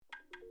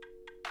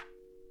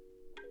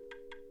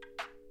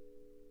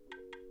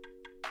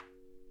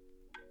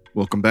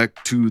Welcome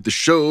back to the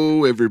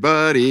show,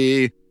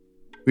 everybody.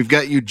 We've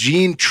got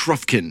Eugene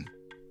Trufkin.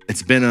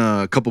 It's been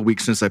a couple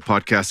weeks since I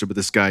podcasted with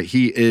this guy.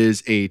 He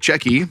is a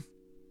Czechie,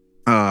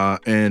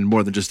 and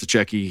more than just a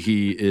Czechie,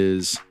 he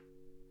is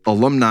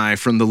alumni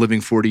from the Living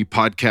 4D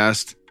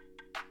podcast,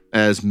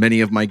 as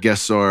many of my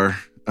guests are.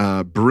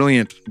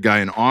 Brilliant guy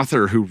and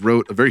author who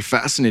wrote a very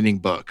fascinating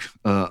book,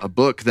 a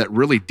book that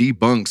really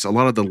debunks a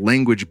lot of the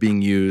language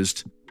being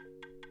used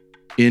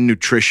in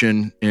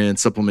nutrition and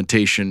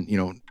supplementation. You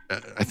know,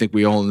 I think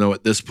we all know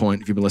at this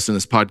point, if you've been listening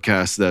to this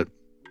podcast, that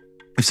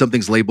if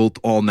something's labeled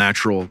all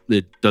natural,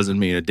 it doesn't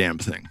mean a damn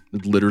thing.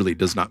 It literally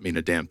does not mean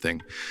a damn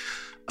thing.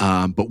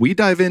 But we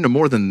dive into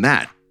more than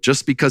that.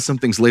 Just because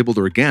something's labeled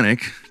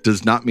organic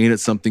does not mean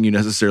it's something you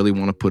necessarily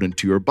want to put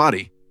into your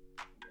body.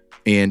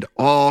 And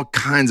all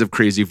kinds of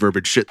crazy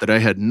verbiage shit that I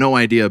had no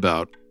idea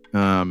about.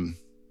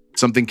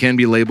 Something can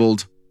be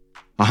labeled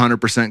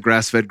 100%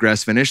 grass-fed,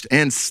 grass-finished,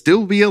 and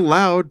still be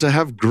allowed to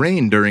have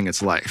grain during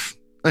its life.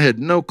 I had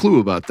no clue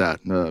about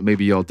that.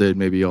 Maybe y'all did.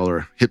 Maybe y'all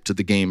are hip to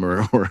the game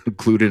or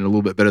clued in a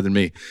little bit better than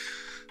me.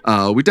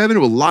 We dive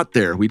into a lot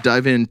there. We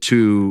dive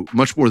into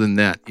much more than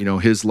that. You know,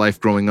 his life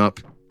growing up,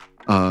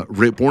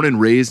 born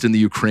and raised in the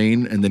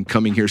Ukraine and then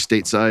coming here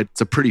stateside.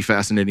 It's a pretty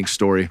fascinating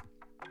story.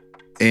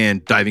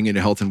 And diving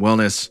into health and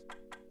wellness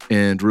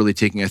and really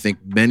taking, I think,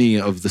 many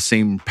of the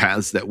same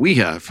paths that we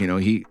have. You know,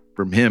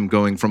 from him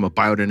going from a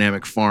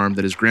biodynamic farm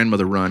that his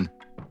grandmother run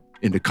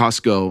into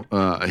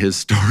Costco, his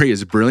story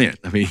is brilliant.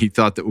 I mean, he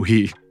thought that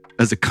we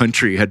as a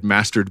country had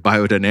mastered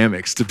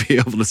biodynamics to be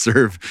able to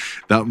serve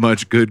that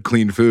much good,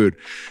 clean food.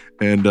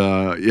 And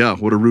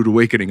what a rude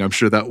awakening I'm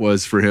sure that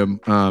was for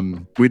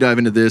him. We dive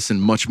into this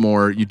and much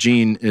more.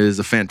 Eugene is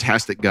a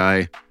fantastic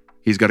guy.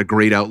 He's got a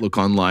great outlook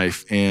on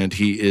life, and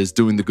he is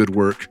doing the good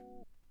work,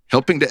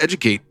 helping to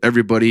educate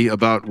everybody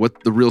about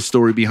what the real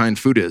story behind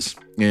food is.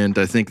 And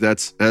I think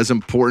that's as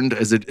important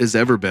as it has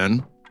ever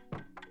been.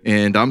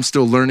 And I'm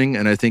still learning,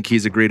 and I think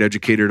he's a great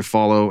educator to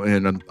follow.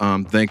 And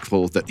I'm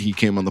thankful that he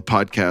came on the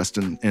podcast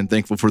and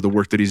thankful for the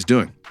work that he's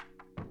doing.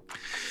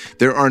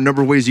 There are a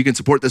number of ways you can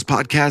support this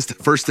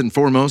podcast. First and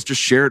foremost, just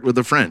share it with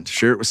a friend.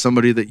 Share it with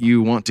somebody that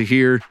you want to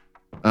hear.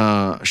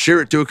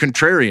 Share it to a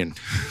contrarian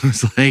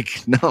who's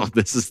like, no,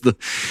 this is the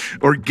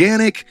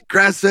organic,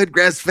 grass-fed,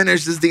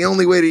 grass-finished is the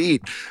only way to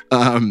eat.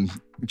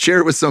 Share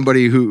it with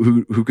somebody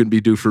who can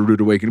be due for a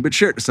rude awakening, but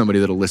share it to somebody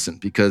that'll listen,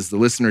 because the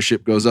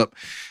listenership goes up,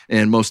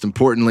 and most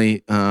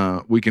importantly,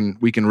 we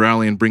can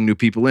rally and bring new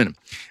people in.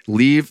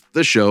 Leave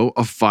the show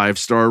a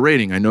 5-star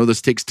rating. I know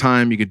this takes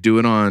time. You could do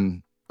it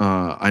on,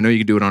 I know you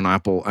can do it on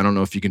Apple. I don't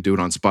know if you can do it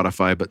on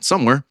Spotify, but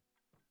somewhere.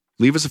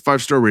 Leave us a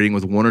 5-star rating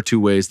with 1 or 2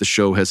 ways the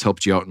show has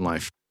helped you out in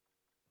life.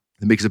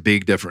 It makes a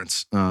big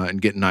difference in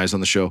getting eyes on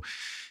the show.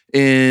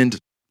 And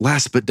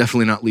last but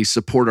definitely not least,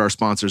 support our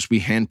sponsors. We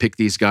handpick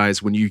these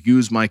guys. When you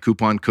use my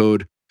coupon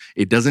code,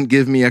 it doesn't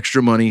give me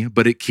extra money,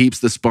 but it keeps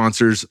the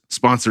sponsors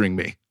sponsoring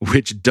me,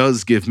 which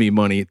does give me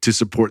money to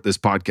support this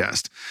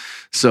podcast.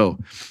 So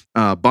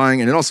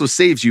buying, and it also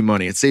saves you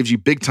money. It saves you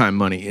big time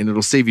money, and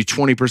it'll save you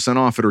 20%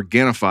 off at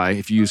Organifi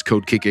if you use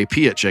code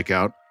KKP at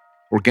checkout.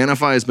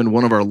 Organifi has been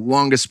one of our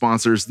longest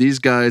sponsors. These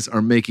guys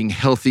are making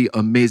healthy,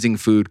 amazing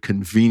food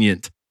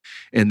convenient,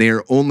 and they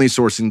are only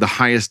sourcing the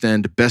highest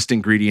end, best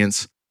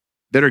ingredients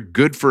that are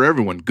good for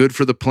everyone, good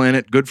for the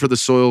planet, good for the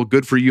soil,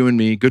 good for you and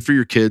me, good for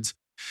your kids.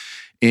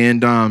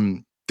 And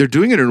they're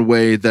doing it in a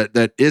way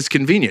that is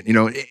convenient. You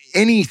know,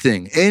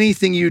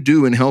 anything you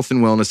do in health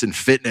and wellness and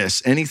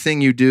fitness,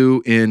 anything you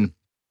do in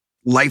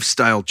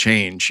lifestyle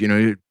change, you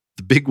know,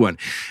 the big one.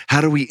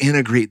 How do we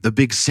integrate the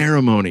big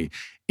ceremony?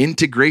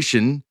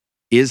 Integration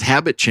is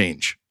habit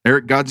change.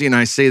 Eric Godsey and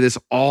I say this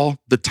all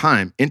the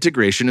time.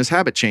 Integration is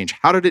habit change.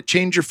 How did it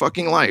change your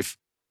fucking life?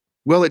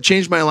 Well, it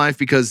changed my life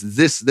because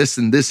this,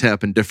 and this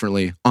happened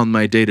differently on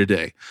my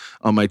day-to-day.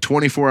 On my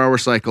 24-hour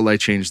cycle, I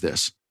changed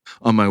this.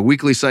 On my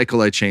weekly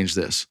cycle, I changed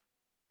this.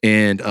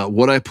 And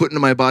what I put into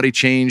my body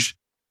changed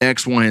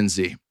X, Y, and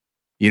Z.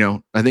 You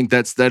know, I think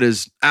that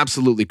is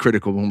absolutely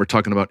critical when we're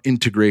talking about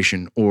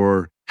integration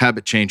or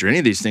habit change or any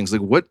of these things.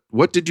 Like,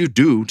 what did you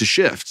do to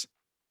shift?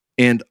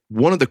 And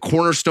one of the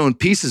cornerstone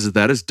pieces of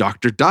that is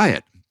Dr.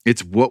 Diet.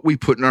 It's what we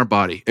put in our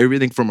body,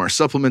 everything from our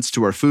supplements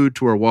to our food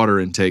to our water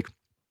intake.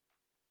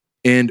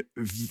 And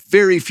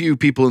very few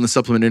people in the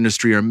supplement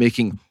industry are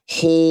making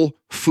whole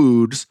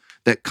foods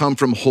that come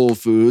from whole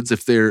foods,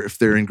 if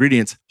they're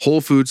ingredients,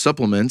 whole food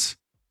supplements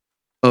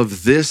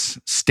of this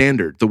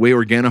standard, the way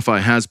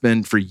Organifi has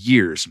been for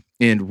years.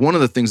 And one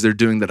of the things they're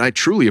doing that I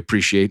truly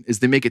appreciate is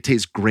they make it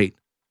taste great.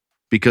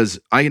 Because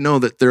I know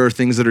that there are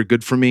things that are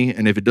good for me,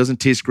 and if it doesn't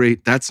taste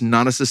great, that's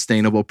not a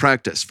sustainable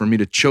practice. For me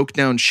to choke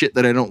down shit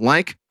that I don't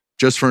like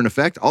just for an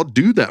effect, I'll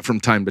do that from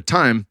time to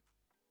time,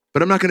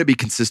 but I'm not going to be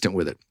consistent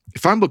with it.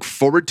 If I look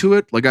forward to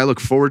it, like I look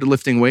forward to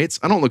lifting weights,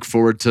 I don't look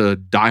forward to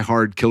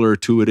die-hard killer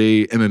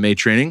 2-a-day MMA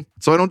training,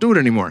 so I don't do it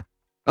anymore.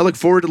 I look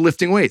forward to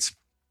lifting weights,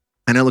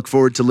 and I look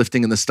forward to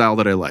lifting in the style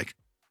that I like.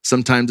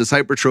 Sometimes it's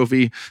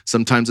hypertrophy,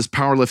 sometimes it's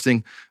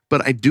powerlifting,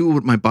 but I do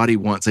what my body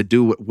wants. I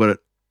do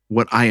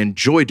what I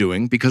enjoy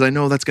doing because I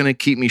know that's going to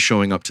keep me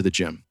showing up to the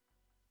gym.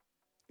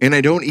 And I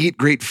don't eat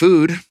great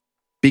food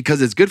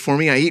because it's good for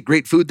me. I eat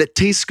great food that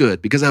tastes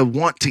good because I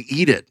want to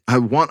eat it. I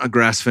want a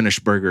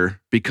grass-finished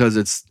burger because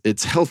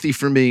it's healthy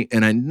for me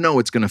and I know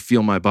it's going to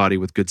fuel my body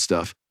with good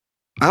stuff.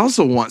 I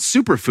also want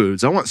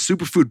superfoods. I want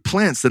superfood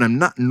plants that I'm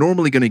not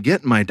normally going to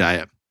get in my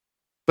diet.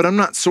 But I'm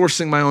not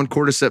sourcing my own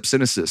cordyceps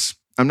sinensis.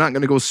 I'm not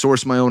going to go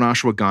source my own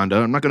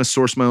ashwagandha. I'm not going to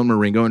source my own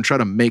moringa and try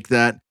to make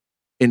that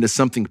into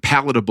something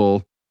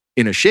palatable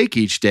in a shake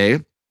each day.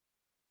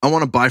 I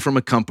want to buy from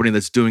a company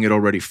that's doing it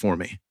already for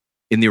me.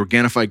 In the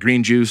Organifi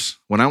green juice,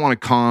 when I want a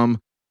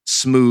calm,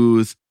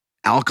 smooth,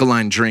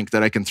 alkaline drink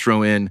that I can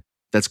throw in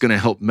that's going to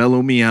help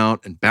mellow me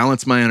out and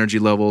balance my energy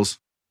levels,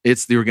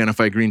 it's the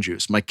Organifi green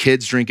juice. My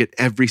kids drink it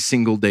every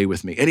single day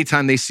with me.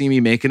 Anytime they see me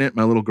making it,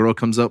 my little girl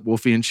comes up,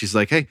 Wolfie, and she's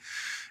like, hey,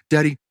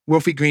 Daddy,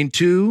 Wolfie green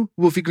too?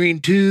 Wolfie green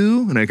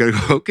too? And I gotta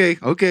go,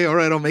 okay, all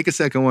right, I'll make a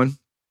second one.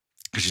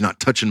 Because she's not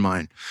touching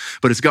mine.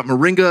 But it's got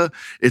moringa,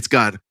 it's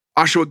got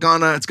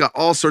ashwagandha, it's got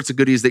all sorts of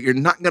goodies that you're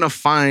not gonna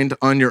find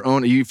on your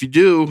own. If you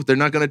do, they're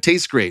not gonna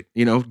taste great.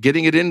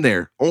 Getting it in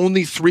there.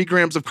 Only 3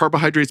 grams of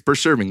carbohydrates per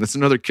serving. That's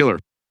another killer.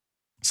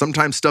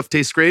 Sometimes stuff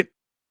tastes great,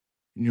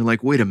 and you're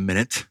like, wait a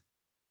minute.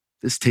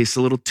 This tastes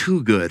a little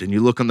too good. And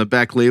you look on the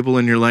back label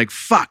and you're like,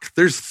 fuck,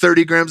 there's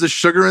 30 grams of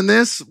sugar in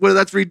this? Well,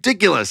 that's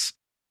ridiculous.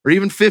 Or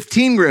even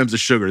 15 grams of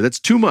sugar. That's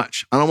too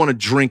much. I don't want to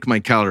drink my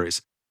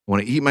calories. I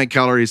want to eat my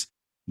calories,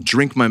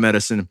 drink my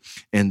medicine.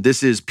 And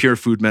this is pure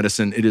food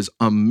medicine. It is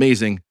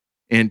amazing.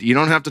 And you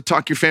don't have to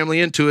talk your family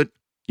into it.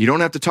 You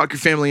don't have to talk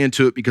your family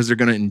into it because they're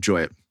going to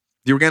enjoy it.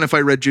 The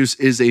Organifi Red Juice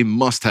is a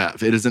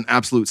must-have. It is an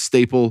absolute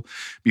staple.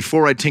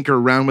 Before I tinker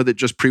around with it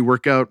just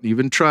pre-workout,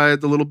 even tried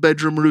the little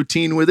bedroom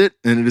routine with it,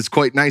 and it is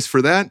quite nice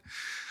for that.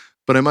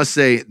 But I must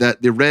say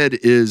that the red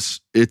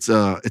it's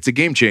a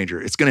game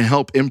changer. It's going to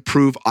help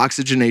improve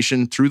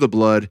oxygenation through the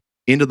blood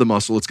into the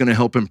muscle. It's going to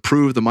help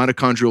improve the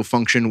mitochondrial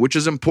function, which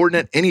is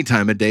important at any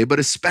time of day, but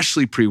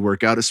especially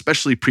pre-workout,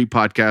 especially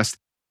pre-podcast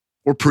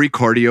or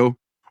pre-cardio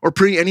or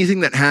pre-anything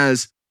that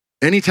has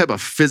any type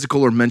of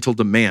physical or mental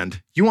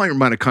demand. You want your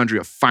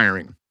mitochondria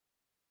firing.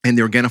 And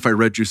the Organifi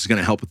Red Juice is going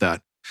to help with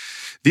that.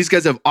 These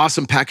guys have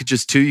awesome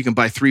packages too. You can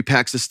buy 3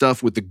 packs of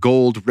stuff with the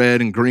gold, red,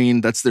 and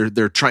green. That's their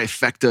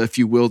trifecta, if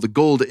you will. The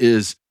gold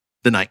is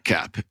the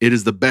nightcap. It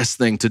is the best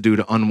thing to do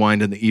to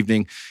unwind in the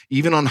evening.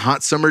 Even on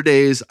hot summer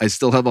days, I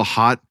still have a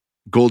hot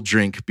gold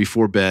drink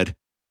before bed,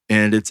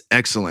 and it's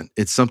excellent.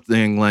 It's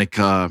something like,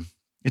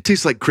 it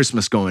tastes like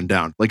Christmas going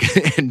down.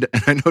 And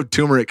I know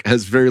turmeric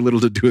has very little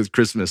to do with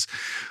Christmas,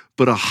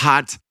 but a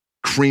hot,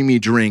 creamy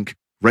drink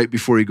right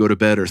before you go to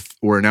bed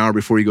or an hour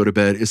before you go to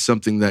bed is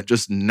something that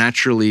just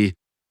naturally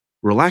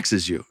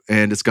relaxes you.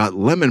 And it's got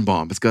lemon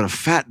balm. It's got a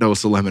fat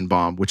dose of lemon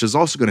balm, which is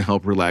also going to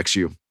help relax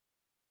you.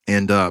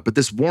 And but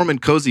this warm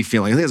and cozy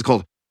feeling, I think it's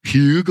called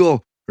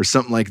hygge or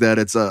something like that.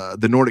 It's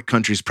the Nordic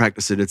countries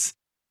practice it. It's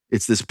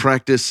this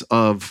practice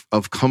of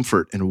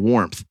comfort and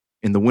warmth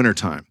in the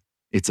wintertime.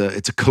 It's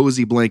a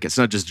cozy blanket. It's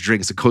not just a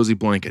drink. It's a cozy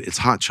blanket. It's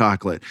hot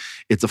chocolate.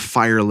 It's a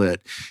fire lit.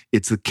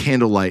 It's a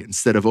candlelight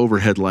instead of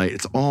overhead light.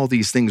 It's all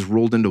these things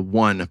rolled into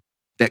one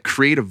that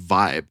create a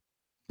vibe.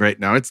 Right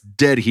now, it's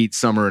dead heat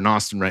summer in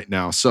Austin right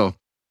now. So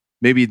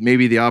maybe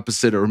the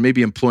opposite, or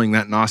maybe employing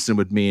that in Austin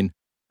would mean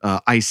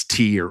iced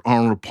tea or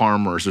Arnold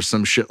Palmer's or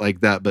some shit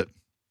like that. But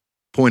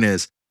point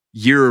is,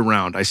 year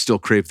round, I still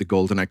crave the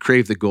gold, and I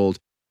crave the gold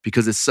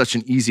because it's such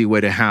an easy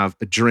way to have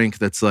a drink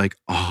that's like,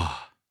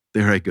 oh,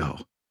 there I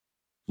go.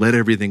 Let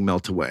everything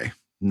melt away.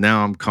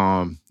 Now I'm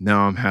calm.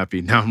 Now I'm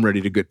happy. Now I'm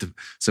ready to get to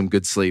some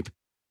good sleep.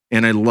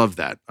 And I love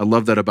that. I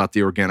love that about the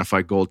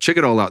Organifi Gold. Check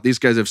it all out. These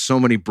guys have so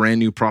many brand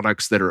new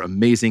products that are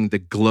amazing. The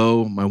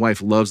Glow, my wife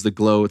loves the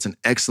Glow. It's an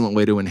excellent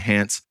way to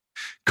enhance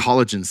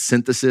collagen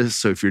synthesis.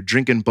 So if you're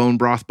drinking bone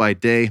broth by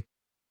day,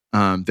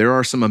 there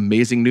are some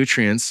amazing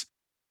nutrients.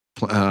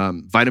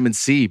 Vitamin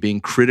C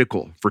being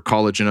critical for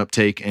collagen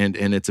uptake and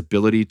its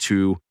ability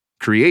to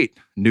create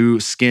new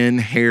skin,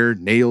 hair,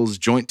 nails,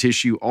 joint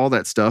tissue, all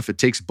that stuff. It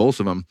takes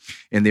both of them.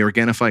 And the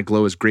Organifi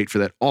Glow is great for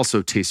that.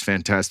 Also tastes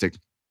fantastic.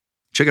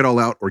 Check it all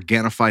out,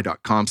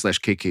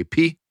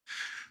 Organifi.com/KKP.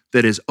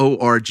 That is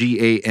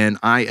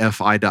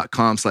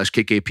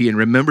ORGANIFI.com/KKP. And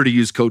remember to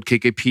use code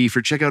KKP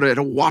for checkout at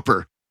a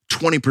whopper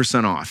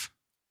 20% off.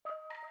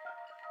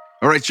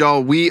 All right,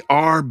 y'all, we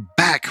are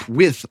back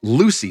with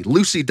Lucy.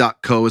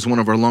 Lucy.co is one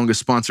of our longest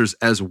sponsors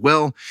as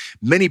well.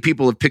 Many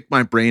people have picked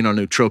my brain on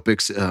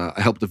nootropics. I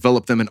helped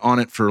develop them and on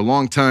it for a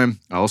long time.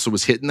 I also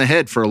was hit in the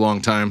head for a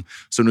long time.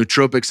 So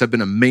nootropics have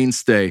been a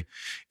mainstay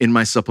in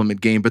my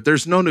supplement game, but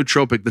there's no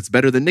nootropic that's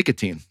better than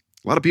nicotine.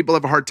 A lot of people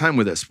have a hard time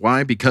with this.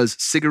 Why? Because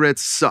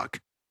cigarettes suck.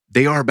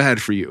 They are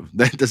bad for you.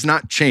 That does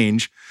not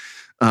change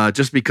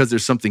just because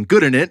there's something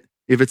good in it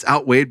if it's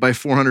outweighed by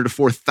 400 to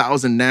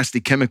 4,000 nasty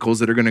chemicals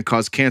that are going to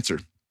cause cancer.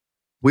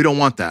 We don't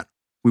want that.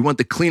 We want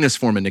the cleanest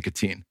form of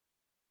nicotine.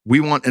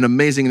 We want an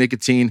amazing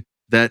nicotine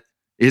that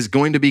is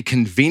going to be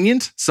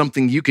convenient,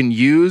 something you can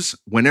use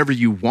whenever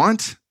you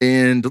want.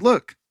 And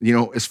look,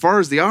 as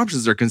far as the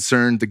options are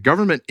concerned, the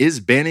government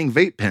is banning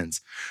vape pens.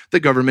 The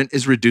government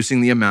is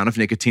reducing the amount of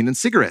nicotine in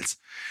cigarettes.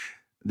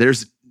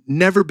 There's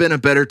Never been a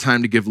better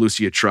time to give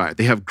Lucy a try.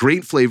 They have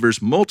great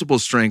flavors, multiple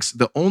strengths,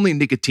 the only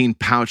nicotine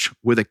pouch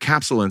with a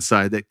capsule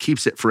inside that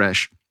keeps it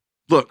fresh.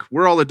 Look,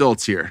 we're all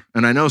adults here,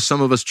 and I know some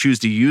of us choose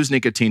to use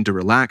nicotine to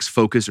relax,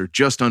 focus, or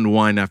just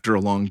unwind after a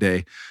long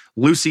day.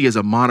 Lucy is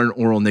a modern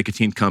oral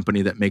nicotine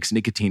company that makes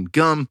nicotine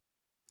gum,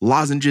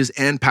 lozenges,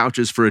 and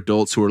pouches for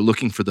adults who are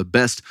looking for the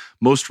best,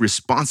 most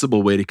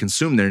responsible way to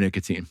consume their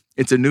nicotine.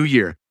 It's a new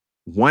year.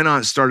 Why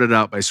not start it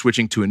out by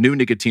switching to a new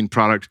nicotine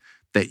product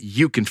that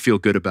you can feel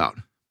good about?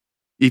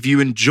 If you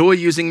enjoy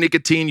using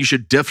nicotine, you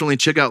should definitely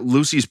check out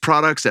Lucy's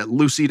products at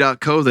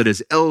lucy.co. That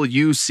is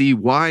lucy.co,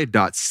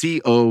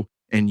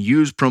 and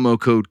use promo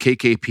code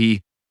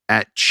KKP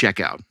at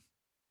checkout.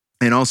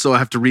 And also, I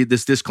have to read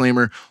this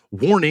disclaimer.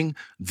 Warning,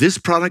 this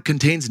product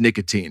contains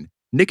nicotine.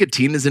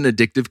 Nicotine is an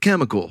addictive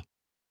chemical.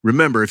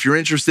 Remember, if you're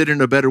interested in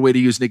a better way to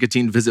use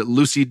nicotine, visit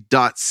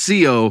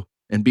lucy.co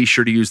and be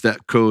sure to use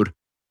that code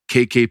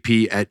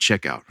KKP at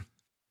checkout.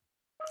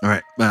 All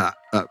right.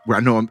 I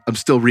know I'm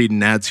still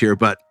reading ads here,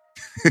 but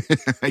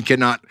I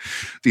cannot.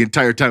 The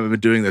entire time I've been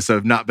doing this,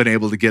 I've not been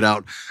able to get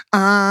out.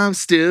 I'm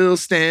still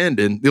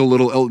standing. The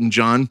little Elton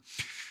John.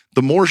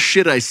 The more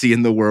shit I see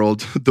in the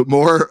world, the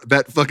more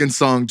that fucking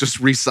song just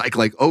recycle.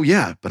 Like, oh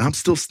yeah, but I'm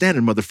still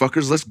standing,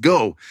 motherfuckers. Let's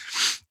go.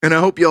 And I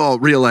hope y'all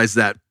realize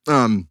that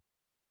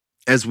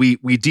as we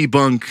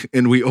debunk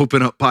and we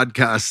open up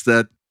podcasts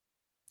that,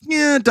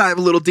 dive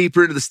a little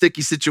deeper into the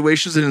sticky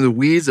situations and in the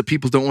weeds that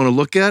people don't want to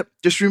look at.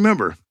 Just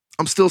remember,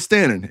 I'm still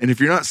standing. And if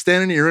you're not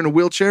standing, you're in a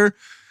wheelchair,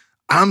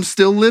 I'm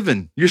still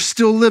living. You're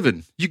still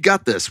living. You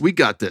got this. We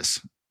got this.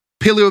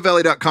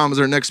 PaleoValley.com is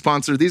our next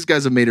sponsor. These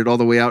guys have made it all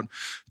the way out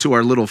to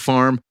our little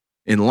farm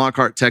in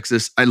Lockhart,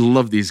 Texas. I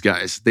love these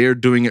guys. They are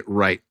doing it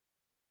right.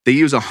 They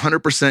use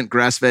 100%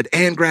 grass-fed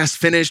and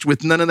grass-finished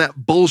with none of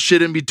that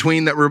bullshit in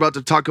between that we're about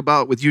to talk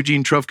about with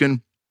Eugene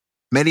Trufkin.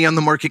 Many on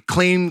the market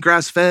claim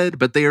grass-fed,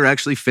 but they are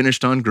actually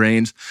finished on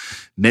grains.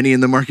 Many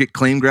in the market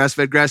claim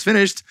grass-fed,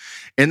 grass-finished,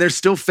 and they're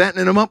still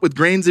fattening them up with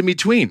grains in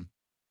between.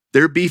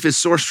 Their beef is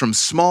sourced from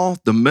small,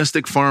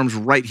 domestic farms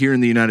right here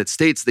in the United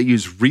States. They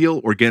use real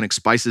organic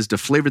spices to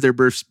flavor their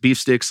beef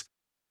sticks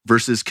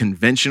versus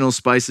conventional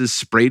spices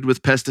sprayed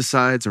with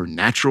pesticides or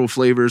natural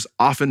flavors,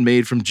 often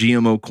made from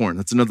GMO corn.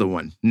 That's another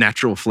one,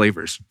 natural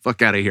flavors.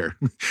 Fuck out of here.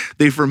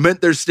 They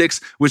ferment their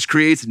sticks, which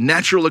creates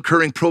natural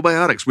occurring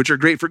probiotics, which are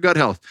great for gut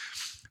health.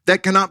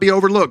 That cannot be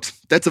overlooked.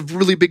 That's a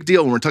really big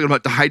deal when we're talking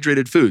about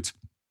dehydrated foods.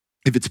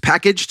 If it's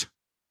packaged,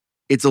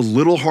 it's a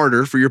little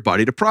harder for your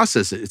body to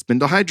process it. It's been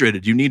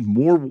dehydrated. You need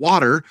more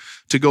water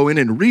to go in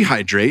and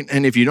rehydrate.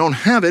 And if you don't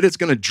have it, it's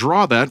going to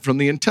draw that from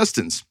the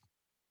intestines.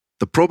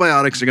 The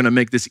probiotics are going to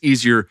make this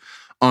easier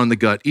on the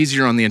gut,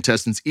 easier on the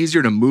intestines,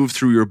 easier to move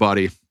through your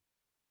body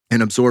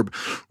and absorb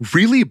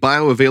really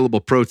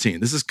bioavailable protein.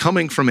 This is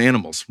coming from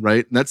animals,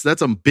 right? That's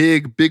a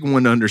big, big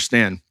one to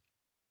understand.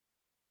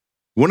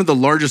 One of the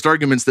largest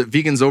arguments that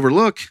vegans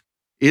overlook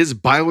is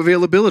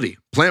bioavailability.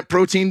 Plant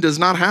protein does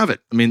not have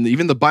it. I mean,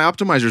 even the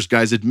Bioptimizers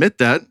guys admit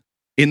that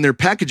in their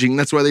packaging.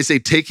 That's why they say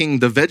taking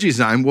the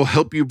Vegizyme will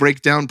help you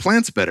break down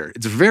plants better.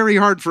 It's very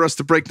hard for us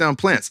to break down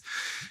plants.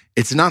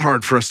 It's not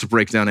hard for us to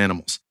break down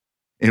animals.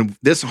 And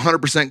this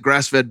 100%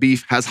 grass-fed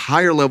beef has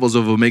higher levels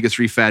of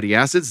omega-3 fatty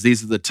acids.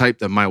 These are the type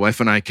that my wife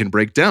and I can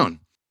break down.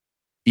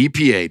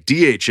 EPA,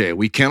 DHA.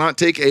 We cannot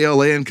take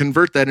ALA and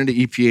convert that into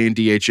EPA and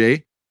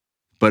DHA.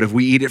 But if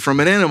we eat it from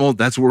an animal,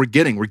 that's what we're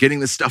getting. We're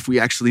getting the stuff we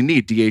actually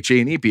need, DHA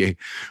and EPA.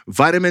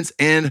 Vitamins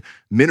and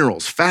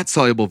minerals,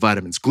 fat-soluble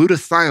vitamins,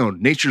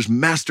 glutathione, nature's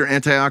master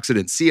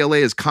antioxidant. CLA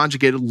is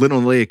conjugated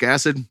linoleic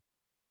acid,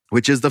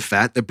 which is the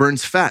fat that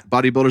burns fat.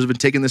 Bodybuilders have been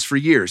taking this for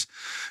years.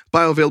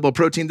 Bioavailable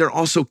protein, they're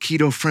also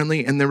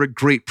keto-friendly, and they're a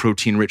great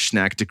protein-rich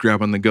snack to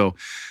grab on the go.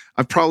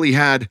 I've probably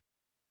had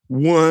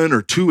 1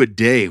 or 2 a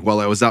day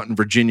while I was out in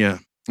Virginia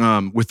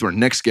with our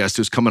next guest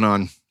who's coming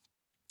on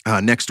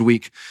next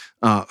week.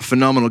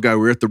 Phenomenal guy.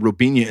 We're at the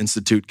Robinia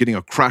Institute getting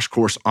a crash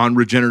course on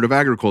regenerative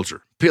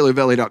agriculture.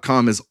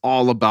 PaleoValley.com is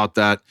all about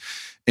that.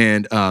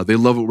 And they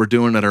love what we're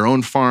doing at our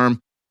own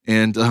farm.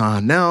 And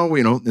now,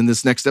 in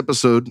this next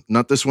episode,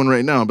 not this one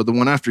right now, but the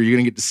one after, you're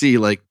going to get to see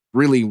like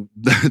really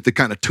the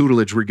kind of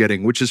tutelage we're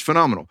getting, which is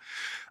phenomenal.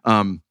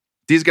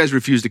 These guys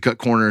refuse to cut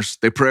corners.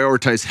 They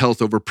prioritize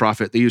health over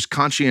profit. They use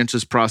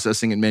conscientious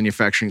processing and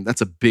manufacturing. That's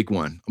a big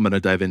one I'm going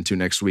to dive into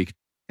next week.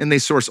 And they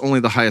source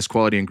only the highest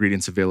quality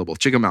ingredients available.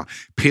 Check them out,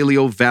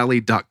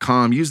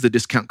 PaleoValley.com. Use the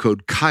discount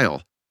code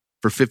Kyle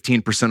for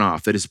 15%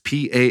 off. That is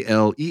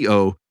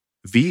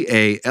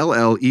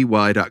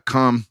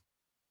PaleoValley.com.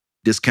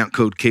 Discount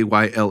code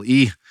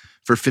KYLE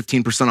for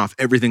 15% off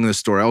everything in the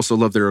store. I also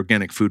love their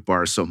organic food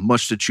bars, so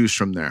much to choose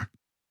from there.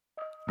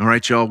 All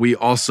right, y'all. We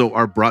also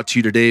are brought to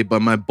you today by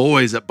my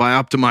boys at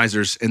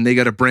Bioptimizers, and they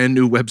got a brand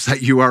new website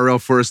URL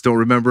for us. Don't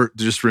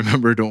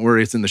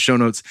worry, it's in the show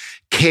notes.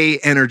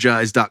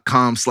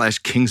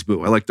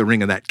 kenergize.com/Kingsboo. I like the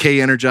ring of that.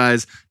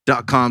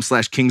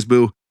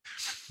 kenergize.com/Kingsboo.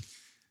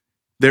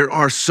 There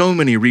are so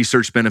many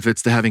research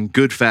benefits to having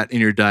good fat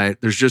in your diet.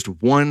 There's just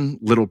one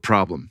little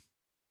problem.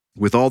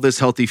 With all this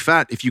healthy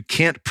fat, if you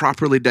can't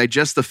properly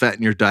digest the fat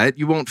in your diet,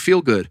 you won't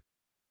feel good.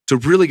 To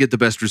really get the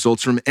best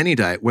results from any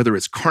diet, whether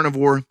it's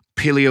carnivore,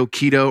 paleo,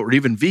 keto, or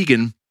even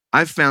vegan,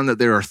 I've found that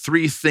there are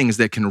 3 things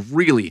that can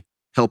really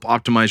help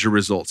optimize your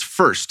results.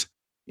 First,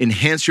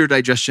 enhance your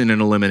digestion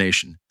and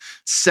elimination.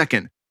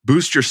 Second,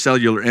 boost your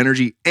cellular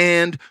energy.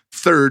 And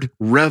third,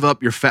 rev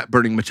up your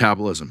fat-burning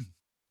metabolism.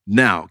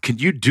 Now, can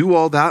you do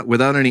all that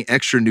without any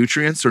extra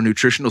nutrients or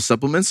nutritional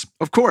supplements?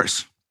 Of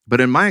course.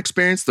 But in my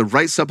experience, the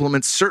right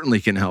supplements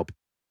certainly can help.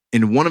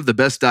 And one of the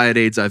best diet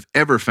aids I've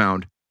ever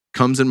found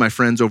comes in my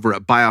friends over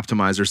at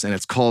Bioptimizers, and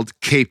it's called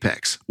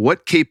Capex.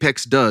 What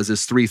Capex does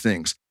is 3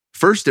 things.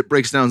 First, it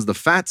breaks down the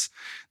fats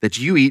that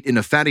you eat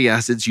into fatty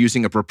acids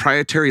using a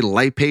proprietary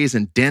lipase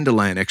and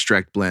dandelion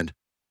extract blend.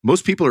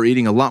 Most people are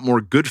eating a lot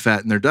more good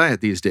fat in their diet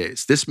these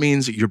days. This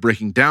means you're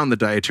breaking down the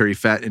dietary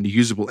fat into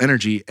usable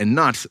energy and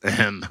not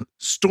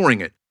storing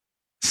it.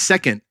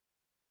 Second,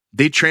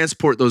 they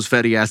transport those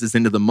fatty acids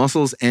into the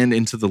muscles and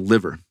into the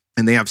liver.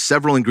 And they have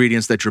several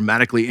ingredients that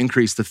dramatically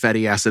increase the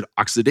fatty acid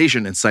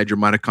oxidation inside your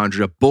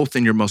mitochondria, both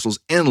in your muscles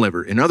and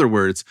liver. In other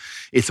words,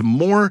 it's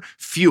more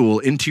fuel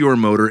into your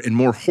motor and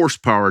more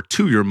horsepower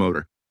to your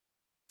motor.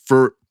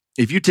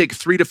 If you take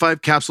 3 to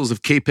 5 capsules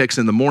of Capex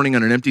in the morning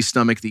on an empty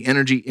stomach, the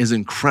energy is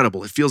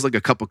incredible. It feels like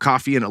a cup of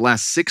coffee and it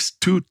lasts 6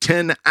 to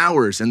 10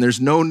 hours and there's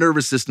no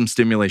nervous system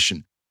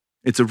stimulation.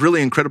 It's a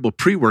really incredible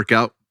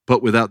pre-workout,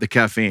 but without the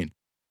caffeine.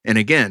 And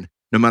again,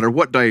 no matter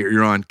what diet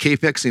you're on,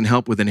 Capex can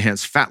help with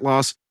enhanced fat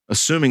loss,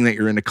 assuming that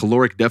you're in a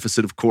caloric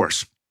deficit, of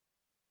course.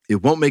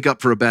 It won't make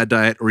up for a bad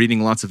diet or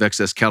eating lots of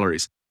excess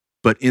calories.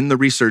 But the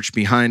research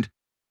behind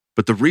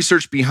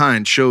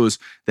shows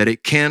that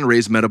it can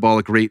raise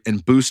metabolic rate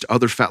and boost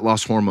other fat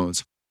loss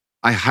hormones.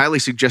 I highly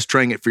suggest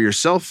trying it for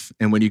yourself.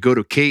 And when you go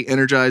to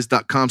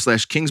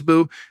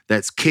kenergize.com/Kingsboo,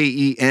 that's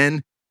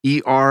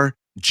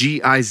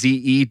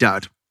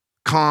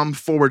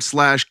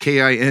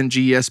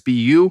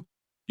KENERGIZE.com/KINGSBU,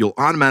 you'll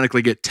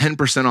automatically get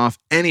 10% off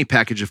any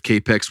package of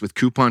Capex with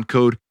coupon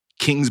code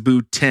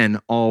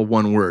Kingsboo10, all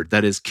one word.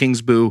 That is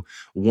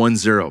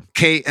Kingsboo10.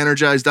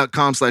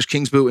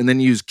 KEnergize.com/Kingsboo, and then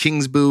use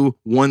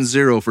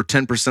Kingsboo10 for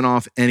 10%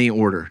 off any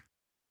order.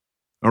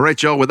 All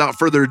right, y'all, without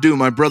further ado,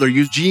 my brother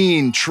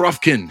Eugene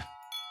Trufkin.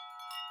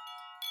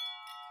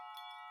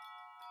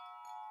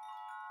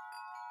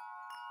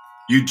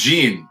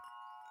 Eugene,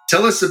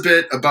 tell us a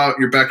bit about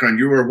your background.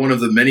 You are one of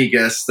the many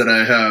guests that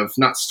I have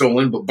not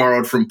stolen, but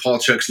borrowed from Paul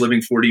Chek's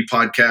Living 4D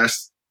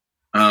podcast.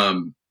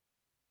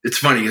 It's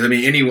funny. I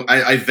mean,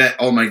 I vet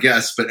all my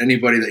guests, but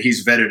anybody that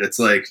he's vetted, it's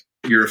like,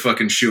 you're a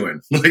fucking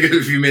shoo-in. Like,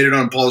 if you made it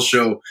on Paul's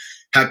show,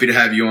 happy to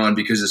have you on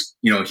because it's,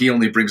 he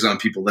only brings on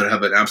people that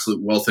have an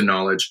absolute wealth of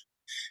knowledge.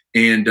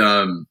 And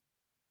I'm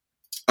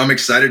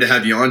excited to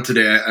have you on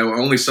today. I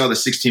only saw the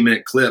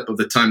 16-minute clip of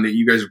the time that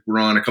you guys were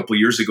on a couple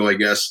of years ago, I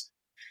guess.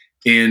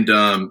 And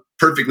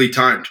perfectly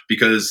timed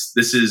because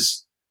this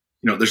is,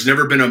 there's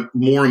never been a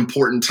more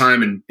important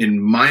time in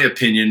my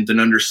opinion than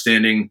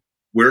understanding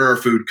where our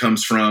food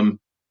comes from,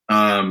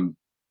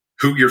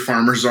 who your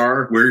farmers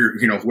are, where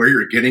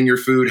you're getting your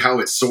food, how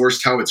it's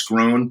sourced, how it's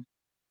grown.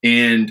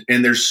 And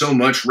there's so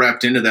much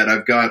wrapped into that.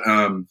 I've got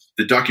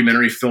the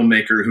documentary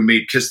filmmaker who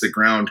made Kiss the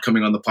Ground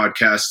coming on the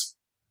podcast,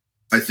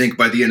 I think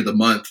by the end of the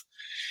month.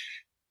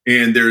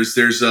 And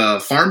there's a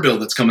farm bill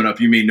that's coming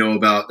up you may know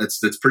about that's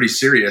pretty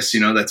serious,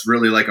 that's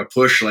really like a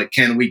push, like,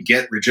 can we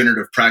get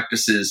regenerative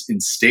practices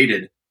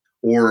instated?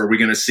 Or are we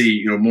going to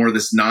see, more of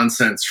this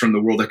nonsense from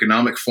the World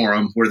Economic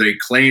Forum where they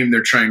claim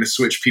they're trying to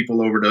switch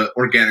people over to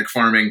organic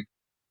farming,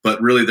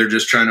 but really they're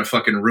just trying to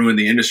fucking ruin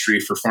the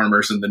industry for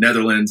farmers in the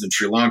Netherlands and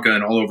Sri Lanka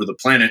and all over the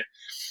planet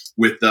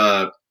with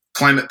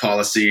climate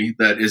policy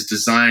that is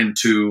designed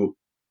to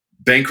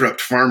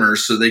bankrupt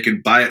farmers so they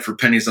can buy it for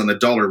pennies on the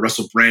dollar.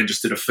 Russell Brand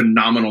just did a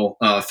phenomenal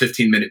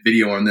 15-minute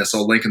video on this.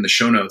 I'll link in the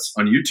show notes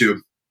on YouTube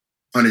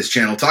on his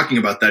channel talking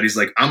about that. He's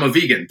like, I'm a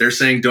vegan. They're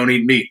saying don't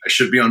eat meat. I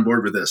should be on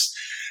board with this.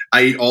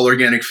 I eat all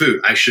organic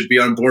food. I should be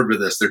on board with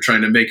this. They're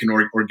trying to make an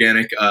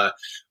organic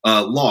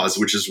laws,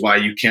 which is why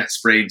you can't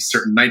spray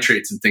certain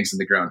nitrates and things in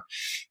the ground.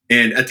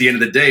 And at the end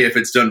of the day, if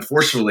it's done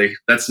forcefully,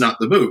 that's not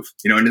the move.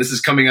 And this is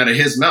coming out of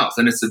his mouth,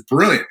 and it's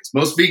brilliant.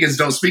 Most vegans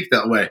don't speak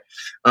that way.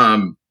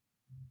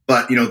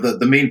 But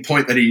the main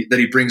point that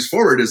he brings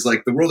forward is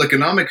like the World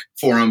Economic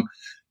Forum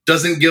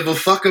doesn't give a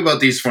fuck about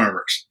these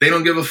farmers. They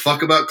don't give a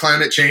fuck about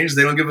climate change.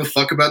 They don't give a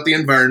fuck about the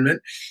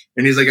environment.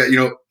 And he's like,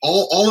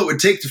 all it would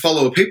take to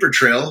follow a paper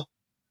trail,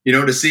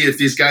 to see if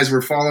these guys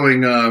were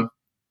following,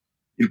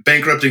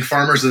 bankrupting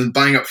farmers and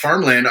buying up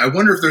farmland. I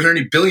wonder if there's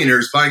any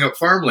billionaires buying up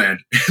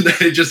farmland. And then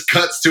it just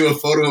cuts to a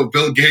photo of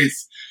Bill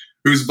Gates,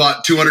 who's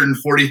bought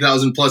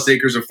 240,000 plus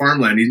acres of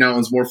farmland. He now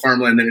owns more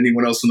farmland than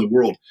anyone else in the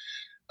world.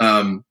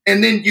 And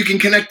then you can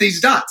connect these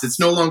dots.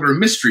 It's no longer a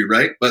mystery,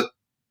 right? But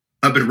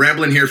I've been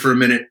rambling here for a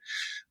minute.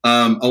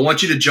 I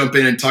want you to jump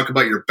in and talk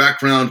about your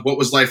background. What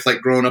was life like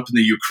growing up in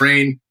the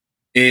Ukraine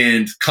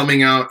and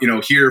coming out,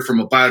 here from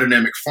a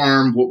biodynamic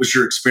farm? What was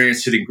your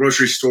experience hitting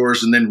grocery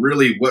stores? And then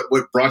really what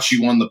brought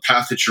you on the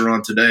path that you're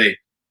on today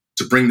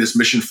to bring this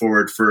mission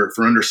forward for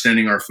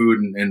understanding our food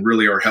and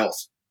really our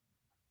health?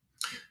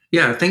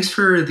 Yeah, thanks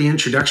for the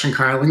introduction,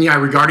 Kyle. And yeah,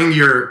 regarding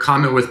your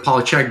comment with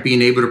Paul Chek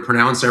being able to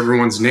pronounce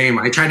everyone's name,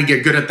 I try to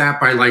get good at that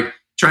by like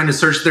trying to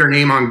search their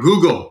name on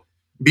Google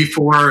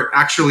before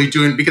actually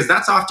doing, because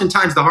that's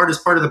oftentimes the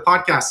hardest part of the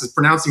podcast is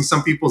pronouncing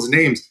some people's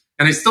names.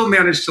 And I still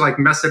manage to like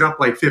mess it up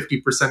like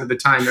 50% of the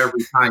time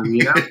every time,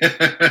 you know?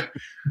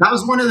 That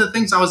was one of the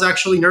things I was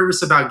actually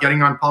nervous about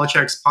getting on Paul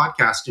Chek's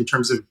podcast, in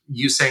terms of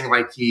you saying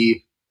like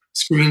he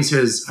screens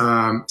his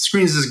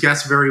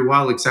guests very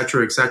well, et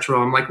cetera, et cetera.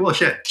 I'm like, well,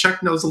 shit,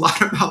 Chek knows a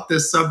lot about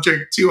this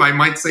subject too. I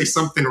might say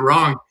something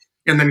wrong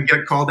and then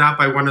get called out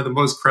by one of the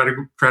most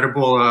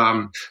credible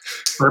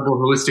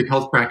holistic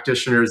health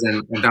practitioners,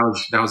 and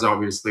that was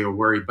obviously a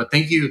worry. But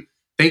thank you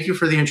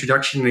for the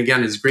introduction. And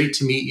again, it's great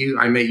to meet you.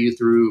 I met you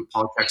through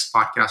Paul Chek's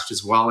podcast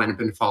as well, and have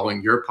been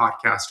following your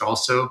podcast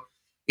also,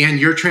 and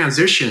your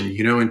transition,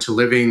 you know, into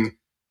living.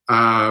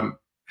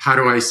 How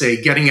do I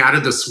say, getting out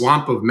of the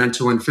swamp of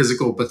mental and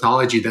physical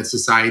pathology that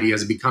society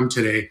has become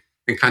today,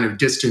 and kind of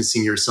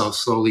distancing yourself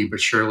slowly but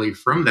surely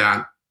from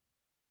that.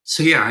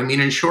 So yeah, I mean,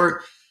 in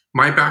short,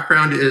 my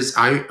background is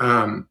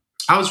I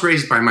was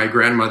raised by my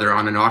grandmother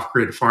on an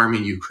off-grid farm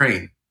in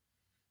Ukraine.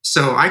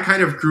 So I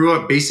kind of grew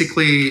up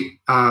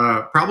basically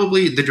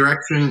probably the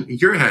direction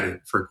you're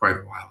headed for quite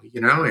a while,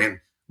 you know,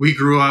 and we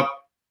grew up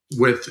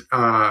with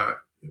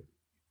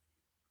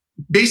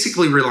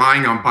basically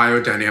relying on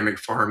biodynamic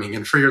farming.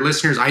 And for your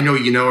listeners, I know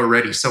you know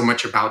already so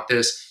much about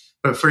this,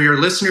 but for your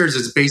listeners,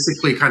 it's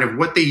basically kind of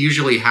what they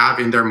usually have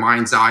in their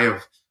mind's eye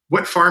of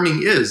what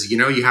farming is. You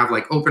know, you have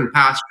like open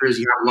pastures,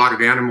 you have a lot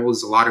of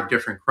animals, a lot of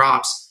different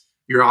crops.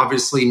 You're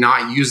obviously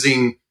not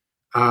using,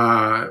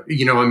 a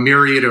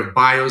myriad of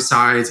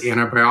biocides,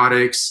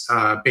 antibiotics,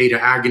 beta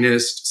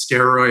agonists,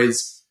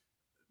 steroids,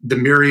 the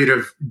myriad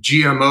of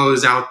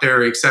GMOs out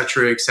there, et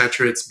cetera, et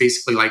cetera. It's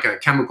basically like a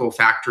chemical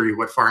factory,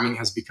 what farming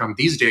has become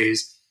these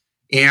days.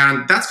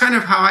 And that's kind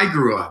of how I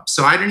grew up.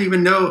 So I didn't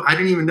even know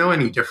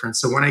any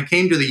difference. So when I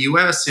came to the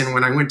US, and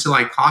when I went to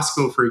like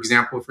Costco, for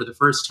example, for the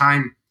first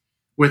time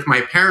with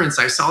my parents,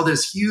 I saw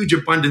this huge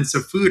abundance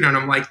of food. And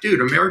I'm like,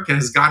 dude, America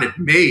has got it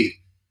made.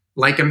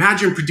 Like,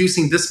 imagine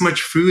producing this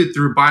much food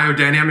through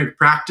biodynamic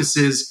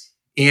practices.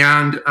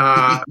 And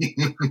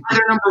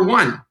either number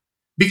one,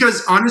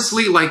 because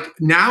honestly, like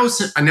now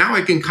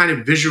I can kind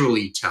of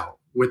visually tell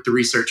with the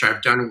research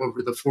I've done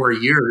over the 4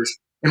 years.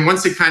 And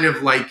once it kind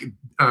of like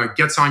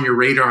gets on your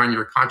radar, on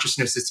your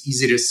consciousness, it's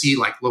easy to see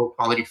like low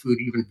quality food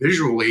even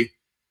visually.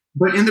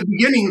 But in the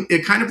beginning,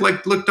 it kind of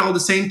like looked all the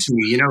same to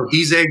me. You know,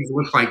 these eggs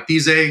look like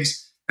these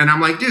eggs. And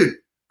I'm like, dude,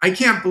 I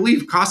can't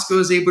believe Costco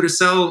is able to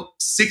sell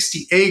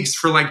 60 eggs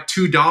for like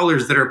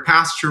 $2 that are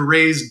pasture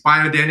raised,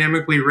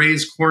 biodynamically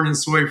raised, corn and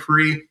soy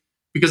free,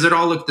 because it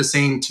all looked the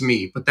same to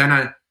me. But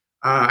then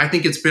I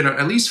think it's been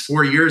at least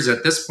 4 years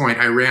at this point,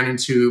 I ran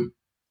into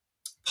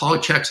Paul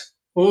Chek's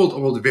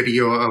old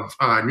video of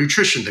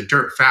nutrition, the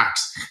dirt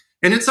facts.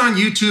 And it's on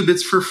YouTube.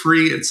 It's for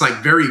free. It's like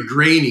very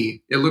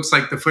grainy. It looks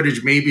like the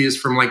footage maybe is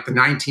from like the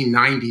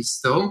 1990s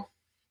still.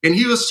 And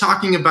he was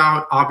talking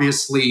about,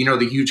 obviously, you know,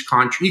 the huge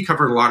he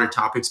covered a lot of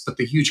topics, but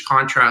the huge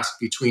contrast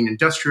between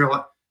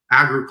industrial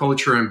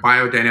agriculture and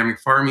biodynamic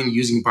farming,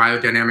 using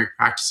biodynamic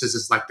practices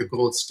as like the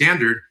gold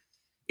standard.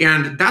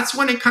 And that's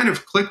when it kind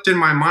of clicked in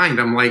my mind.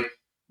 I'm like,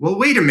 well,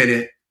 wait a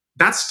minute.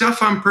 That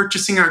stuff I'm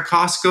purchasing at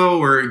Costco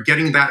or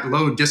getting that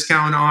low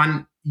discount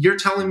on, you're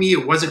telling me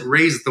it wasn't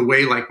raised the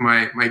way like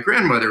my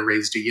grandmother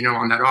raised it, you know,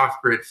 on that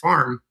off-grid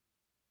farm.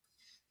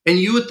 And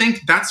you would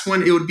think that's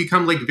when it would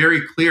become like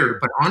very clear.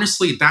 But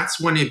honestly, that's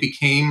when it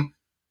became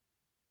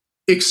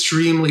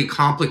extremely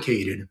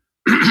complicated.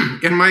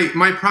 And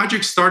my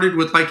project started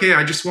with like, hey,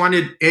 I just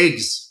wanted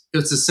eggs.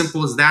 It's as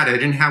simple as that. I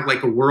didn't have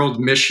like a world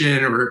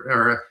mission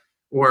or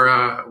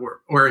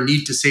a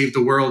need to save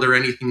the world or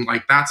anything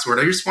like that sort.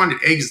 I just wanted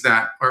eggs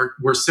that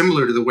were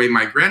similar to the way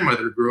my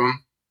grandmother grew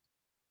them,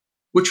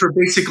 which were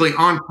basically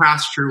on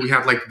pasture. We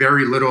have like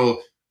very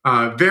little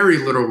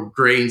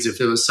grains, if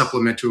it was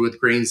supplemented with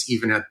grains,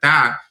 even at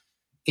that.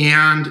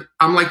 And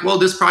I'm like, well,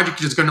 this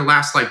project is going to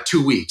last like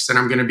 2 weeks, and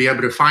I'm going to be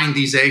able to find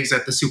these eggs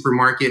at the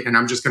supermarket, and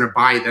I'm just going to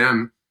buy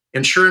them.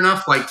 And sure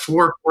enough, like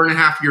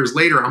 4.5 years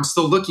later, I'm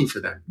still looking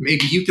for them.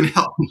 Maybe you can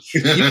help me.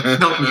 You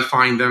can help me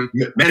find them.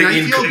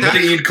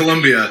 Medellin,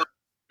 Colombia.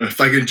 If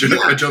I can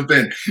jump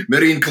in,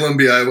 Medellin,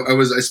 Colombia.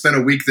 I spent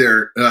a week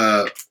there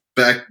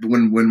back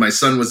when my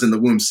son was in the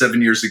womb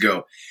 7 years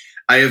ago.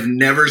 I have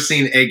never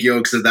seen egg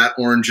yolks of that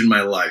orange in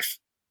my life.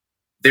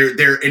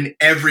 They're in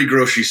every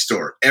grocery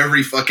store,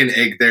 every fucking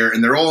egg there,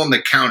 and they're all on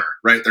the counter,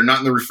 right? They're not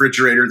in the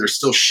refrigerator. There's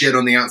still shit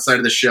on the outside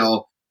of the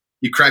shell.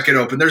 You crack it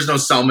open. There's no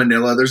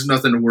salmonella. There's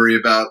nothing to worry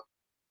about.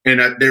 And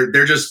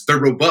they're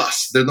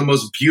robust. They're the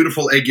most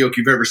beautiful egg yolk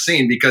you've ever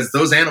seen, because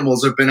those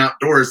animals have been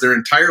outdoors their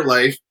entire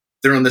life.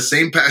 They're on the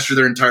same pasture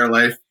their entire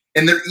life,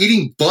 and they're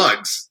eating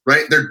bugs,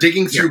 right? They're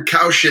digging through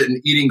cow shit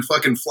and eating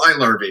fucking fly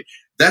larvae.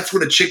 That's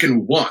what a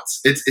chicken wants.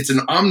 It's an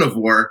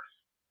omnivore,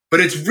 but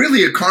it's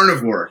really a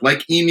carnivore,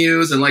 like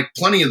emus and like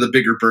plenty of the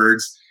bigger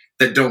birds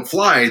that don't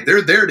fly.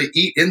 They're there to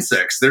eat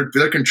insects. They're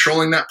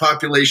controlling that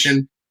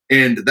population.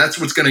 And that's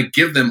what's going to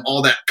give them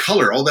all that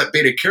color, all that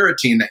beta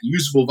carotene, that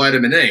usable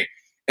vitamin A.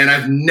 And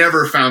I've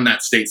never found that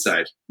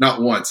stateside,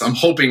 not once. I'm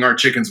hoping our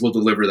chickens will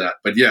deliver that.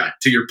 But yeah,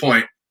 to your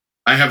point,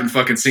 I haven't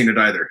fucking seen it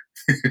either.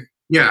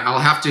 Yeah, I'll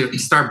have to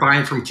start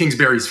buying from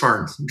Kingsbury's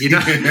farms.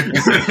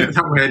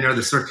 That way I know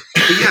the story.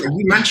 But yeah,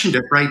 you mentioned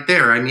it right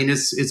there. I mean,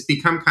 it's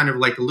become kind of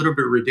like a little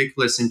bit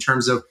ridiculous in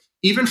terms of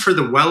even for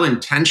the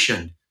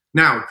well-intentioned.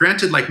 Now,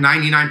 granted, like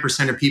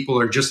 99% of people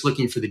are just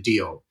looking for the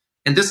deal.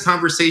 And this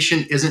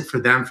conversation isn't for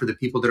them, for the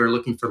people that are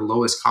looking for the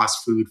lowest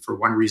cost food for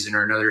one reason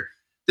or another.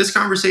 This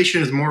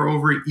conversation is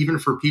moreover even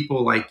for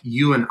people like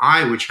you and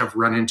I, which have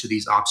run into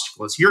these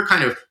obstacles. You're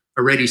kind of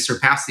already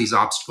surpassed these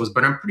obstacles,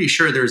 but I'm pretty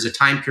sure there's a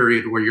time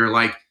period where you're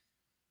like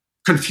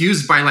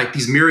confused by like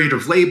these myriad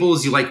of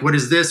labels. You like, what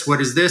is this? What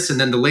is this? And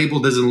then the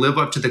label doesn't live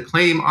up to the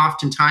claim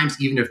oftentimes,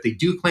 even if they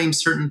do claim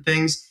certain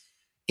things.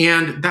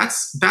 And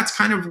that's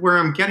kind of where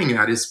I'm getting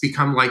at. It's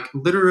become like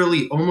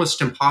literally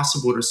almost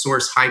impossible to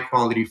source high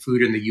quality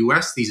food in the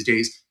US these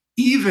days,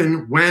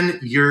 even when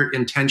your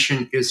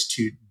intention is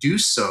to do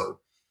so.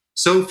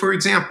 So for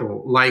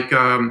example, like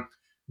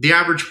the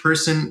average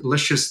person,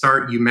 let's just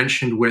start, you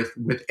mentioned with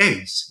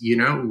eggs, you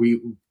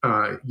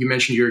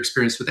mentioned your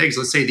experience with eggs.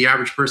 Let's say the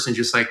average person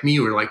just like me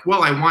were like,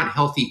 well, I want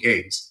healthy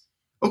eggs.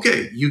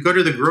 Okay, you go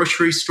to the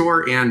grocery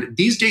store and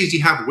these days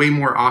you have way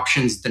more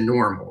options than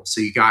normal.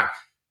 So you got,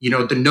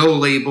 the no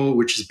label,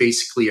 which is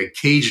basically a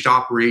caged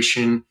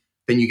operation.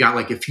 Then you got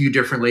like a few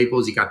different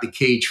labels. You got the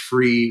cage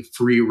free,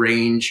 free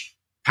range,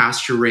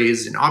 pasture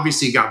raised, and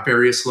obviously you got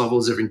various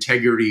levels of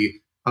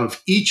integrity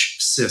of each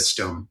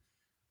system.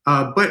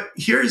 But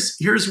here's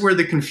where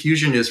the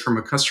confusion is from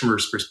a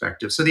customer's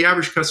perspective. So the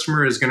average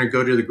customer is going to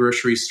go to the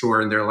grocery store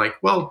and they're like,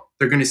 well,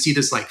 they're going to see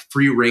this like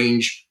free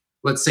range,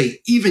 let's say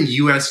even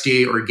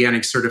USDA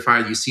organic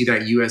certified. You see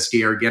that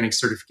USDA organic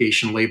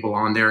certification label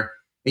on there.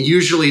 And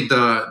usually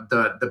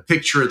the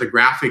picture, the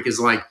graphic is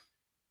like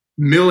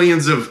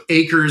millions of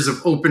acres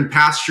of open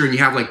pasture and you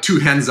have like 2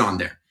 hens on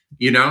there,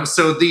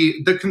 So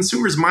the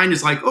consumer's mind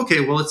is like,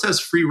 okay, well, it says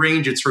free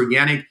range, it's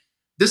organic.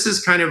 This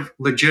is kind of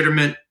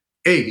legitimate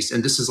eggs,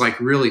 and this is like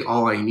really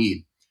all I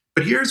need.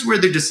 But here's where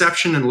the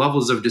deception and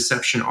levels of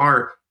deception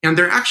are. And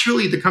they're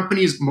actually, the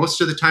companies most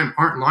of the time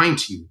aren't lying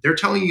to you. They're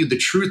telling you the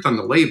truth on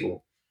the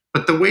label.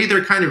 But the way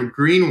they're kind of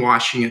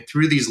greenwashing it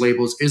through these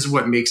labels is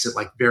what makes it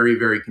like very,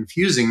 very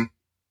confusing.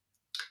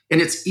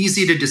 And it's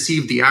easy to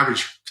deceive the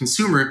average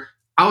consumer.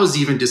 I was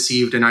even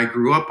deceived, and I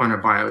grew up on a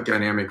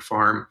biodynamic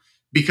farm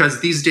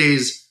because these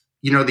days,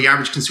 the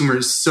average consumer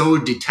is so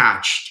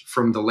detached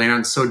from the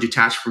land, so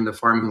detached from the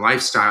farming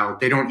lifestyle.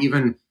 They don't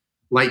even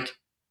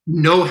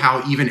know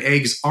how even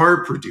eggs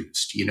are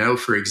produced,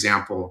 for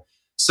example.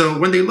 So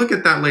when they look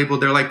at that label,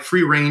 they're like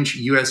free range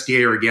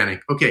USDA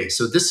organic. Okay,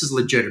 so this is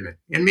legitimate.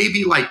 And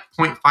maybe like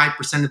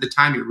 0.5% of the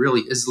time, it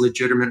really is a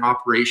legitimate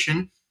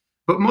operation.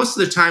 But most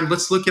of the time,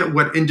 let's look at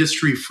what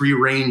industry free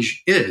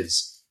range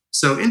is.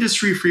 So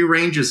industry free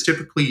range is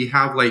typically you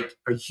have like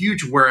a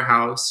huge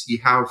warehouse. You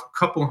have a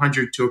couple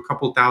hundred to a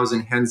couple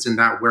thousand hens in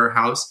that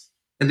warehouse.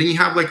 And then you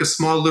have like a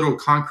small little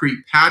concrete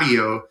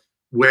patio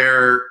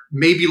where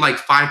maybe like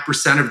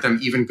 5% of them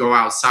even go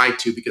outside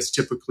to, because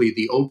typically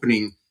the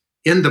opening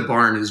in the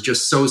barn is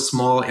just so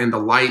small and the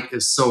light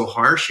is so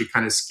harsh, it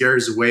kind of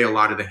scares away a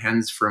lot of the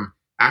hens from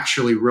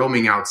actually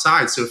roaming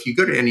outside. So if you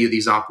go to any of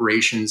these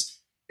operations,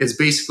 it's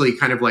basically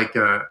kind of like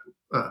a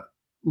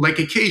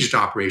caged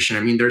operation. I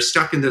mean, they're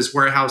stuck in this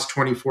warehouse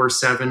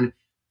 24/7.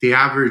 The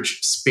average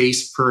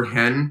space per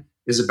hen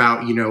is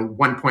about,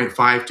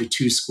 1.5 to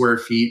 2 square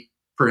feet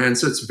per hen.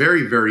 So it's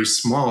very, very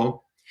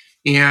small.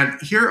 And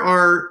here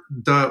are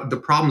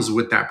the problems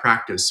with that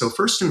practice. So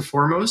first and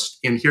foremost,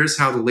 and here's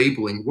how the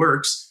labeling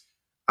works.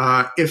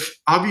 If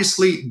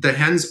obviously the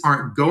hens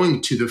aren't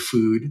going to the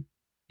food,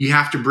 you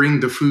have to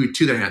bring the food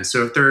to the hens.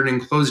 So if they're in an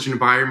enclosed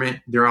environment,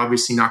 they're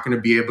obviously not going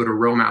to be able to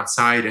roam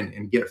outside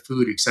and get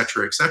food, et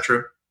cetera, et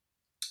cetera.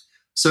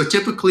 So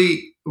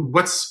typically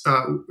what's,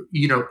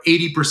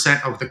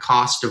 80% of the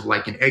cost of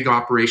like an egg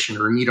operation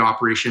or a meat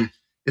operation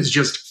is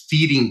just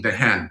feeding the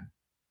hen.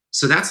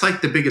 So that's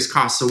like the biggest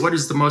cost. So what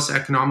is the most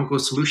economical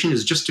solution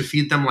is just to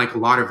feed them like a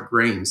lot of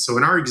grains. So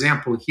in our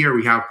example here,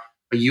 we have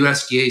a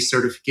USDA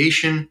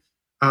certification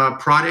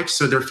product.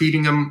 So they're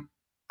feeding them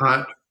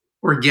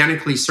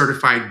organically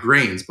certified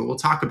grains. But we'll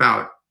talk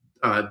about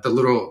the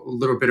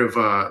little bit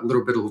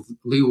of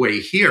leeway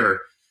here.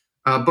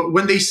 But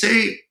when they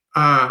say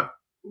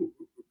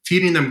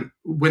feeding them,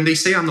 when they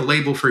say on the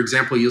label, for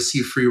example, you'll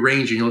see free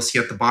range, and you'll see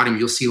at the bottom,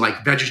 you'll see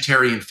like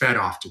vegetarian fed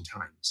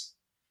oftentimes.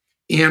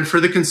 And for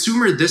the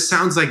consumer, this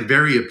sounds like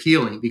very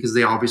appealing because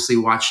they obviously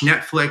watch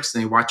Netflix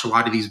and they watch a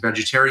lot of these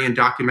vegetarian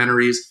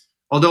documentaries.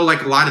 Although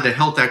like a lot of the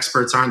health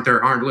experts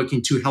aren't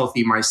looking too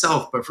healthy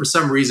myself, but for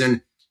some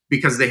reason,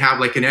 because they have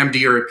like an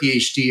MD or a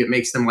PhD, it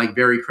makes them like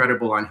very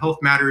credible on health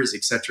matters,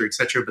 et cetera,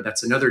 but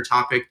that's another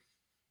topic.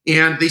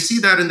 And they see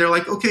that and they're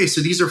like, okay,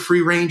 so these are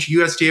free range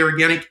USDA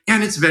organic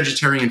and it's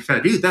vegetarian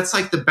fed. Dude, that's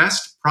like the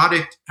best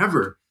product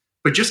ever.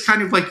 But just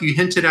kind of like you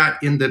hinted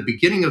at in the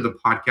beginning of the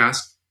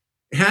podcast,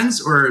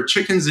 hens or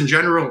chickens in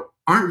general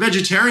aren't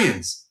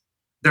vegetarians.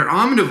 They're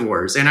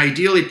omnivores, and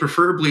ideally,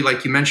 preferably,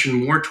 like you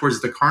mentioned, more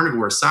towards the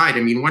carnivore side.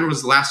 I mean, when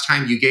was the last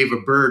time you gave a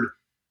bird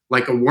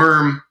like a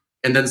worm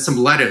and then some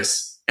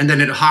lettuce, and then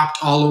it hopped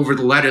all over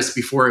the lettuce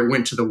before it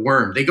went to the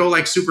worm? They go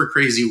like super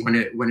crazy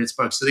when it's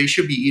bugs. So they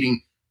should be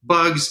eating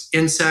bugs,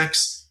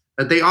 insects.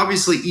 They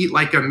obviously eat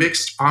like a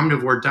mixed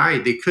omnivore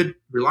diet. They could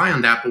rely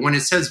on that. But when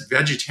it says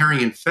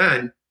vegetarian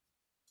fed,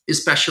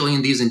 especially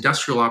in these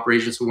industrial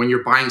operations, when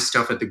you're buying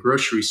stuff at the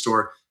grocery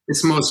store,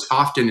 it's most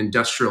often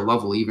industrial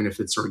level, even if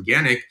it's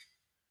organic.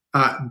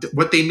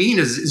 What they mean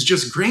is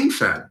just grain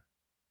fed.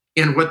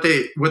 And what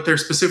they're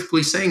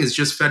specifically saying is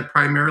just fed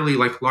primarily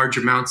like large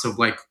amounts of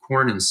like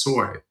corn and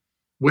soy,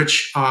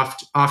 which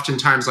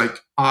oftentimes like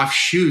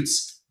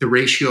offshoots the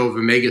ratio of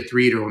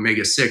omega-3 to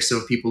omega-6. So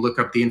if people look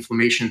up the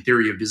inflammation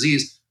theory of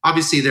disease,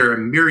 obviously there are a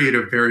myriad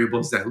of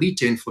variables that lead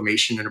to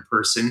inflammation in a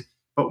person,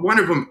 but one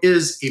of them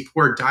is a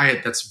poor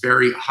diet that's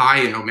very high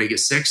in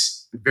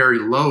omega-6, very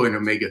low in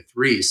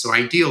omega-3. So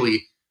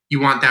ideally, you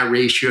want that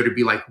ratio to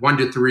be like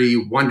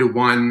 1-3,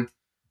 1-1,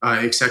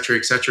 et cetera,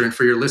 et cetera. And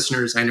for your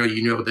listeners, I know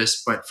you know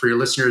this, but for your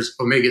listeners,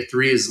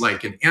 omega-3 is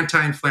like an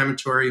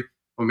anti-inflammatory,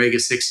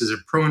 omega-6 is a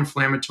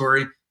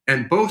pro-inflammatory,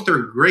 and both are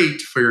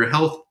great for your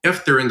health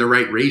if they're in the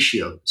right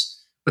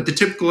ratios. But the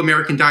typical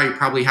American diet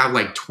probably have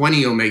like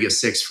 20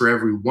 omega-6 for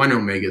every 1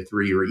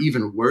 omega-3, or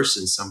even worse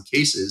in some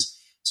cases.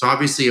 So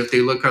obviously, if they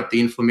look up the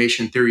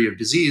inflammation theory of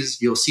disease,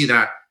 you'll see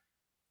that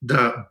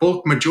the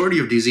bulk majority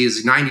of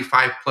disease,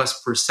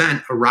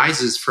 95+%,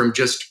 arises from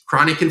just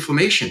chronic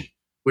inflammation,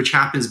 which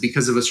happens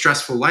because of a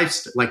stressful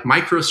lifestyle, like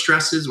micro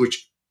stresses,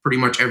 which pretty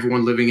much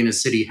everyone living in a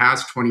city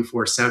has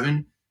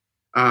 24/7.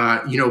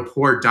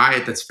 Poor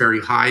diet that's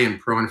very high in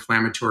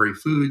pro-inflammatory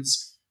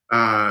foods,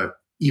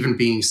 even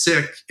being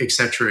sick, et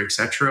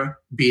cetera,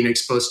 being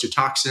exposed to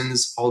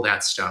toxins, all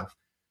that stuff.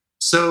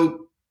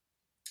 So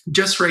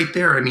just right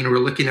there, I mean, we're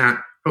looking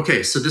at,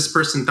 okay, so this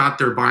person thought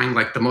they're buying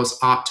like the most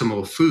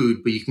optimal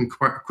food, but you can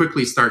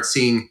quickly start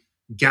seeing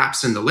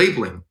gaps in the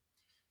labeling.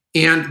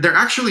 And they're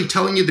actually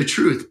telling you the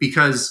truth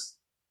because,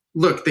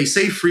 look, they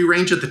say free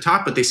range at the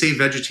top, but they say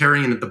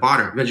vegetarian at the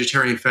bottom,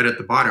 vegetarian fed at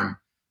the bottom.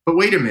 But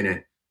wait a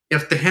minute.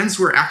 If the hens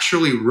were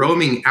actually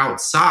roaming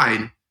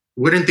outside,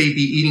 wouldn't they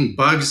be eating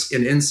bugs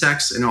and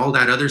insects and all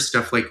that other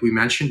stuff like we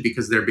mentioned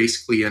because they're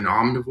basically an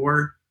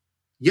omnivore?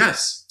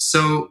 Yes.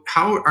 So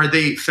how are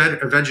they fed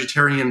a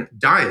vegetarian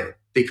diet?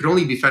 They could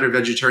only be fed a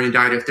vegetarian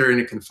diet if they're in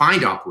a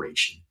confined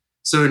operation.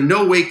 So in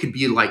no way could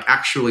be like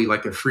actually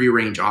like a free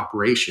range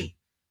operation.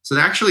 So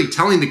they're actually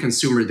telling the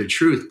consumer the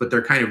truth, but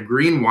they're kind of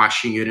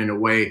greenwashing it in a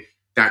way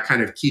that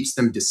kind of keeps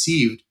them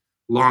deceived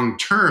long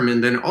term.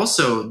 And then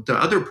also the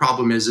other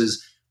problem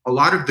is a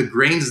lot of the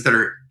grains that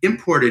are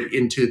imported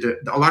into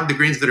a lot of the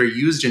grains that are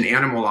used in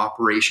animal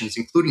operations,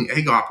 including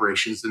egg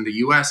operations in the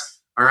US,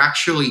 are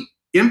actually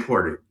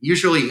imported,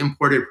 usually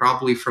imported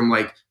probably from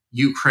like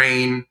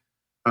Ukraine,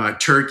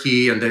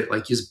 Turkey, and the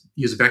like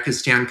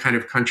Uzbekistan kind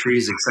of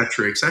countries, et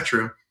cetera, et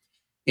cetera.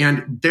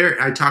 And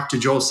there, I talked to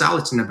Joel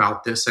Salatin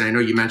about this, and I know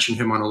you mentioned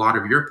him on a lot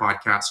of your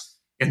podcasts.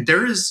 And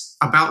there is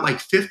about like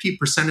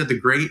 50% of the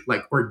grain,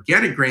 like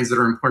organic grains that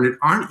are imported,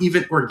 aren't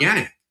even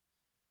organic.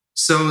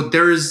 So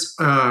there is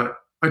a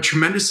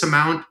tremendous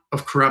amount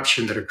of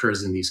corruption that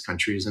occurs in these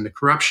countries, and the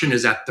corruption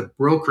is at the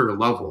broker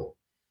level.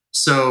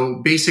 So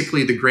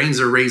basically, the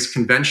grains are raised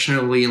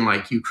conventionally in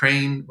like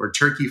Ukraine or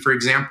Turkey, for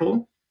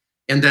example.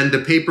 And then the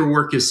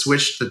paperwork is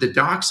switched to the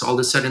docks. All of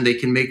a sudden, they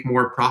can make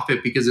more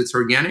profit because it's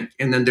organic.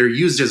 And then they're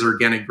used as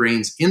organic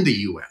grains in the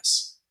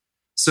US.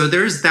 So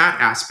there's that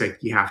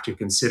aspect you have to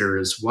consider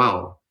as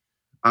well.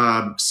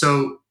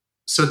 So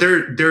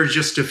there's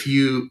just a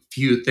few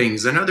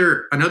things.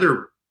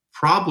 Another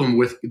problem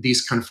with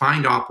these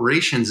confined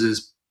operations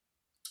is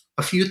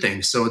a few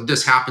things. So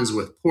this happens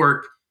with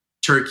pork,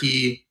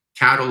 turkey,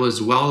 cattle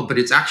as well, but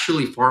it's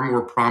actually far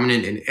more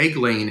prominent in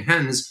egg-laying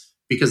hens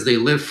because they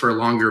live for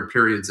longer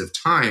periods of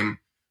time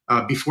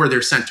before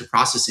they're sent to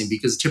processing,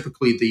 because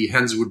typically the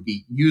hens would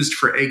be used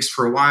for eggs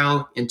for a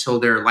while until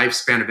their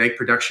lifespan of egg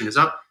production is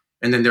up,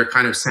 and then they're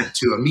kind of sent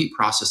to a meat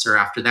processor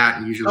after that.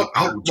 And usually,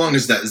 how long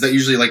is that? Is that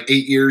usually like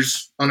 8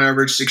 years on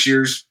average, 6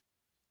 years?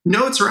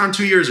 No, it's around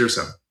 2 years or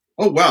so.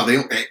 Oh, wow.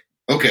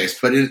 Okay,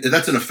 but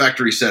that's in a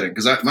factory setting,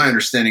 because my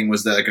understanding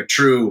was that like a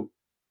true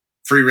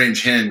free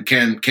range hen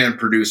can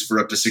produce for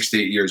up to 6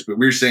 to 8 years. But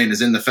we're saying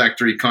is in the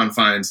factory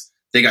confines,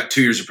 they got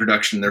 2 years of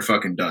production, they're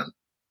fucking done.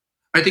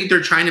 I think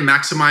they're trying to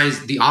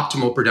maximize the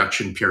optimal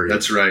production period.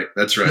 That's right.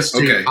 Just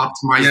Okay. to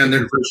optimize the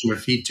conversion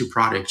of feed to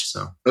product.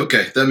 So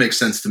okay, that makes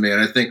sense to me.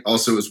 And I think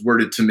also it was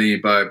worded to me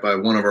by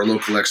one of our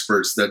local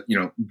experts that,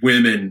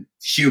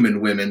 human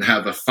women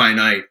have a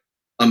finite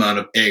amount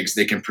of eggs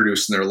they can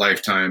produce in their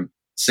lifetime.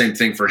 Same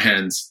thing for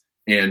hens.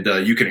 And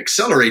you can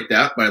accelerate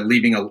that by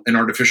leaving an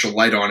artificial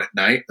light on at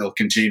night. They'll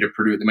continue to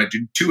produce. They might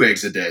do 2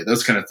 eggs a day,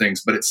 those kind of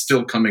things, but it's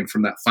still coming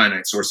from that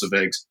finite source of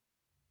eggs.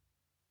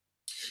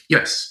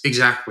 Yes,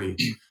 exactly.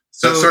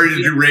 So sorry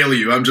to derail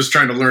you. I'm just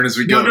trying to learn as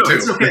we go, too.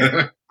 It's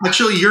okay.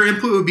 Actually, your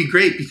input would be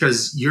great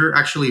because you're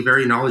actually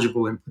very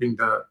knowledgeable in putting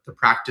the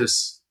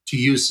practice to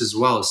use as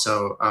well.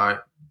 So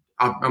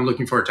I'm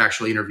looking forward to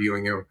actually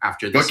interviewing you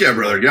after this. Fuck yeah,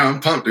 brother. Yeah, I'm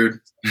pumped, dude.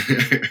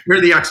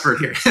 You're the expert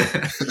here.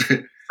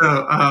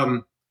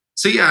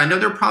 So yeah,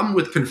 another problem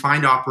with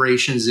confined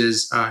operations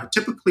is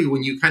typically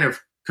when you kind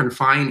of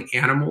confine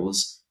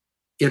animals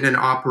in an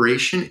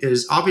operation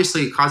is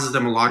obviously it causes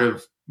them a lot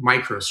of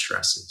micro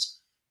stresses.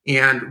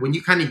 And when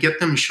you kind of get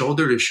them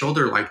shoulder to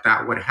shoulder like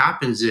that, what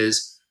happens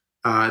is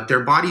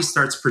their body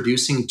starts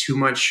producing too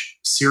much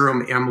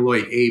serum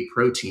amyloid A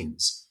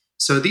proteins.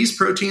 So these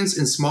proteins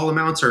in small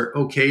amounts are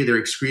okay. They're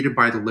excreted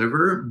by the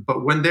liver.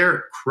 But when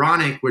they're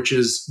chronic, which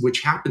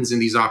happens in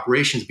these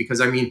operations,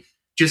 because I mean,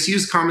 just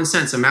use common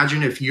sense.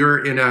 Imagine if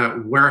you're in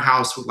a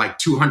warehouse with like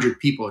 200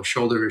 people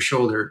shoulder to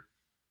shoulder.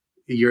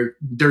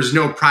 There's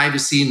no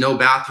privacy, no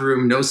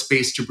bathroom, no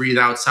space to breathe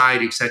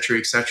outside, et cetera,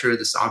 et cetera.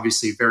 This is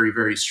obviously very,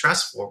 very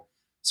stressful.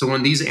 So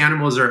when these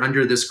animals are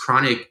under this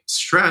chronic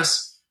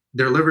stress,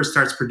 their liver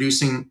starts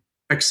producing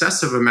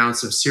excessive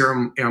amounts of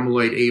serum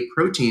amyloid A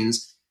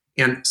proteins.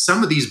 And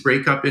some of these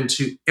break up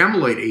into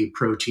amyloid A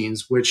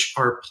proteins, which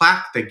are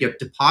plaque that get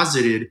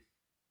deposited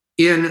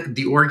in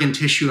the organ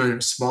tissue and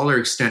a smaller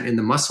extent in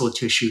the muscle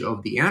tissue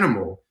of the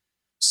animal.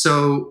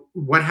 So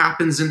what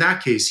happens in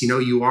that case?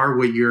 You are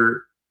what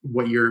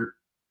your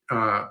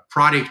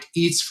product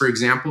eats, for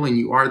example, and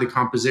you are the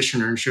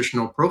composition or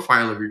nutritional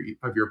profile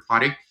of your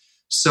product.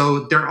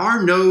 So there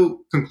are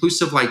no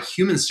conclusive like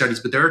human studies,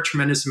 but there are a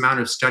tremendous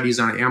amount of studies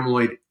on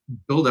amyloid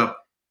buildup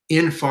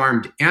in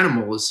farmed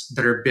animals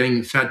that are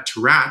being fed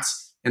to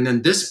rats. And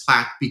then this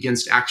plaque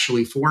begins to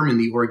actually form in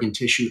the organ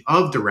tissue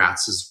of the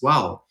rats as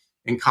well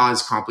and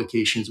cause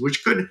complications,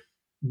 which could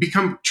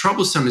become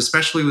troublesome,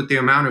 especially with the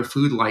amount of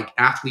food like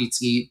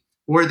athletes eat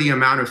or the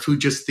amount of food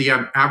just the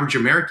average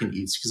American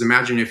eats. Because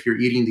imagine if you're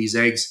eating these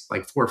eggs,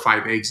 like 4 or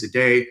 5 eggs a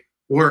day,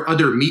 or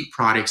other meat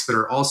products that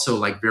are also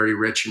like very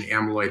rich in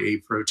amyloid A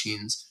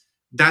proteins,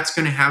 that's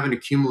going to have an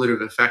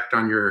accumulative effect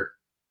on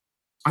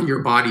your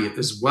body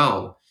as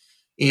well.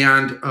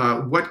 And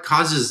what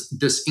causes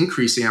this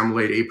increase in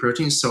amyloid A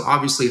proteins? So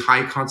obviously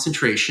high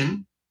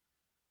concentration,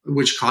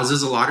 which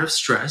causes a lot of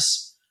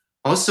stress.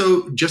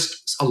 Also,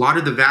 just a lot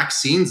of the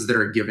vaccines that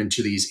are given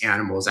to these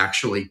animals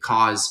actually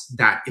cause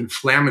that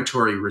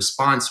inflammatory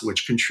response,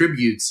 which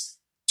contributes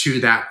to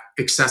that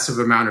excessive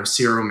amount of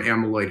serum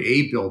amyloid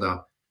A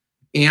buildup.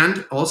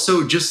 And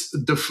also just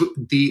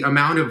the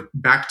amount of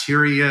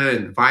bacteria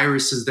and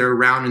viruses that are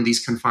around in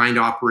these confined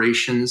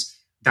operations,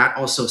 that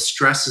also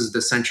stresses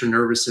the central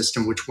nervous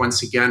system, which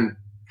once again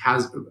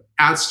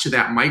adds to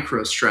that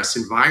micro stress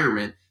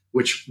environment,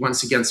 which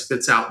once again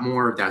spits out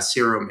more of that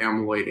serum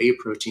amyloid A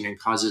protein and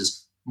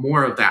causes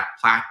more of that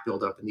plaque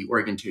buildup in the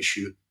organ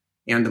tissue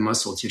and the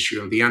muscle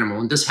tissue of the animal.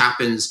 And this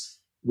happens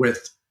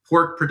with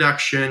pork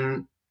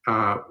production,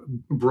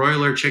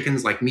 broiler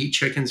chickens like meat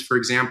chickens, for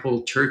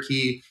example,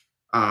 turkey,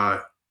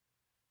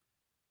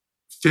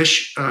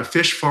 fish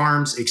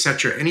farms,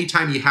 etc.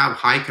 Anytime you have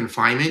high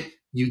confinement,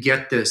 you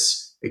get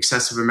this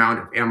excessive amount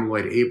of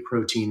amyloid A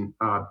protein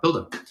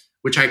buildup,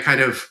 which I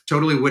kind of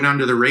totally went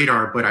under the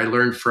radar, but I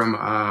learned from,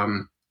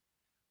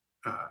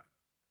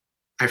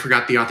 I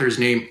forgot the author's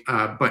name,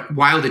 but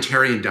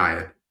Wilditarian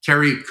Diet,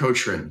 Carrie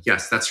Cochran.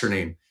 Yes, that's her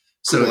name.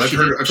 So cool. I've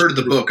heard of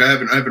the book. I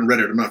haven't read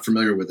it. I'm not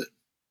familiar with it.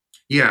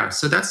 Yeah.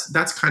 So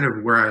that's kind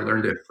of where I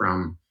learned it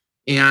from.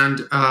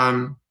 And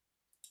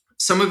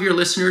some of your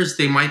listeners,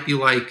 they might be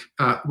like,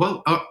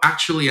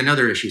 actually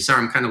another issue.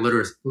 Sorry, I'm kind of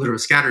little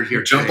scattered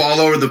here. Jump all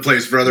over the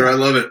place, brother. I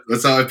love it.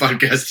 That's how I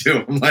podcast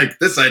too. I'm like,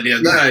 this idea,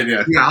 that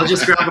idea. Yeah, I'll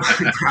just grab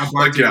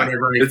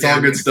whatever. It's all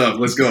good stuff.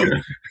 Let's go.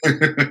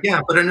 Yeah,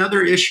 but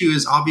another issue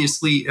is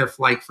obviously if,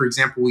 like, for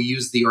example, we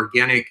use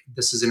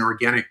this is an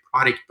organic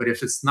product, but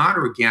if it's not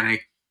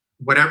organic,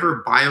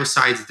 whatever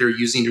biocides they're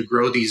using to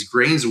grow these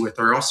grains with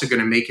are also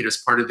going to make it as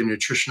part of the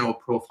nutritional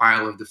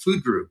profile of the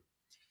food group.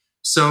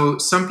 So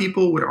some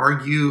people would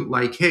argue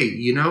like, hey,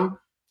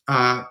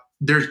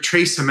 they're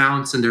trace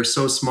amounts and they're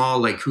so small,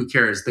 like who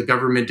cares? The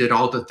government did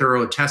all the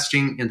thorough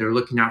testing and they're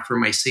looking out for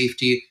my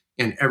safety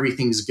and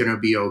everything's going to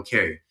be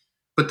okay.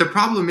 But the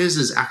problem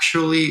is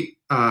actually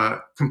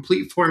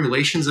complete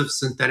formulations of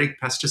synthetic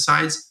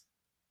pesticides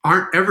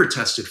aren't ever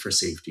tested for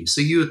safety.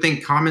 So you would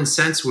think common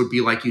sense would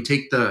be like you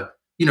take the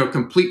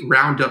complete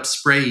Roundup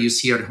spray you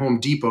see at Home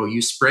Depot,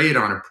 you spray it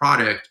on a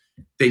product,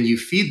 then you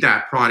feed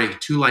that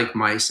product to like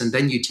mice, and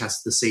then you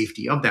test the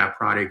safety of that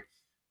product.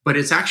 But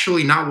it's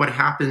actually not what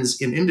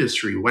happens in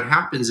industry. What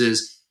happens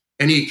is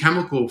any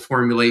chemical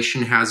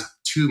formulation has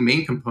 2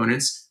 main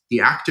components,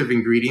 the active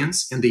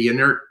ingredients and the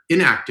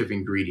inactive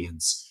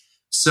ingredients.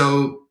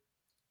 So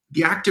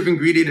the active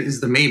ingredient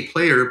is the main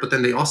player, but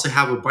then they also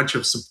have a bunch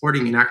of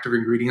supporting inactive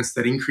ingredients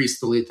that increase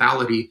the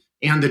lethality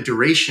and the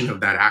duration of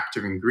that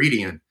active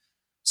ingredient.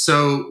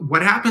 So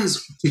what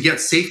happens to get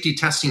safety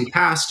testing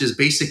passed is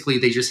basically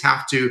they just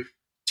have to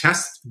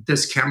test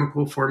this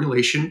chemical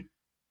formulation,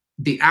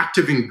 the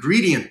active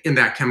ingredient in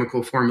that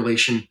chemical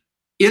formulation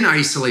in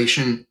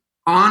isolation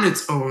on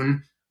its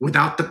own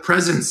without the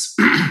presence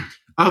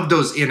of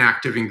those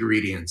inactive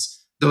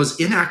ingredients. Those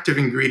inactive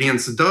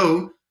ingredients,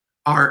 though,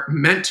 are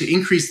meant to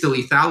increase the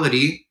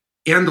lethality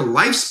and the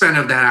lifespan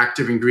of that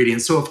active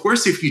ingredient. So, of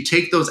course, if you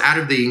take those out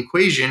of the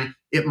equation,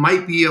 it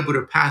might be able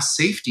to pass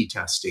safety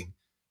testing.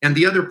 And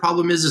the other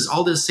problem is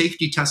all this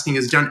safety testing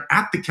is done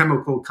at the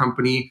chemical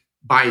company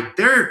by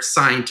their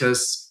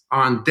scientists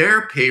on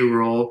their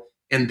payroll,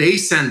 and they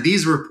send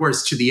these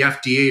reports to the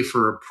FDA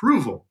for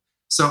approval.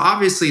 So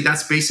obviously,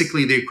 that's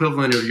basically the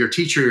equivalent of your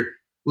teacher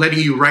letting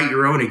you write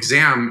your own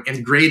exam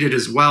and grade it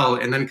as well,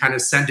 and then kind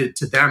of send it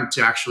to them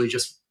to actually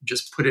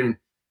just put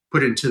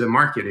into the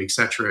market, et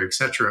cetera, et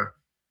cetera.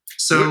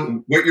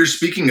 So what you're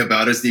speaking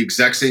about is the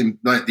exact same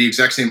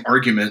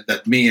argument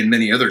that me and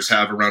many others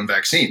have around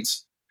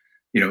vaccines.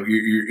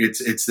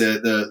 It's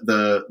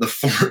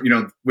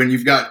the when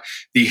you've got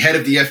the head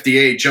of the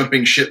FDA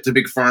jumping ship to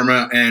Big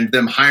Pharma and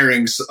them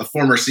hiring a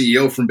former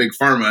CEO from Big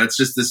Pharma, it's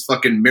just this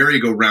fucking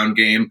merry-go-round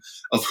game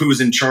of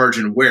who's in charge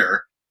and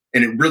where,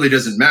 and it really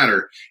doesn't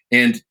matter.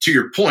 And to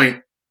your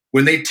point,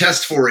 when they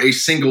test for a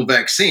single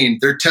vaccine,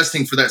 they're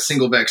testing for that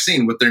single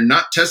vaccine. What they're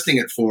not testing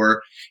it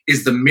for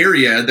is the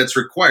myriad that's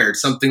required,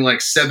 something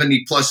like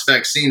 70 plus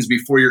vaccines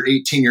before you're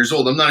 18 years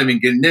old. I'm not even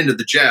getting into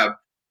the jab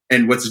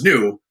and what's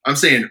new. I'm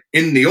saying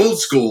in the old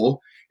school,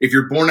 if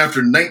you're born after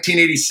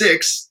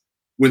 1986,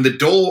 when the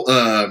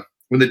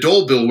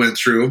Dole bill went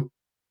through,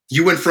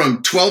 you went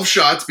from 12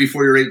 shots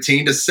before you're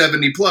 18 to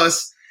 70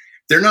 plus.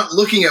 They're not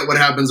looking at what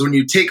happens when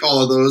you take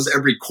all of those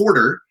every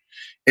quarter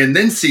and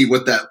then see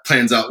what that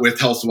plans out with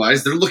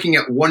health-wise. They're looking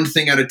at one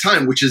thing at a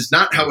time, which is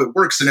not how it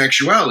works in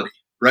actuality,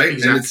 right?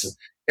 Exactly.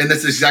 And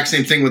that's the exact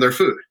same thing with our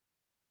food.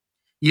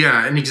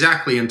 Yeah, and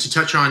exactly. And to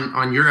touch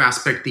on your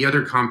aspect, the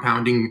other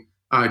compounding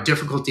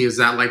difficulty is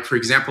that, like, for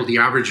example, the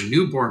average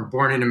newborn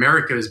born in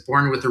America is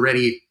born with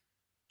already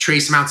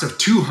trace amounts of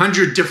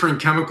 200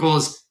 different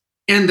chemicals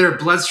in their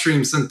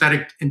bloodstream,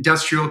 synthetic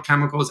industrial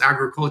chemicals,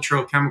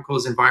 agricultural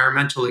chemicals,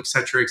 environmental, et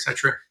cetera,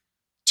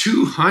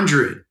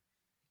 200.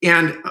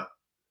 And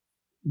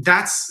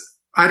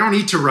I don't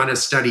need to run a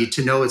study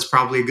to know it's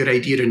probably a good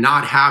idea to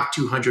not have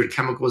 200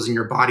 chemicals in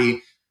your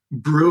body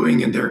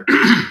brewing in their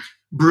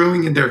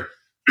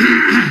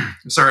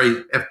sorry,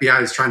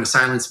 FBI is trying to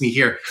silence me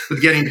here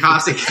with getting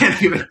caustic.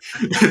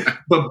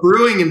 But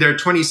brewing in there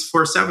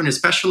 24/7,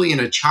 especially in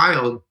a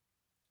child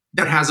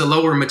that has a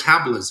lower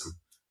metabolism,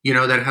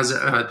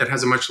 that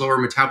has a much lower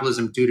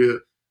metabolism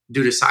due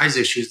to size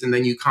issues. And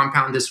then you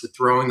compound this with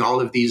throwing all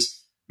of these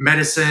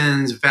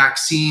medicines,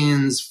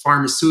 vaccines,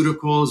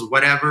 pharmaceuticals,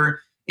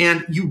 whatever.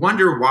 And you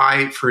wonder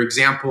why, for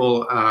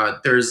example,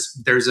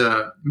 there's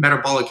a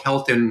metabolic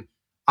health and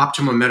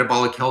optimum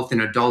metabolic health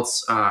in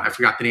adults. I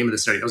forgot the name of the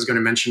study. I was going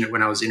to mention it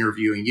when I was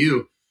interviewing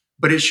you,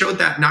 but it showed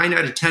that 9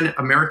 out of 10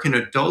 American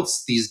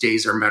adults these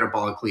days are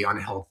metabolically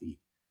unhealthy.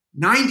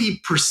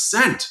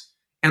 90%.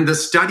 And the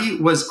study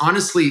was,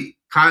 honestly,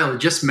 Kyle,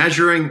 just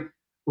measuring,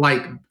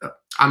 like,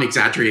 I'm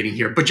exaggerating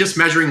here, but just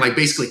measuring, like,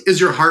 basically,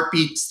 is your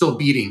heartbeat still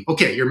beating?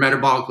 Okay, you're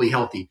metabolically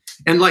healthy.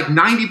 And like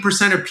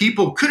 90% of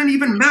people couldn't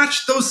even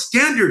match those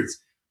standards.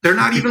 They're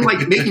not even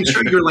like making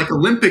sure you're like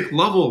Olympic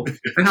level.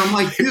 And I'm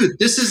like, dude,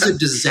 this is a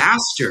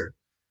disaster.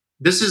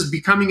 This is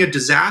becoming a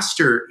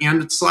disaster.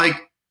 And it's like,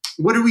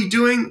 what are we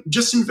doing?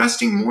 Just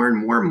investing more and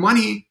more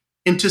money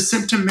into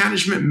symptom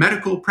management,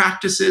 medical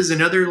practices,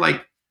 and other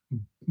like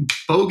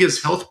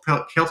bogus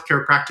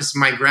healthcare practices.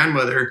 My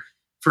grandmother,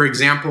 for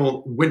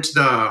example, went to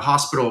the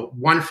hospital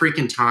one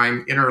freaking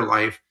time in her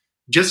life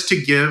just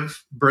to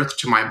give birth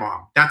to my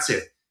mom. That's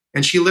it.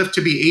 And she lived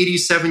to be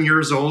 87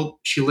 years old.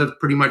 She lived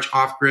pretty much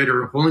off grid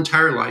her whole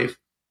entire life.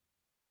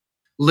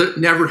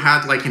 Never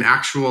had like an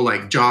actual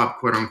like job,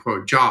 quote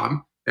unquote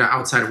job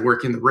outside of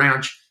working the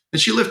ranch.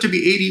 And she lived to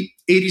be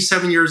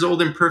 87 years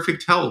old in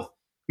perfect health.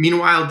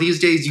 Meanwhile, these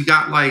days you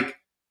got like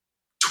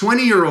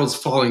 20-year-olds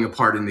falling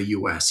apart in the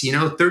US,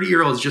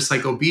 30-year-olds just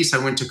like obese. I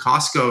went to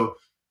Costco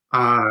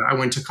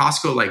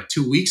like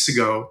 2 weeks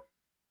ago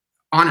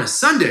on a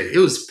Sunday. It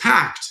was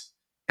packed.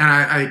 And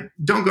I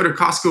don't go to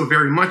Costco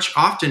very much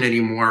often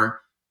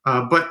anymore.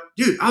 But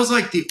dude, I was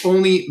like the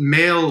only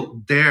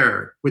male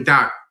there with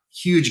that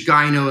huge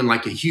gyno and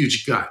like a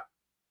huge gut.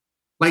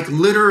 Like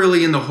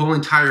literally in the whole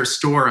entire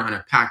store on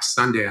a packed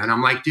Sunday. And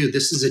I'm like, dude,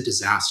 this is a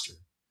disaster.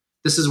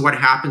 This is what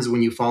happens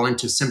when you fall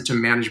into symptom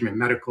management,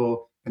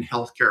 medical and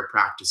healthcare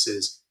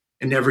practices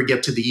and never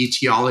get to the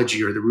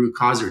etiology or the root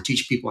cause or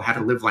teach people how to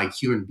live like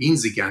human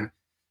beings again.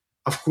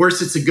 Of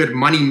course, it's a good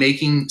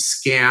money-making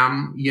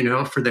scam,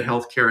 for the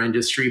healthcare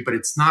industry, but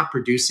it's not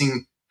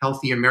producing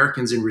healthy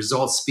Americans, and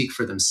results speak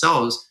for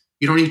themselves.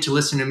 You don't need to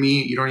listen to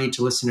me. You don't need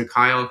to listen to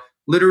Kyle.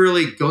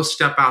 Literally, go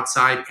step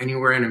outside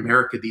anywhere in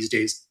America these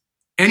days,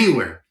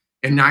 anywhere.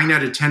 And 9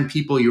 out of 10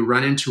 people you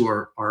run into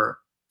are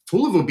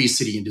full of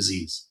obesity and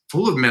disease,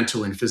 full of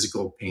mental and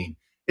physical pain.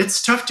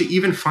 It's tough to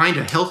even find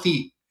a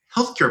healthy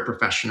healthcare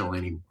professional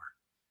anymore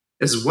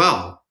as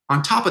well.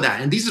 On top of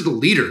that, and these are the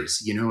leaders,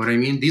 you know what I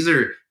mean? These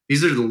are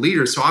the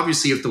leaders. So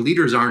obviously, if the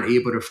leaders aren't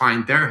able to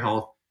find their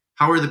health,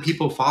 how are the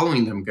people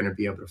following them going to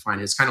be able to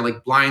find it? It's kind of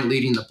like blind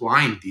leading the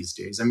blind these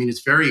days. I mean,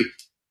 it's very,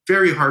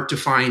 very hard to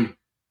find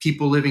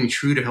people living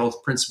true to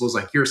health principles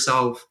like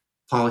yourself,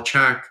 Paul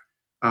Chek,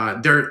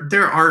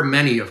 There are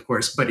many, of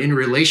course, but in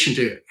relation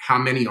to how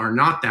many are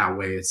not that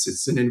way,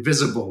 it's an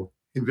invisible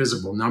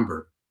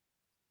number.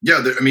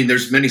 Yeah,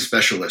 there's many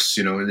specialists,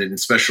 and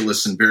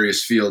specialists in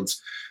various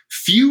fields.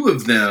 Few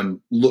of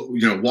them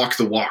walk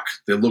the walk.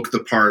 They look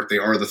the part. They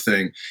are the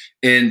thing.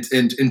 And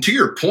to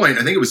your point,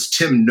 I think it was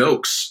Tim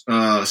Noakes,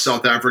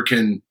 South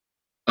African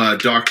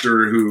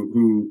doctor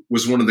who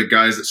was one of the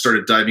guys that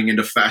started diving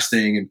into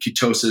fasting and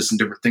ketosis and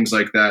different things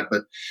like that.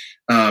 But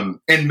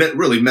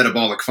really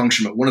metabolic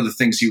function. But one of the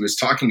things he was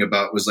talking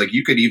about was like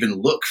you could even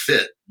look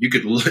fit. You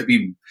could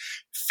be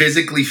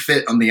physically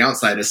fit on the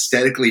outside,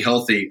 aesthetically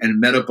healthy,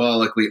 and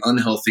metabolically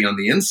unhealthy on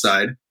the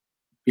inside.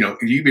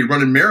 You'd be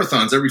running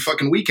marathons every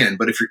fucking weekend.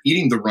 But if you're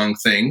eating the wrong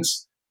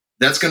things,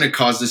 that's going to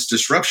cause this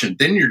disruption.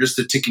 Then you're just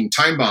a ticking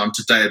time bomb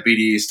to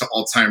diabetes, to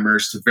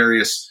Alzheimer's, to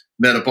various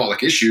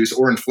metabolic issues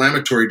or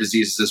inflammatory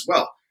diseases as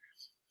well.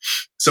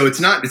 So it's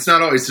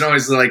not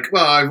always like,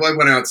 well, I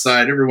went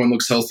outside, everyone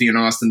looks healthy in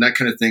Austin, that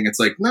kind of thing. It's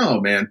like,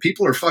 no, man,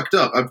 people are fucked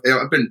up.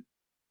 I've been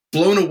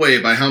blown away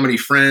by how many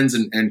friends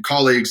and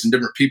colleagues and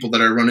different people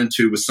that I run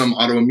into with some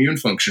autoimmune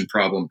function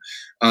problem.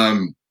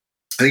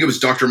 I think it was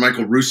Dr.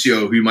 Michael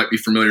Ruscio, who you might be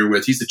familiar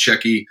with. He's a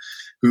Czechie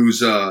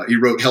he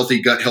wrote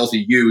Healthy Gut,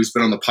 Healthy You. He's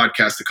been on the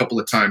podcast a couple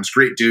of times.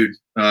 Great dude.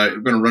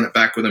 I'm going to run it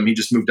back with him. He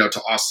just moved out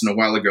to Austin a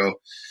while ago.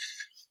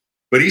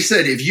 But he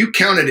said, if you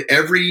counted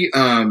every,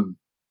 oh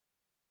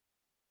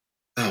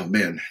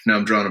man, now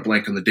I'm drawing a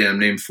blank on the damn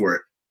name for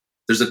it.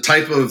 There's a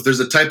type of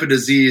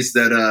disease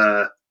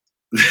that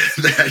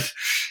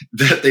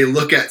that they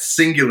look at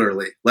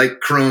singularly,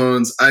 like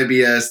Crohn's,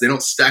 IBS. They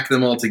don't stack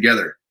them all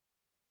together.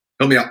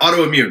 Help me out.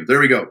 Autoimmune. There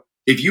we go.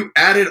 If you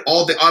added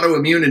all the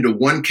autoimmune into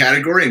one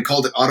category and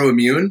called it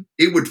autoimmune,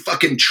 it would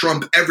fucking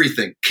trump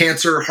everything.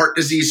 Cancer, heart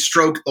disease,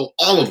 stroke,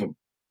 all of them.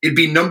 It'd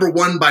be number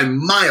one by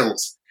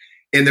miles.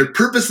 And they're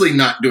purposely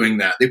not doing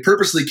that. They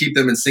purposely keep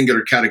them in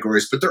singular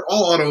categories, but they're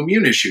all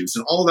autoimmune issues.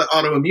 And all that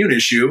autoimmune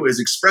issue is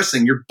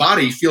expressing your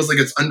body feels like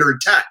it's under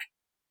attack.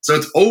 So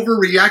it's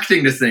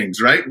overreacting to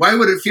things, right? Why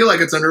would it feel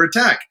like it's under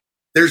attack?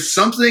 There's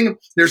some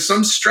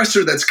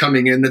stressor that's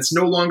coming in that's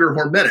no longer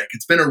hormetic.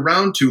 It's been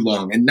around too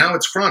long and now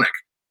it's chronic.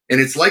 And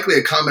it's likely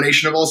a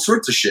combination of all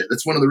sorts of shit.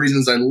 That's one of the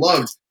reasons I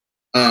loved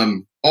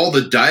all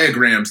the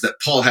diagrams that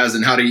Paul has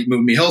in How to Eat,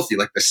 Move, Me Healthy,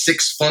 like the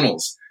 6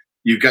 funnels.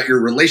 You've got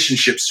your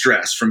relationship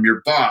stress from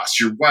your boss,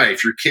 your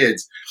wife, your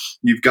kids.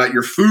 You've got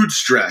your food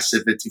stress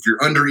if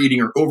you're under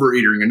eating or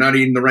overeating and not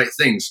eating the right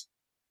things.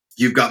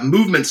 You've got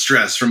movement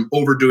stress from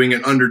overdoing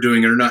and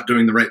underdoing it or not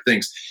doing the right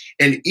things.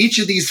 And each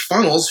of these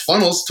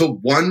funnels to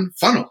one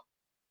funnel,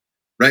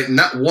 right? And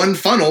that one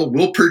funnel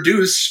will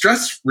produce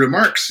stress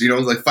remarks,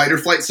 like fight or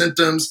flight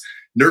symptoms,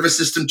 nervous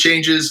system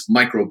changes,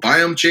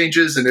 microbiome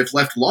changes. And if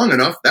left long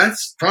enough,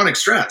 that's chronic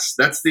stress.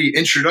 That's the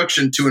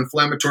introduction to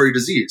inflammatory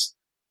disease.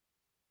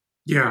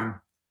 Yeah,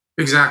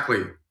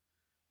 exactly.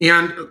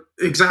 And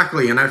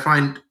I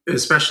find,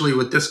 especially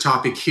with this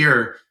topic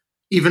here,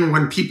 even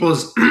when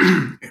people's,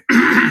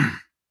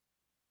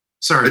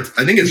 sorry.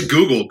 I think it's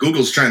Google.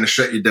 Google's trying to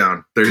shut you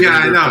down.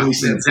 I know.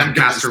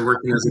 Zencastr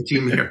working as a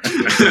team here.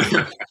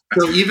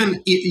 So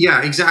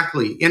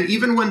exactly. And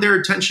even when their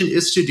intention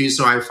is to do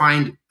so, I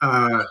find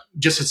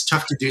it's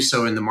tough to do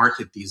so in the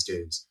market these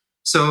days.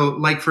 So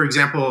like, for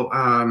example,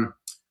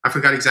 I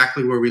forgot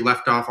exactly where we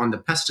left off on the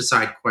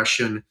pesticide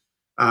question.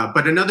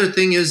 But another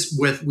thing is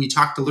we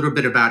talked a little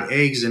bit about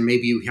eggs, and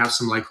maybe you have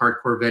some like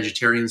hardcore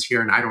vegetarians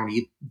here and I don't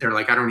eat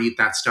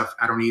that stuff.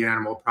 I don't eat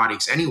animal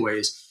products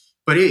anyways,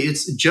 but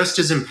it's just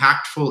as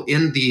impactful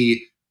in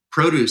the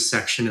produce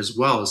section as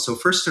well. So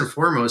first and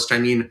foremost,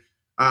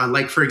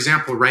 like for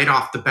example, right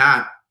off the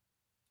bat,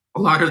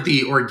 a lot of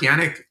the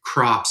organic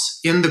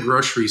crops in the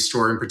grocery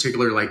store in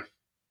particular, like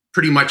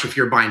pretty much if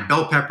you're buying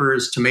bell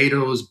peppers,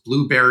 tomatoes,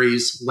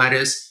 blueberries,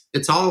 lettuce,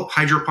 it's all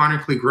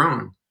hydroponically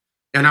grown.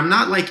 And I'm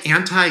not like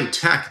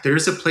anti-tech.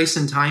 There's a place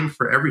and time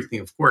for everything,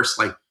 of course.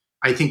 Like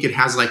I think it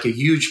has like a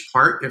huge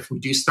part if we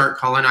do start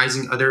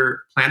colonizing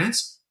other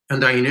planets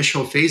and the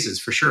initial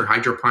phases, for sure.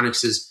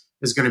 Hydroponics is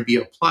going to be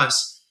a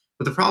plus.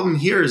 But the problem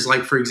here is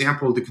like, for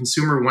example, the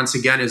consumer once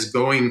again is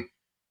going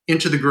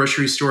into the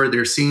grocery store.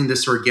 They're seeing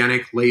this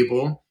organic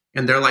label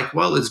and they're like,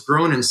 well, it's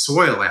grown in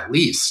soil at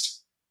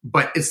least.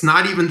 But it's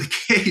not even the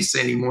case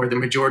anymore. The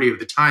majority of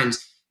the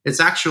times it's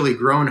actually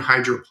grown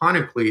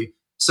hydroponically.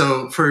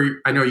 So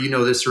I know you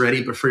know this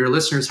already, but for your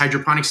listeners,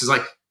 hydroponics is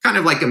like kind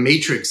of like a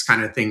matrix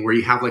kind of thing where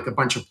you have like a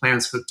bunch of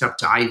plants hooked up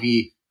to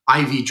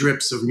IV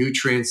drips of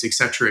nutrients, et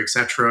cetera, et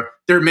cetera.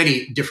 There are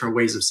many different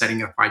ways of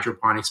setting up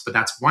hydroponics, but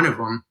that's one of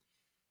them.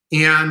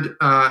 And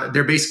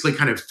they're basically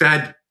kind of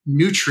fed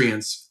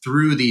nutrients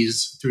through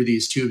these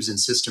tubes and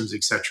systems,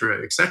 et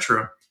cetera, et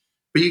cetera.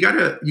 But you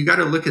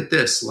gotta look at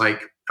this.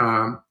 Like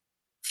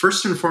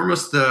first and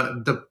foremost,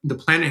 the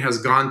planet has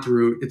gone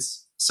through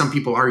its. Some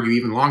people argue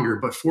even longer,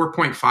 but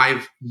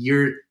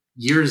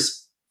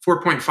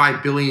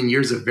 4.5 billion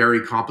years of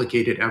very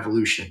complicated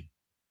evolution,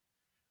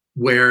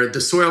 where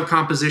the soil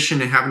composition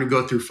and having to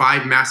go through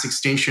 5 mass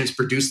extinctions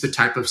produced the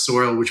type of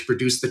soil, which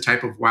produced the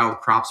type of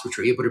wild crops, which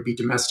were able to be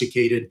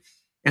domesticated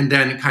and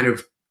then kind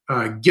of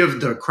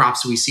give the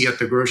crops we see at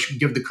the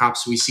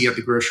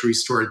grocery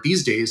store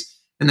these days.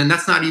 And then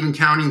that's not even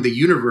counting the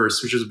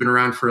universe, which has been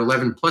around for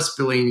 11 plus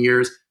billion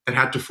years, that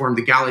had to form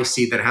the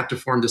galaxy, that had to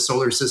form the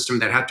solar system,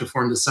 that had to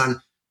form the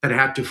sun, that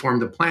had to form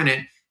the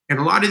planet. And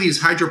a lot of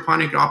these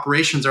hydroponic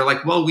operations are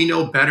like, well, we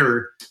know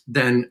better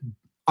than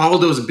all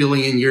those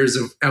billion years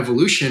of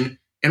evolution,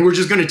 and we're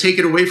just going to take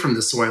it away from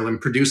the soil and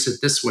produce it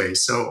this way.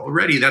 So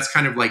already that's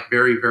kind of like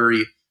very,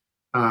 very,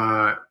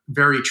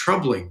 very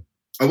troubling.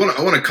 I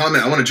want to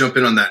comment. I want to jump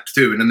in on that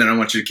too, and then I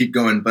want you to keep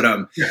going.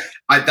 But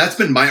that's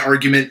been my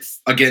argument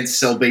against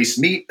cell-based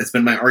meat. That's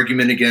been my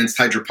argument against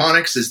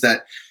hydroponics. Is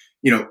that,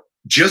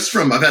 just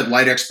from, I've had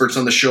light experts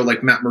on the show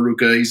like Matt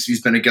Maruca.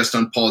 He's been a guest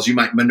on Paul's. You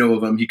might know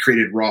of him. He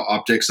created Raw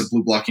Optics, a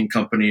blue blocking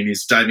company, and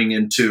he's diving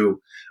into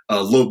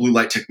low blue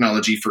light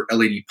technology for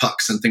LED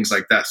pucks and things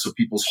like that, so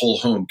people's whole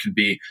home can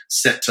be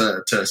set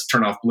to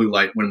turn off blue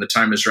light when the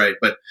time is right.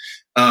 But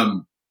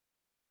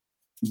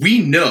we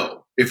know,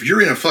 if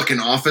you're in a fucking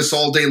office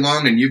all day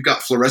long and you've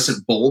got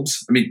fluorescent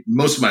bulbs, I mean,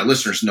 most of my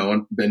listeners know,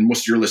 and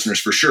most of your listeners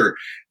for sure,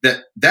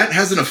 that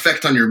has an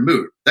effect on your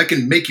mood. That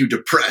can make you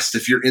depressed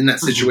if you're in that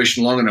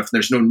situation long enough and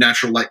there's no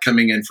natural light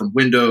coming in from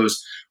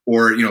windows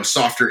or,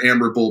 softer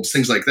amber bulbs,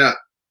 things like that.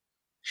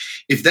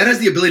 If that has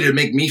the ability to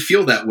make me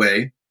feel that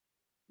way,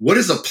 what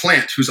is a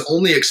plant who's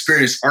only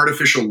experienced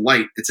artificial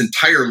light its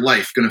entire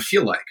life going to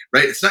feel like,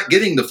 right? It's not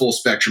getting the full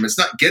spectrum. It's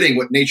not getting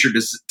what nature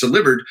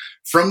delivered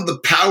from the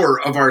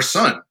power of our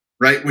sun,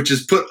 right? Which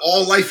has put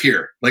all life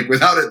here. Like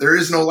without it, there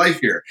is no life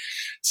here.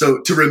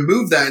 So to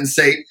remove that and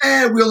say,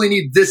 we only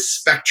need this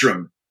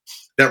spectrum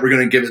that we're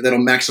going to give it that'll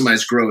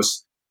maximize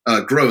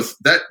growth,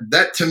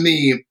 that to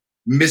me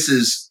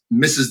misses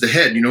the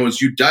head.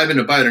 As you dive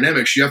into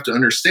biodynamics, you have to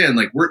understand,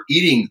 like, we're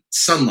eating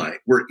sunlight.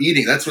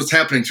 That's what's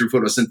happening through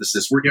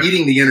photosynthesis. We're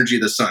eating the energy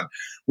of the sun.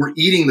 We're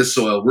eating the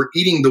soil. We're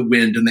eating the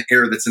wind and the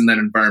air that's in that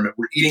environment.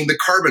 We're eating the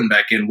carbon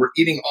back in. We're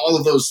eating all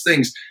of those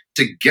things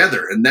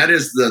together. And that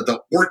is the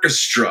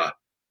orchestra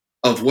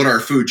of what our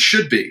food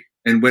should be.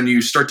 And when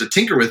you start to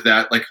tinker with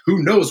that, like,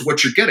 who knows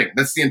what you're getting?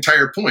 That's the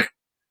entire point.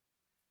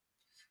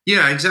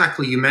 Yeah,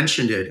 exactly. You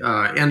mentioned it.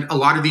 And a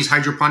lot of these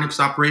hydroponics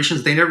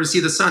operations, they never see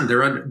the sun.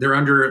 They're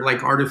under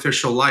like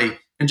artificial light.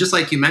 And just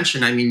like you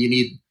mentioned, I mean, you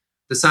need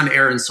the sun,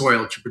 air, and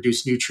soil to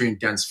produce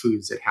nutrient-dense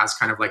foods. It has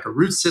kind of like a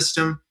root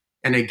system,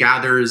 and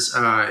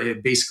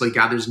it basically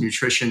gathers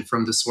nutrition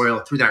from the soil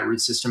through that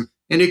root system.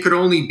 And it could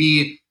only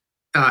be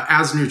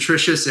as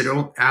nutritious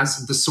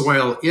as the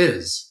soil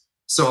is.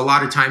 So a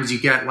lot of times you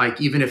get, like,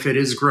 even if it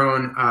is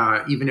grown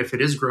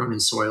in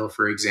soil,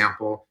 for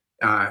example,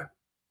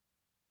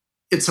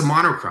 it's a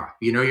monocrop.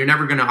 You're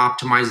never going to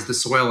optimize the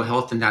soil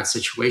health in that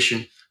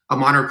situation. A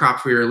monocrop,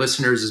 for your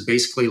listeners, is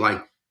basically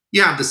like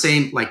you have the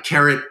same, like,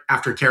 carrot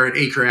after carrot,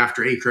 acre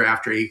after acre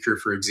after acre,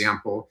 for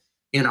example.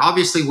 And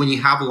obviously, when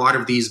you have a lot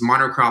of these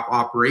monocrop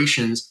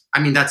operations, I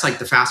mean, that's like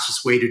the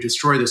fastest way to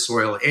destroy the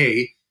soil,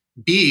 A.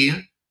 B,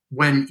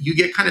 when you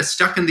get kind of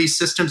stuck in these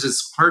systems,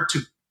 it's hard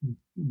to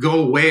go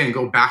away and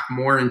go back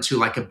more into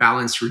like a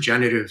balanced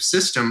regenerative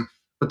system.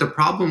 But the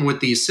problem with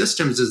these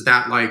systems is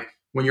that, like,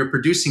 when you're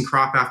producing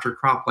crop after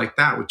crop like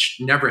that, which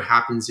never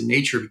happens in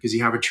nature because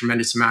you have a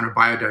tremendous amount of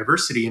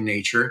biodiversity in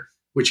nature,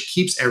 which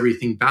keeps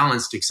everything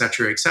balanced, et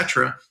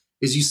cetera,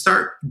 is you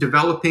start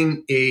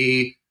developing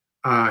a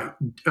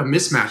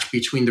mismatch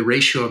between the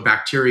ratio of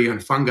bacteria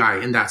and fungi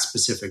in that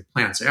specific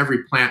plant. So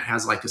every plant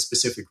has like a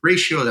specific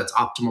ratio that's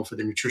optimal for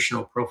the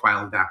nutritional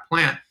profile of that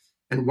plant.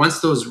 And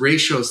once those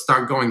ratios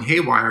start going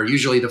haywire,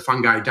 usually the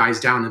fungi dies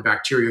down and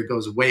bacteria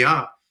goes way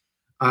up.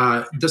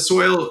 The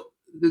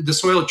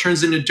soil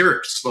turns into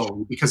dirt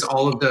slowly because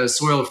all of the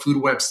soil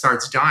food web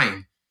starts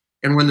dying.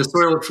 And when the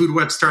soil food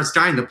web starts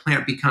dying, the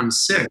plant becomes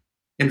sick.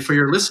 And for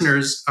your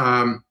listeners,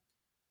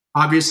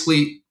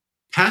 obviously,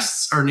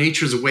 pests are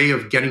nature's way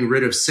of getting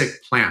rid of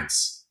sick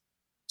plants.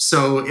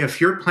 So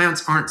if your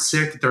plants aren't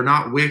sick, they're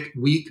not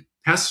weak,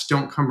 pests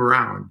don't come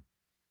around.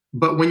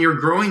 But when you're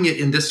growing it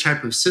in this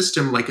type of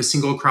system, like a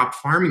single crop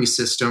farming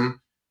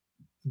system,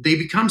 they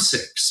become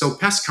sick. So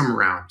pests come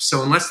around.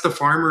 So unless the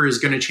farmer is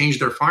going to change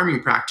their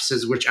farming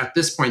practices, which at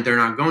this point they're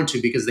not going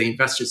to because they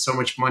invested so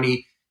much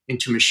money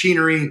into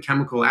machinery and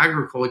chemical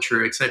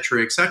agriculture, et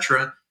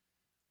cetera,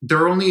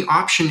 their only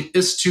option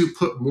is to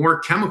put more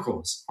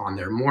chemicals on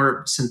there,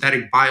 more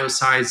synthetic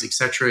biocides, et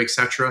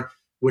cetera,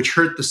 which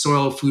hurt the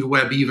soil food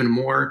web even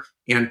more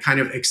and kind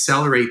of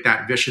accelerate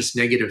that vicious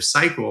negative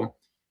cycle.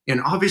 And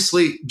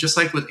obviously, just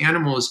like with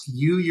animals,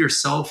 you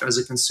yourself as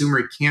a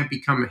consumer can't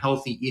become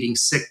healthy eating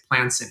sick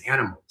plants and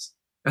animals.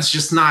 That's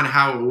just not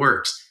how it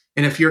works.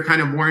 And if you're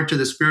kind of more into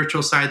the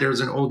spiritual side,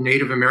 there's an old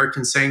Native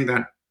American saying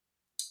that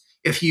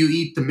if you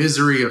eat the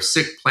misery of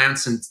sick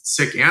plants and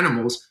sick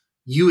animals,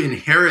 you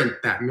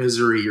inherit that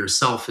misery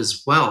yourself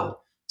as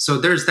well. So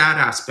there's that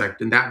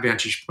aspect and that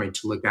vantage point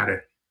to look at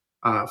it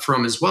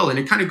from as well. And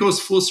it kind of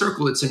goes full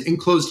circle. It's an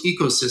enclosed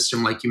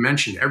ecosystem, like you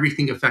mentioned.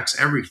 Everything affects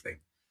everything.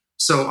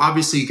 So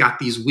obviously you got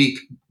these weak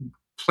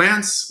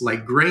plants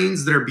like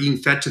grains that are being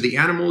fed to the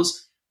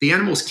animals. The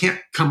animals can't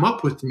come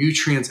up with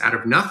nutrients out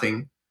of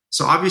nothing.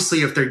 So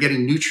obviously, if they're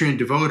getting nutrient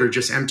devoid or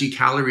just empty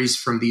calories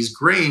from these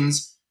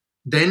grains,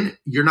 then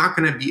you're not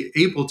going to be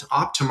able to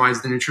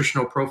optimize the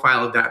nutritional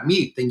profile of that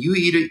meat. Then you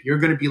eat it, you're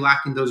going to be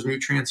lacking those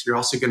nutrients. You're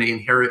also going to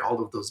inherit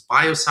all of those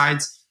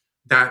biocides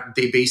that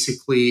they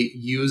basically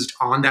used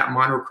on that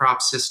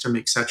monocrop system,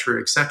 et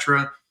cetera, et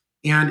cetera.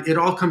 And it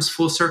all comes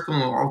full circle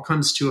and it all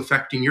comes to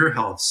affecting your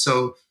health.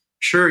 So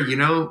sure,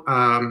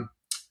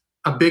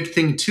 a big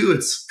thing too,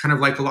 it's kind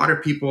of like a lot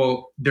of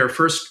people, their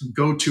first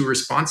go-to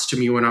response to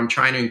me when I'm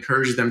trying to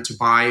encourage them to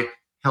buy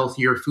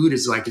healthier food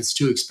is like, it's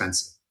too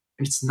expensive.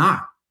 And it's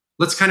not.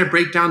 Let's kind of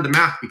break down the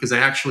math because I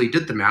actually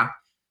did the math.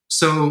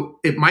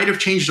 So it might have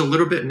changed a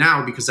little bit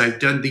now because I've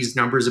done these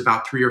numbers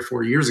about 3 or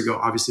 4 years ago.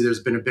 Obviously,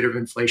 there's been a bit of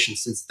inflation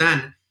since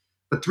then.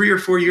 But 3 or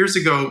 4 years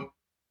ago,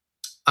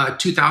 a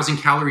 2,000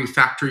 calorie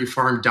factory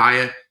farm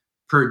diet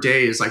per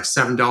day is like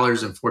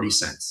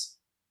 $7.40.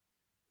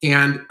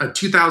 And a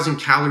 2,000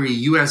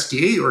 calorie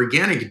USDA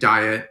organic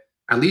diet,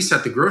 at least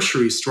at the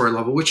grocery store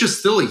level, which is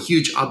still a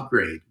huge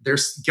upgrade.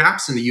 There's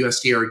gaps in the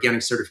USDA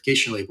organic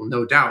certification label,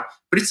 no doubt,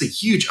 but it's a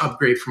huge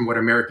upgrade from what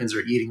Americans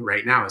are eating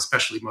right now,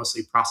 especially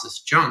mostly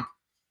processed junk,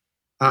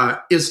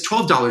 is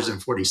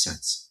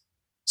 $12.40.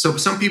 So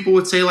some people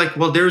would say like,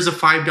 well, there's a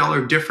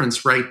 $5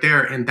 difference right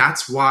there. And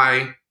that's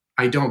why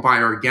I don't buy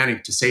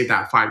organic to save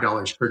that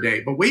 $5 per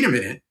day. But wait a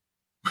minute,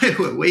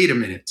 wait a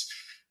minute.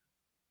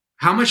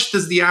 How much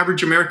does the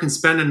average American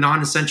spend on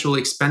non-essential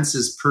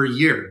expenses per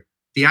year?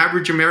 The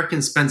average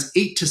American spends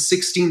 $8,000 to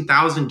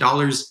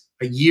 $16,000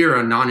 a year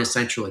on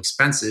non-essential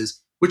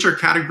expenses, which are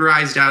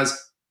categorized as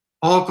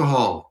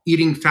alcohol,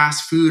 eating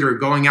fast food or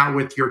going out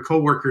with your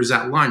coworkers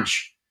at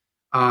lunch,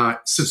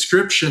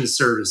 subscription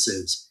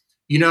services.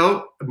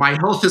 My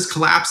health is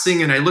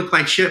collapsing and I look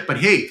like shit, but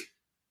hey,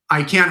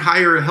 I can't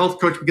hire a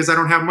health coach because I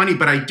don't have money,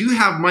 but I do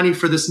have money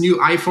for this new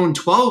iPhone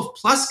 12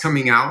 Plus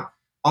coming out.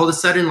 All of a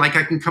sudden, like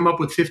I can come up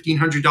with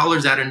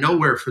 $1,500 out of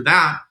nowhere for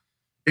that,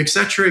 et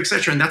cetera, et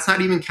cetera. And that's not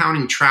even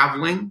counting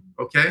traveling,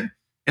 okay?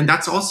 And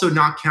that's also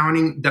not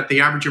counting that the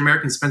average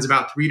American spends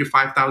about $3,000 to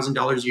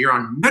 $5,000 a year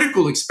on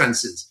medical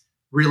expenses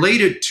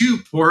related to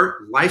poor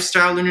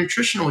lifestyle and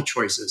nutritional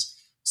choices.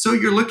 So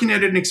you're looking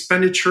at an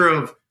expenditure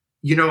of,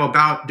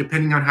 about,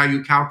 depending on how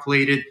you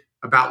calculate it,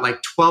 about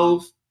like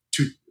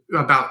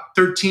about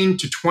 $13,000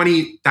 to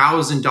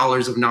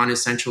 $20,000 of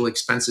non-essential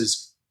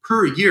expenses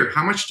per year.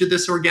 How much did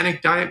this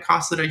organic diet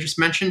cost that I just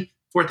mentioned?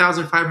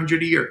 $4,500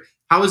 a year.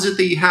 How is it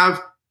that you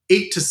have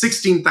 $8,000 to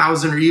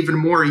 $16,000 or even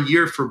more a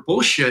year for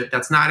bullshit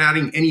that's not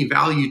adding any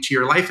value to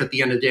your life at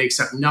the end of the day,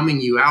 except numbing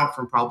you out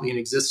from probably an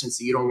existence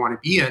that you don't want to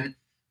be in?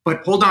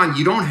 But hold on,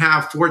 you don't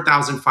have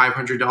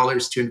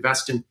 $4,500 to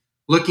invest in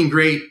looking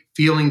great,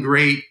 feeling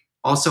great,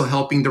 also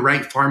helping the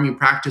right farming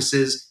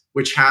practices,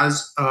 which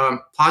has a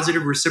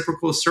positive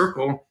reciprocal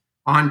circle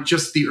on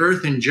just the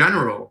earth in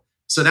general.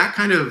 So that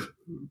kind of,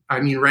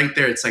 right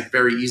there, it's like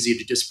very easy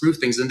to disprove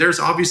things. And there's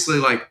obviously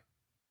like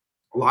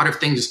a lot of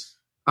things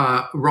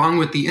wrong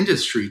with the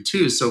industry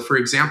too. So for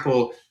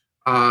example,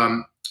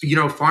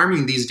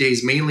 farming these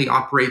days mainly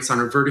operates on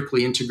a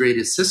vertically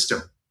integrated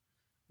system,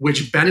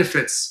 which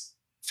benefits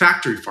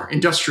factory farm,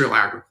 industrial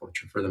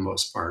agriculture for the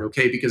most part,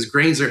 okay? Because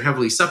grains are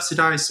heavily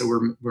subsidized. So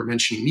we're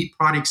mentioning meat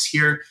products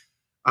here.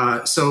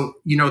 So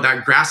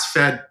that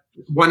grass-fed,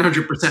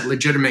 100%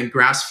 legitimate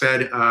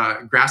grass-fed,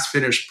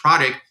 grass-finished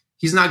product,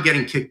 he's not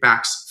getting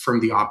kickbacks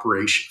from the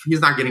operation. He's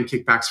not getting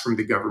kickbacks from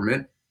the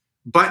government.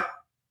 But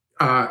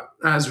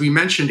as we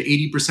mentioned,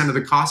 80% of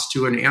the cost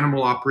to an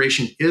animal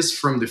operation is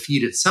from the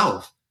feed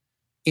itself.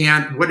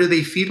 And what do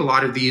they feed a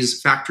lot of these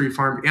factory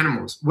farmed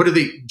animals? What do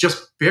they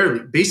just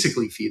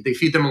basically feed? They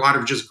feed them a lot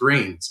of just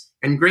grains.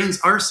 And grains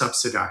are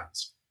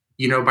subsidized,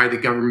 by the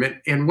government.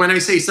 And when I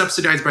say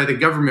subsidized by the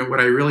government, what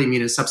I really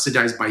mean is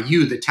subsidized by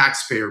you, the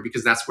taxpayer,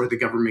 because that's where the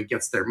government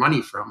gets their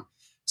money from.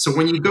 So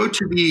when you go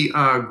to the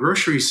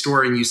grocery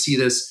store and you see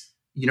this,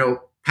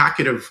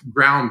 packet of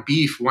ground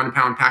beef, 1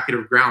 pound packet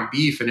of ground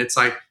beef, and it's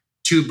like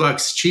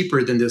 $2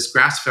 cheaper than this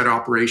grass-fed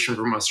operation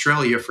from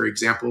Australia, for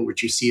example,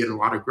 which you see in a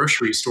lot of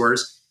grocery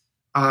stores,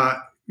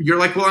 you're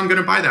like, well, I'm going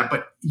to buy that.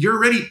 But you're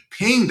already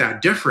paying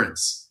that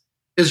difference.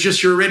 It's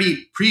just you're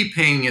already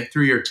prepaying it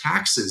through your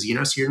taxes,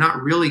 so you're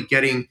not really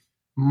getting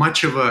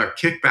much of a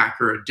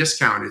kickback or a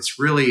discount. It's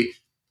really,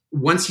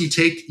 once you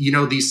take,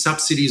 these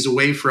subsidies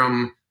away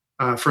from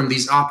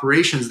these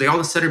operations, they all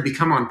of a sudden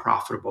become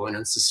unprofitable and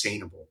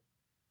unsustainable.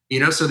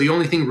 So the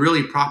only thing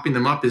really propping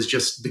them up is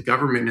just the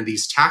government and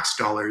these tax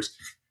dollars.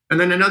 And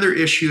then another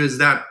issue is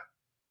that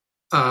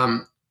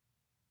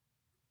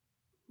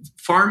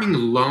farming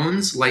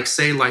loans, like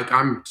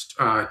I'm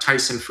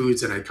Tyson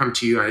Foods and I come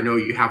to you, I know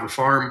you have a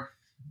farm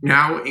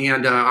now,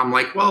 and I'm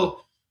like,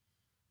 well,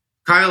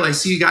 Kyle, I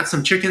see you got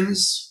some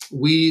chickens.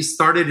 We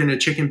started in a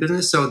chicken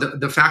business. So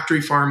the factory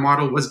farm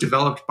model was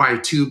developed by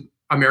 2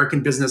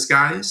 American business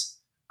guys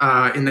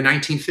in the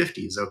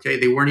 1950s. Okay,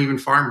 they weren't even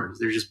farmers;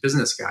 they're just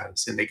business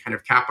guys, and they kind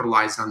of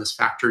capitalized on this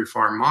factory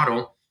farm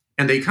model.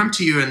 And they come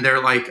to you and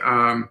they're like,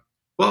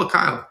 "Well,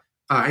 Kyle,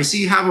 I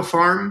see you have a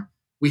farm.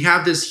 we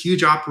have this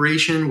huge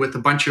operation with a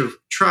bunch of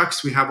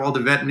trucks. We have all the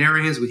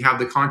veterinarians. We have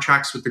the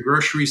contracts with the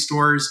grocery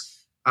stores.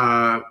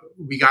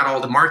 We got all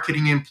the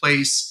marketing in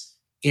place,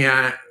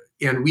 and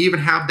we even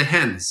have the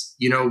hens.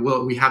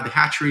 We have the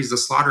hatcheries, the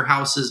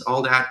slaughterhouses,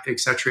 all that, et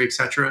cetera, et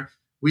cetera.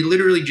 We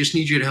literally just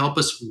need you to help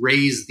us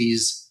raise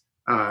these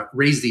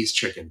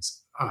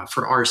chickens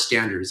for our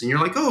standards. And you're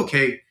like, oh,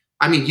 okay.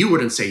 I mean, you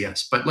wouldn't say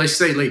yes, but let's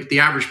say like the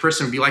average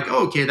person would be like,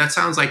 oh, okay, that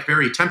sounds like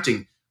very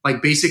tempting.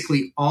 Like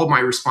basically all my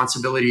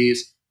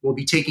responsibilities will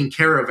be taken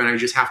care of, and I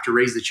just have to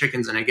raise the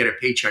chickens and I get a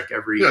paycheck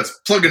every. Yeah, it's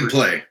plug and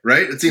play,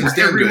 right? It seems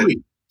damn good. Week.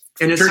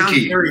 And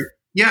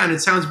it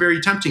sounds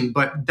very tempting.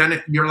 But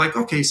then you're like,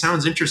 okay,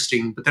 sounds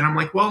interesting. But then I'm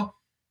like, well,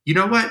 you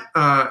know what?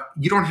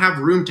 You don't have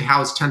room to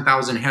house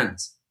 10,000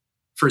 hens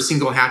for a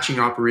single hatching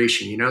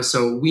operation.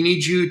 So we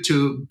need you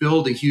to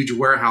build a huge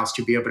warehouse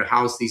to be able to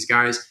house these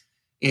guys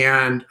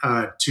and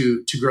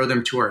to grow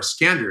them to our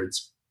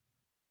standards.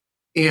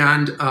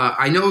 And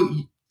I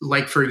know,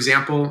 like, for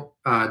example,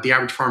 the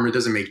average farmer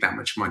doesn't make that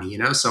much money,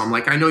 So I'm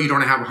like, I know you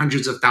don't have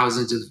hundreds of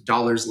thousands of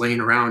dollars laying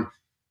around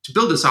to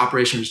build this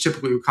operation, which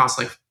typically would cost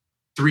like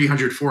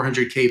 300,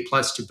 400K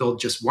plus to build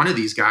just one of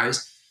these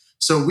guys.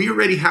 So we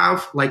already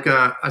have like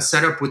a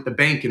setup with the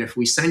bank. And if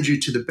we send you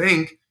to the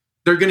bank,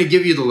 they're going to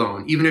give you the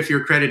loan, even if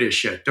your credit is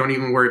shit. Don't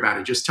even worry about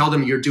it. Just tell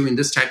them you're doing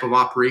this type of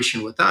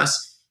operation with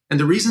us. And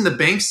the reason the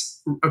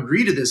banks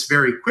agree to this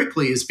very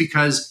quickly is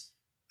because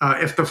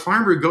if the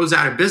farmer goes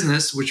out of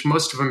business, which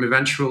most of them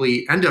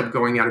eventually end up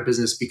going out of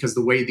business because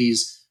the way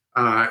these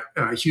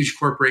huge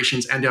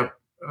corporations end up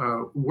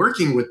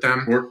working with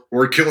them.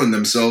 Or killing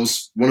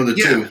themselves, one of the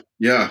two.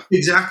 Yeah,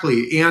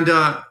 exactly. And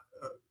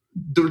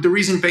the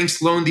reason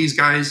banks loan these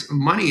guys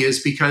money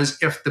is because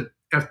if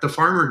the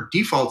farmer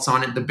defaults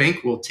on it, the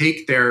bank will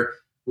take their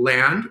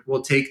land,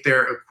 will take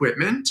their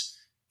equipment,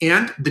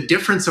 and the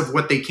difference of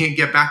what they can't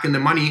get back in the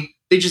money,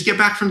 they just get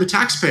back from the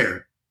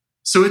taxpayer.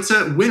 So it's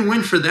a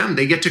win-win for them.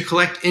 They get to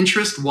collect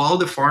interest while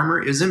the farmer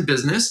is in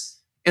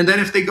business. And then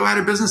if they go out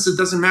of business, it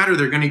doesn't matter.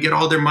 They're going to get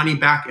all their money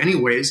back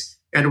anyways.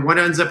 And what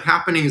ends up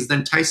happening is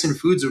then Tyson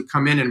Foods would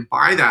come in and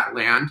buy that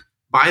land,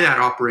 buy that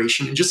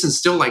operation, and just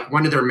instill like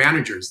one of their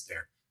managers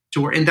there.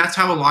 And that's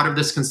how a lot of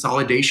this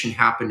consolidation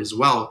happened as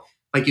well.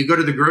 Like you go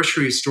to the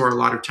grocery store a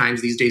lot of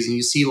times these days and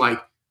you see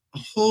like a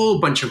whole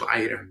bunch of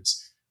items.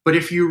 But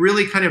if you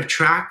really kind of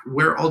track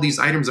where all these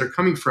items are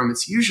coming from,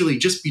 it's usually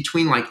just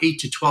between like 8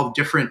 to 12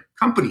 different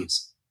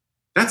companies.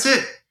 That's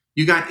it.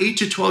 You got 8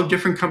 to 12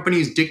 different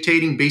companies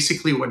dictating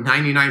basically what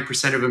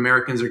 99% of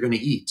Americans are going to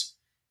eat.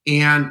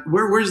 And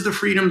where's the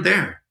freedom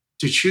there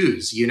to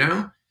choose,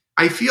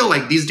 I feel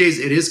like these days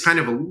it is kind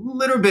of a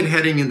little bit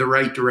heading in the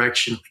right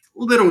direction, like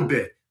a little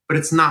bit, but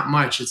it's not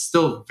much. It's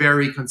still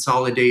very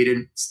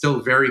consolidated,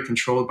 still very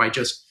controlled by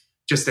just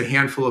a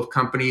handful of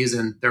companies,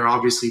 and they're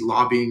obviously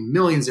lobbying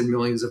millions and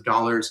millions of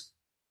dollars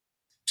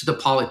to the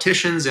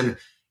politicians, and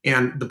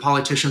the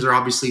politicians are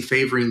obviously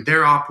favoring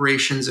their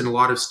operations in a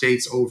lot of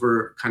states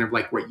over kind of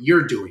like what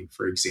you're doing,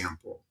 for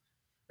example.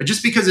 But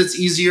just because it's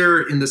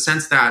easier in the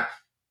sense that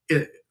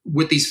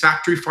with these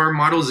factory farm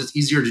models, it's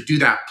easier to do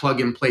that plug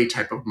and play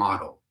type of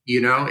model.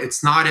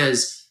 It's not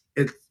as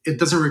it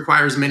doesn't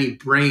require as many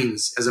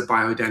brains as a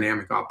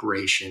biodynamic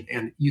operation,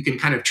 and you can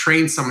kind of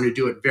train someone to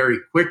do it very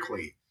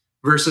quickly.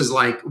 Versus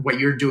like what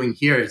you're doing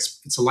here,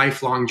 it's a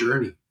lifelong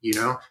journey,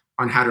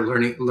 on how to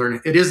learn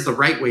it. It is the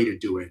right way to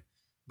do it,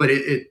 but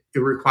it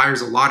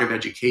requires a lot of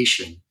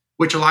education,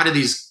 which a lot of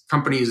these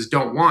companies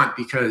don't want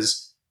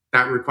because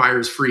that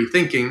requires free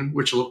thinking,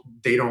 which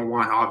they don't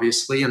want,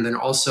 obviously. And then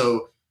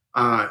also,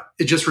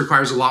 it just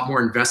requires a lot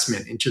more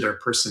investment into their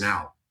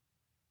personnel,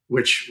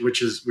 which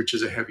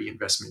is a heavy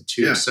investment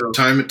too. Yeah, so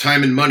time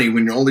and money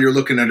when all you're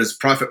looking at is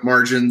profit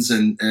margins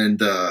and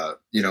the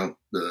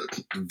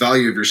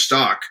value of your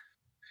stock.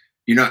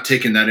 You're not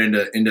taking that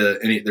into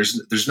any.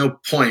 There's no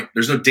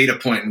data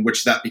point in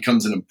which that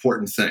becomes an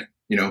important thing.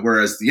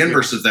 Whereas the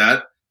inverse of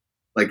that,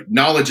 like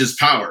knowledge is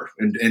power,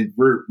 and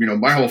we're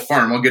my whole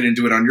farm. I'll get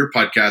into it on your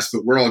podcast,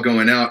 but we're all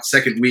going out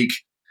second week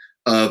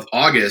of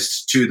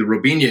August to the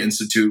Robinia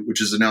Institute,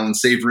 which is an Allen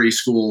Savory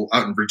school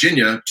out in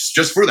Virginia,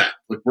 just for that.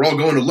 Like we're all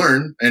going to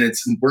learn, and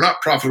we're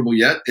not profitable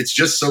yet. It's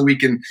just so we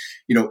can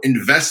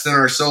invest in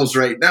ourselves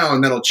right now,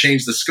 and that'll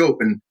change the scope.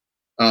 And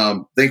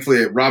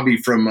thankfully, Robbie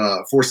from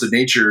Force of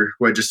Nature,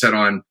 who I just had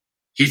on,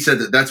 he said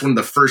that's one of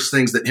the first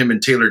things that him and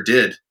Taylor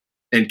did,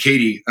 and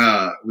Katie,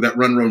 that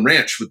Run Roan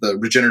Ranch with the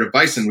regenerative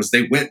bison, was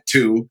they went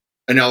to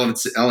an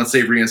Allen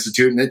Savory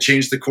Institute, and it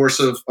changed the course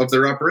of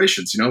their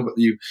operations. But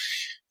you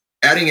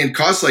adding in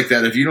costs like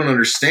that, if you don't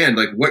understand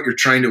like what you're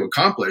trying to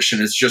accomplish,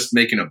 and it's just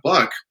making a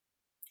buck,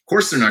 of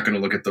course they're not going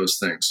to look at those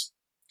things.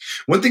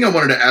 One thing I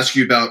wanted to ask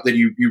you about that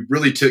you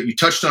really you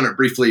touched on it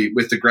briefly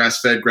with the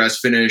grass-fed,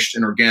 grass-finished,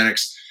 and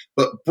organics.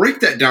 But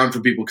break that down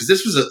for people, because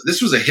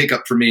this was a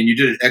hiccup for me, and you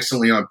did it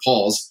excellently on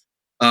Paul's.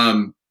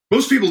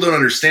 Most people don't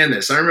understand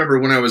this. I remember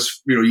when I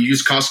was, you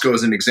use Costco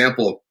as an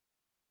example.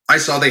 I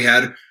saw they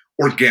had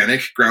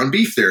organic ground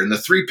beef there in the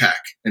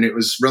 3-pack, and it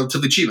was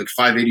relatively cheap, like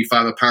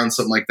 $5.85 a pound,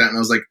 something like that. And I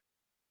was like,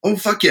 oh,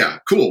 fuck yeah,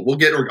 cool.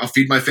 I'll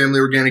feed my family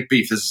organic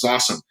beef. This is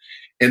awesome.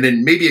 And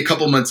then maybe a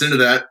couple months into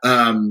that,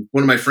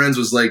 one of my friends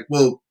was like,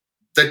 well,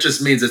 that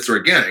just means it's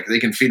organic. They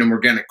can feed them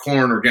organic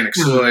corn, organic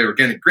soy,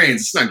 organic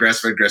grains. It's not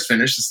grass-fed,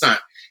 grass-finished. It's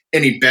not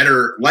any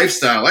better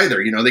lifestyle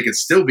either. They could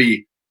still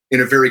be in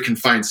a very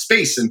confined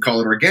space and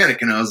call it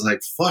organic. And I was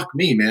like, fuck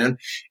me, man.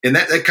 And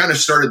that kind of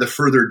started the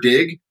further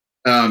dig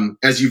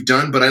as you've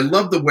done. But I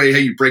love the way how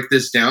you break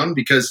this down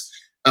because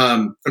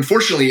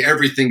unfortunately,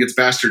 everything gets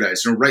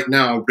bastardized. Right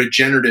now,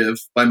 regenerative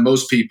by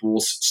most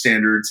people's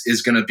standards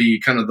is going to be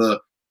kind of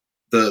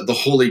the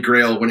holy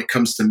grail when it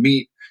comes to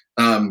meat.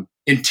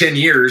 In 10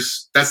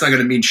 years, that's not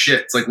going to mean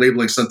shit. It's like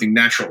labeling something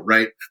natural,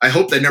 right? I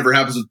hope that never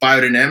happens with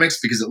biodynamics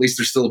because at least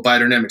there's still a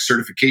biodynamic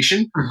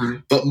certification.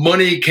 But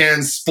money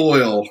can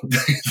spoil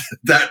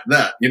that.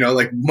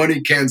 Like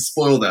money can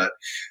spoil that.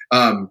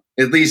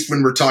 At least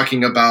when we're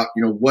talking about,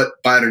 what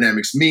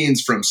biodynamics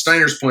means from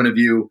Steiner's point of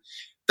view,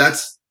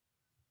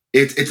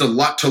 it's a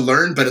lot to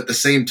learn, but at the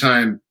same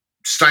time,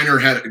 Steiner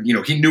had,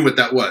 he knew what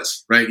that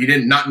was, right? He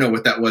did not know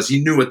what that was.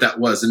 He knew what that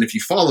was. And if you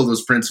follow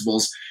those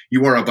principles,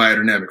 you are a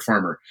biodynamic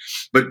farmer.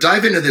 But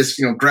dive into this,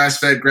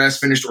 grass-fed,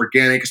 grass-finished,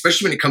 organic,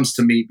 especially when it comes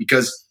to meat,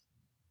 because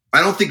I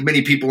don't think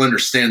many people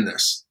understand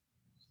this.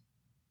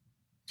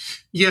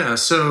 Yeah.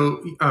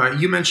 So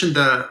you mentioned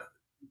the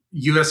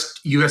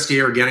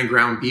USDA organic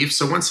ground beef.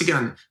 So once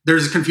again,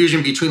 there's a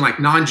confusion between like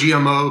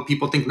non-GMO.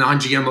 People think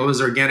non-GMO is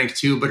organic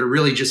too, but it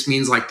really just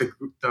means like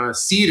the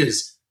seed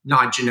is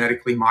not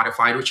genetically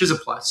modified, which is a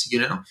plus,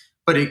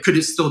 but it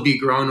could still be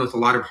grown with a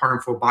lot of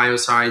harmful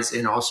biocides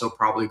and also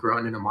probably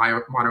grown in a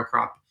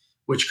monocrop,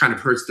 which kind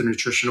of hurts the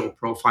nutritional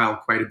profile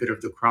quite a bit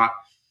of the crop.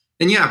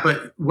 And yeah,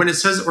 but when it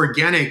says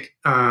organic,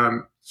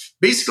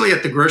 basically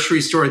at the grocery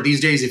store these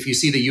days, if you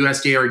see the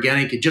USDA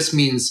organic, it just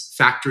means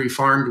factory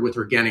farmed with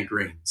organic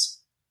grains.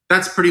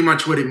 That's pretty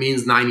much what it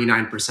means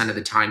 99% of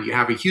the time. You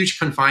have a huge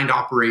confined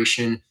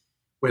operation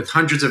with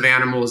hundreds of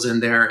animals in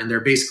there, and they're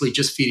basically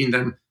just feeding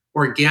them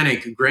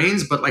organic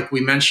grains. But like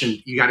we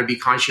mentioned, you got to be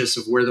conscious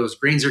of where those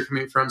grains are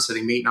coming from. So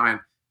they may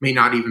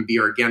not even be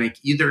organic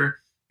either,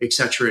 et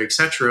cetera, et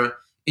cetera.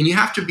 And you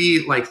have to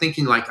be like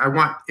thinking like,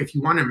 if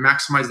you want to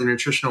maximize the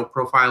nutritional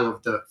profile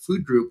of the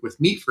food group with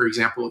meat, for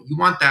example, you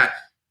want that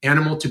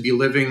animal to be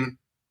living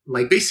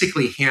like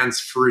basically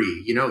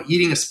hands-free.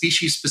 Eating a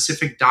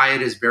species-specific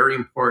diet is very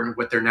important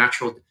with their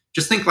natural.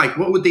 Just think like,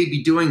 what would they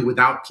be doing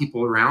without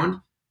people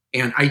around?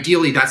 And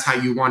ideally, that's how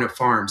you want to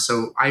farm.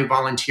 So I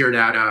volunteered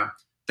at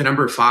the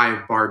number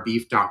 5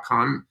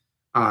 barbeef.com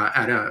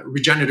at a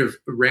regenerative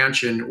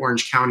ranch in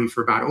Orange County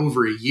for about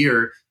over a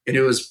year. And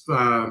it was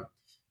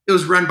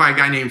run by a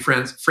guy named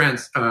Frank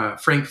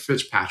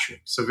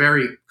Fitzpatrick. So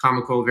very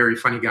comical, very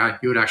funny guy.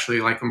 You would actually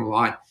like him a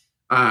lot.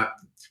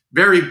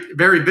 Very,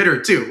 very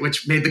bitter too,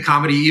 which made the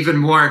comedy even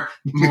more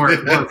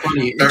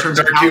funny in terms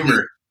of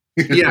humor.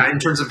 In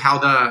terms of how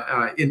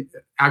the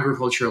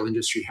agricultural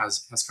industry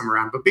has come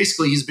around. But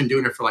basically, he's been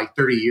doing it for like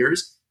 30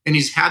 years, and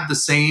he's had the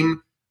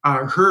same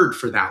herd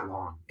for that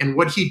long. And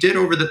what he did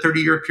over the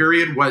 30-year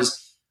period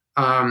was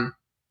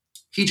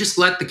he just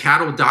let the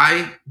cattle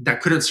die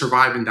that couldn't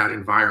survive in that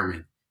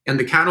environment. And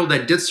the cattle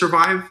that did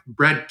survive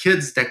bred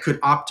kids that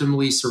could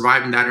optimally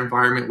survive in that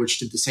environment, which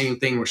did the same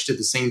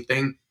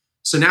thing.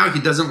 So now he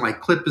doesn't like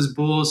clip his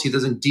bulls. He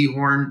doesn't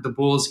dehorn the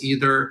bulls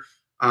either.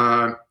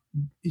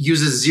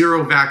 Uses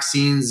 0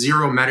 vaccines,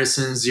 0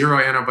 medicines, 0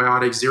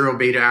 antibiotics, 0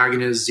 beta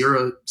agonists,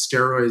 0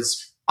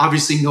 steroids.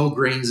 Obviously, no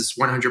grains. It's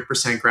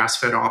 100%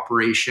 grass-fed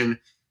operation,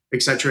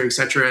 et cetera, et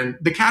cetera. And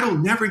the cattle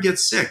never get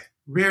sick,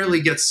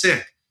 rarely get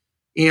sick.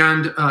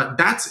 And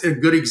that's a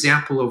good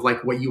example of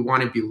like what you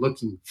want to be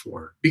looking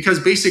for. Because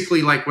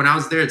basically, like when I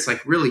was there, it's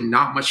like really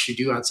not much to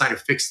do outside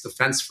of fix the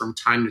fence from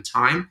time to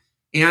time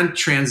and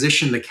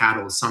transition the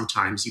cattle.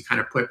 Sometimes you kind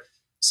of put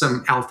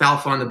some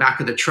alfalfa on the back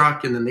of the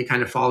truck, and then they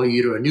kind of follow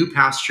you to a new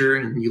pasture,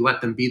 and you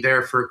let them be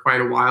there for quite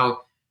a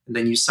while, and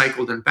then you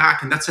cycle them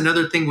back. And that's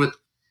another thing with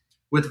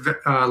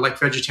like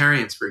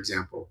vegetarians, for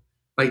example.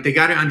 Like they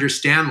got to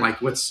understand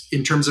like what's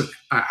in terms of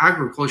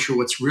agriculture,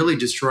 what's really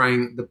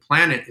destroying the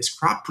planet is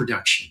crop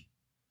production.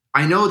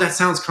 I know that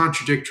sounds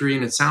contradictory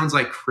and it sounds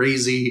like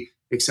crazy,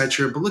 et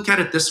cetera, but look at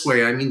it this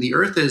way. I mean, the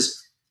earth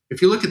is,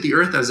 if you look at the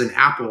earth as an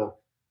apple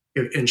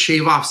and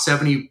shave off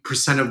 70%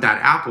 of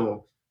that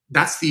apple,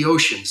 that's the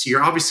ocean. So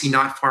you're obviously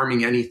not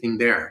farming anything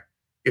there.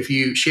 If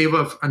you shave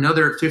off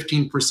another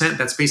 15%,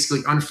 that's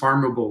basically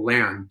unfarmable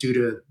land due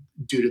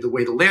to the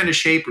way the land is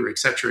shaped, or et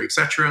cetera, et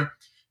cetera.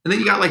 And then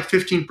you got like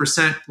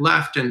 15%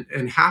 left,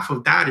 and half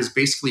of that is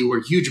basically where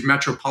huge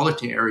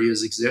metropolitan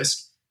areas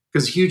exist,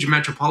 because huge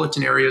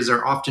metropolitan areas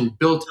are often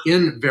built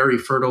in very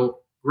fertile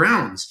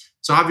grounds.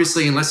 So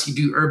obviously, unless you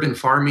do urban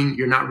farming,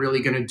 you're not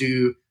really going to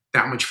do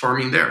that much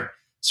farming there.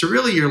 So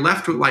really, you're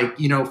left with like,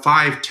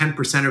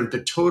 5-10% of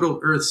the total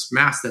Earth's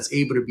mass that's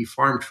able to be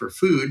farmed for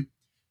food.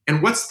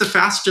 And what's the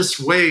fastest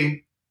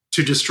way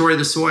to destroy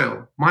the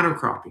soil?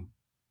 Monocropping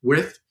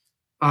with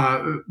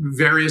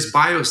various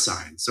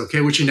biocides,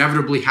 okay, which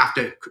inevitably have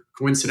to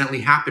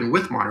coincidentally happen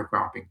with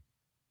monocropping.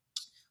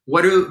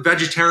 What do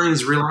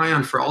vegetarians rely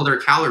on for all their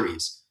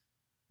calories?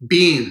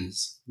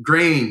 beans,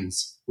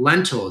 grains,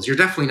 lentils. You're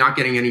definitely not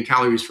getting any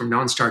calories from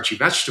non-starchy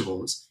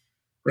vegetables,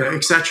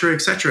 et cetera,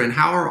 et cetera. And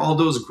how are all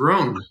those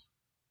grown?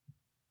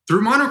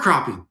 Through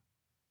monocropping,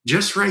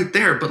 just right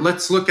there. But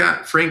let's look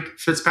at Frank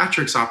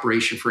Fitzpatrick's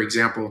operation, for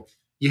example.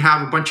 You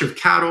have a bunch of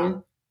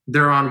cattle.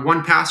 They're on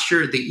one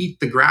pasture. They eat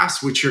the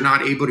grass, which you're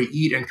not able to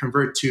eat and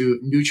convert to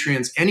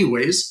nutrients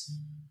anyways.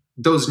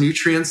 Those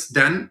nutrients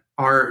then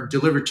are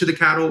delivered to the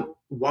cattle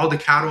while the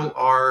cattle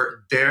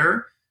are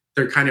there.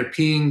 They're kind of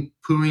peeing,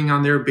 pooing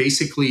on there,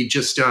 basically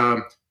just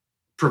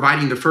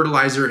providing the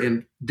fertilizer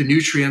and the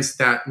nutrients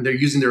that they're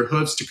using their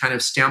hooves to kind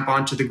of stamp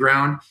onto the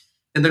ground.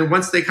 And then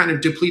once they kind of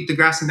deplete the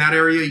grass in that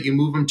area, you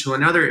move them to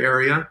another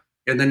area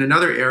and then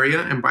another area.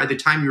 And by the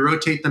time you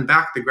rotate them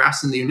back, the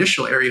grass in the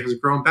initial area has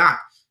grown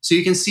back. So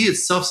you can see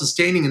it's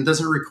self-sustaining and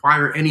doesn't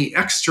require any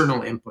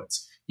external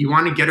inputs. You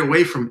want to get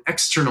away from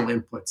external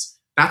inputs.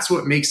 That's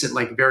what makes it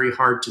like very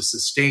hard to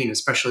sustain,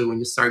 especially when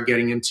you start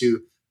getting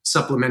into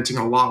supplementing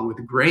a lot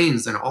with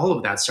grains and all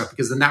of that stuff,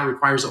 because then that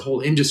requires a whole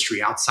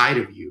industry outside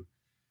of you,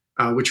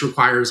 which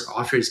requires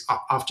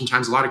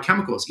oftentimes a lot of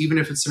chemicals. Even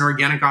if it's an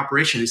organic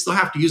operation, they still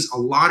have to use a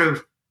lot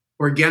of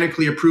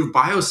organically approved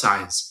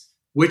biocides,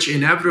 which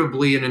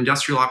inevitably an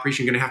industrial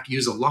operation is going to have to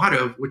use a lot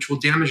of, which will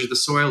damage the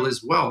soil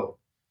as well.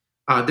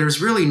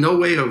 There's really no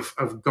way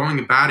of going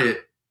about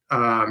it,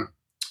 kind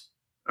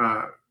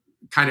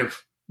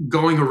of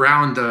going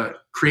around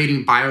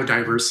creating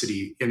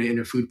biodiversity in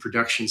a food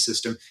production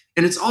system.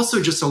 And it's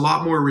also just a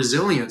lot more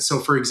resilient. So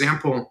for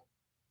example,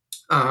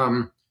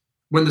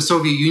 when the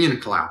Soviet Union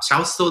collapsed, I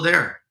was still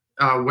there.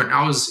 When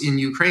I was in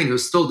Ukraine, it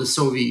was still the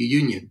Soviet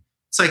Union.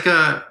 It's like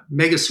a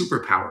mega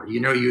superpower. You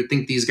know, you would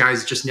think these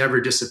guys just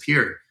never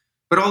disappeared.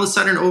 But all of a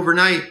sudden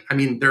overnight, I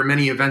mean, there are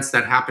many events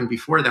that happened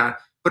before that,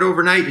 but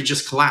overnight it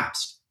just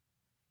collapsed.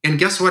 And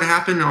guess what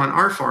happened on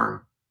our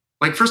farm?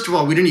 Like, first of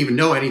all, we didn't even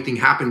know anything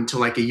happened until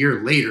like a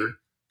year later,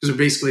 because we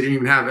basically didn't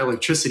even have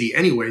electricity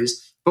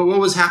anyways. But what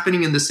was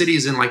happening in the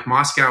cities in like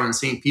Moscow and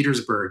St.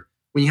 Petersburg,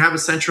 when you have a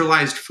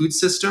centralized food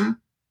system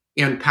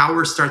and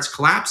power starts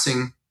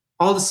collapsing,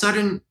 all of a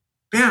sudden,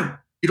 bam,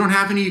 you don't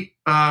have any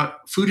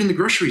food in the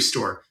grocery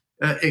store.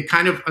 A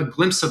kind of a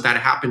glimpse of that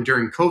happened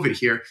during COVID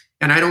here.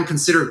 And I don't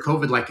consider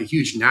COVID like a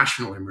huge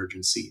national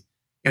emergency.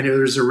 And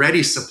there's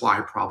already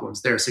supply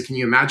problems there. So can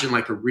you imagine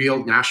like a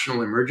real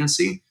national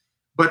emergency?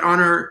 But on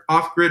our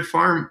off-grid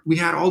farm, we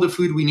had all the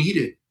food we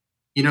needed.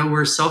 You know,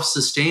 we're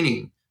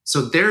self-sustaining.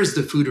 So there's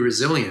the food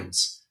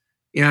resilience.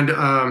 And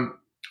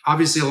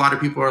obviously, a lot of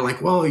people are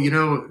like, well, you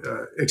know,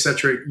 et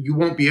cetera. You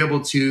won't be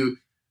able to,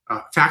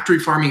 factory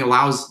farming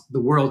allows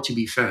the world to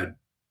be fed.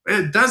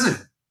 It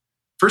doesn't.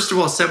 First of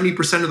all,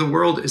 70% of the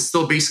world is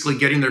still basically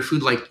getting their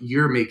food like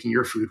you're making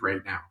your food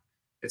right now.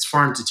 It's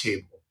farm to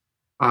table.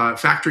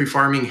 Factory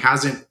farming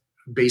hasn't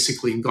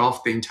basically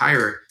engulfed the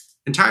entire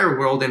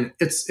world, and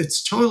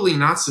it's totally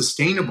not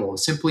sustainable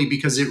simply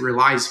because it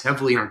relies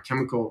heavily on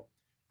chemical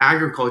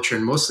agriculture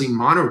and mostly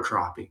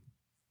monocropping.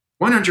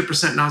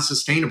 100% not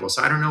sustainable.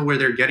 So I don't know where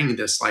they're getting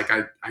this. Like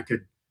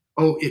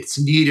it's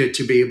needed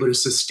to be able to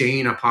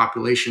sustain a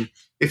population.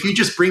 If you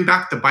just bring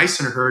back the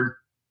bison herd,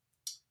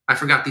 I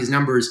forgot these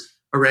numbers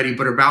already,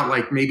 but about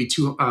like maybe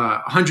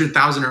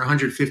 100,000 or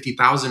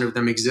 150,000 of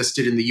them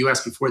existed in the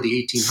US before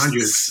the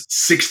 1800s.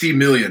 60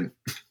 million.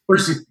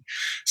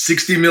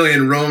 60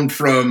 million roamed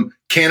from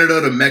Canada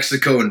to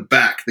Mexico and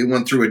back. They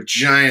went through a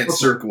giant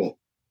circle.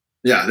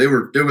 Yeah,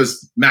 it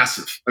was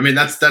massive. I mean,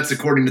 that's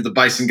according to the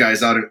bison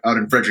guys out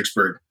in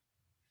Fredericksburg.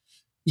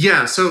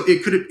 Yeah, so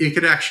it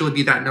could actually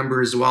be that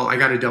number as well. I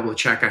got to double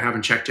check. I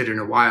haven't checked it in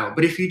a while.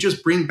 But if you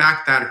just bring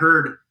back that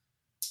herd,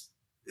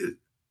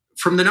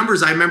 from the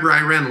numbers I remember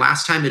I ran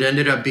last time, it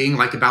ended up being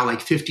like about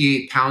like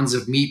 58 pounds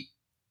of meat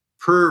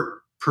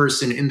per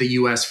person in the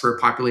US for a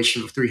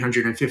population of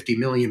 350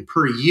 million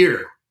per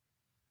year.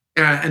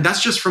 And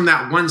that's just from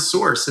that one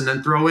source. And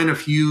then throw in a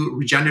few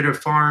regenerative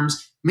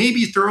farms,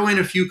 maybe throw in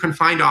a few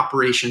confined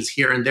operations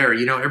here and there.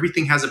 You know,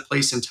 everything has a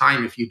place and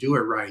time if you do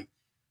it right,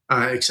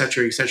 et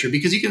cetera,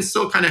 because you can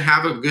still kind of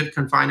have a good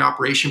confined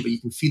operation, but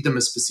you can feed them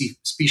a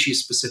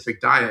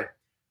species-specific diet.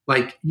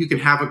 Like you can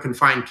have a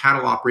confined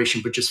cattle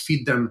operation, but just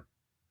feed them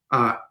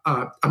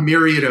a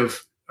myriad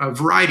of a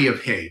variety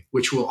of hay,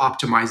 which will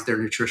optimize their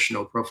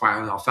nutritional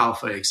profile and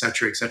alfalfa, et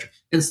cetera,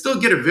 and still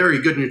get a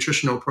very good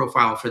nutritional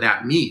profile for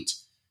that meat,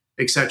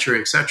 et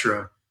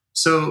cetera.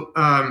 So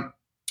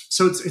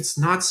it's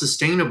not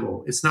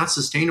sustainable. It's not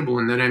sustainable.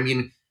 And then, I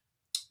mean,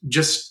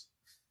 just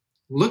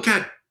look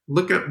at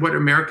what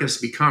America's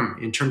become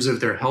in terms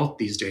of their health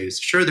these days.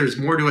 Sure, there's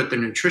more to it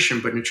than nutrition,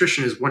 but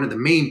nutrition is one of the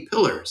main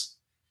pillars.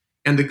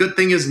 And the good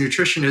thing is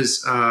nutrition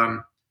is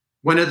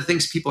one of the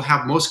things people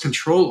have most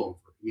control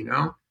over, you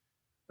know,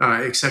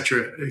 et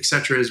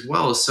cetera as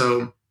well.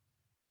 So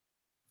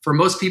for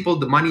most people,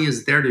 the money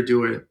is there to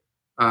do it.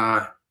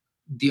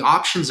 The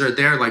options are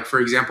there. Like, for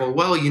example,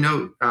 well, you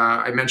know,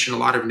 I mentioned a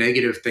lot of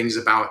negative things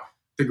about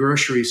the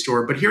grocery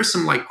store, but here's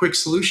some like quick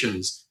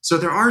solutions. So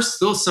there are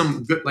still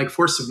some good, like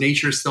Force of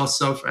Nature still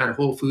stuff at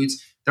Whole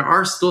Foods. There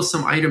are still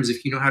some items,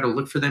 if you know how to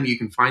look for them, you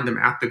can find them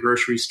at the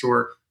grocery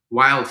store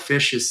wild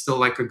fish is still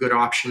like a good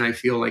option, I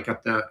feel like,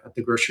 at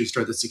the grocery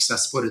store that's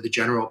accessible to the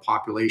general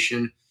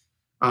population.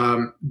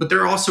 But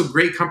there are also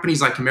great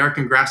companies like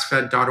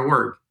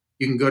AmericanGrassFed.org.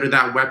 You can go to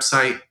that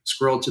website,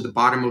 scroll to the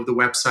bottom of the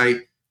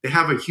website. They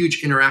have a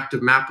huge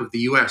interactive map of the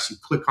US. You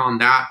click on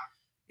that,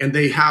 and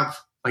they have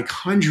like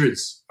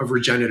hundreds of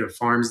regenerative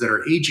farms that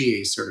are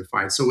AGA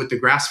certified. So with the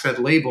grass-fed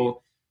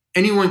label,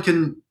 anyone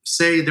can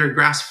say they're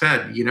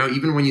grass-fed.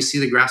 Even when you see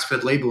the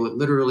grass-fed label, it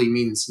literally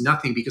means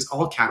nothing because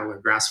all cattle are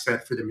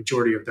grass-fed for the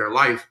majority of their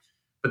life.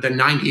 But then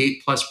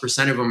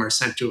 98+% of them are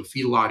sent to a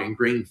feedlot and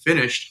grain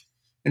finished.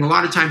 And a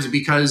lot of times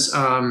because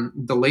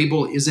the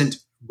label isn't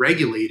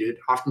regulated,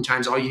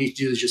 oftentimes all you need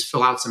to do is just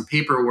fill out some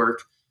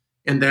paperwork,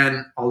 and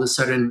then all of a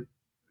sudden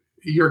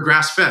you're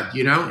grass-fed,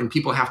 and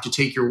people have to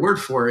take your word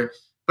for it.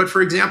 But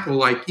for example,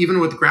 like even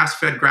with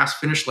grass-fed,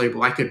 grass-finished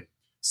label, I could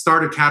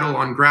start a cattle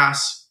on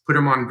grass, put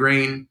them on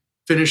grain,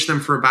 finish them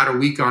for about a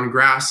week on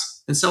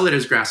grass, and sell it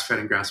as grass-fed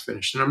and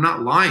grass-finished. And I'm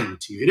not lying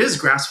to you. It is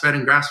grass-fed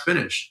and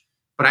grass-finished.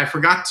 But I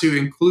forgot to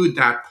include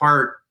that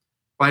part.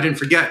 Well, I didn't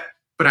forget,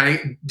 but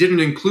I didn't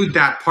include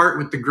that part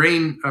with the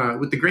grain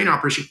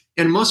operation.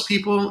 And most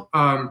people,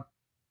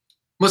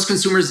 most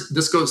consumers,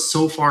 this goes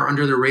so far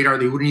under the radar,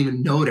 they wouldn't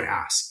even know to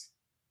ask.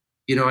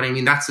 You know what I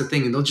mean? That's the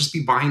thing. And they'll just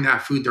be buying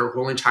that food their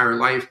whole entire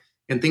life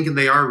and thinking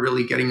they are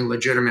really getting a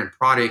legitimate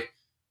product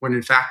when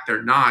in fact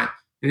they're not.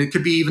 And it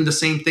could be even the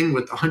same thing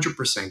with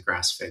 100%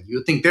 grass-fed. You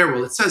would think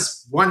well, it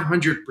says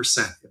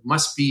 100%. It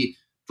must be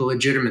the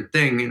legitimate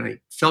thing. And I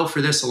fell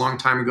for this a long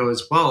time ago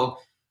as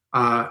well.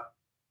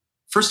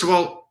 First of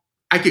all,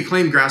 I could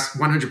claim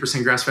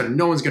 100% grass-fed and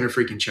no one's going to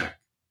freaking check.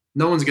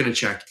 No one's going to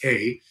check,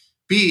 A.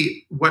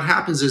 B, what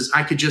happens is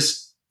I could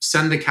just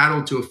send the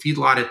cattle to a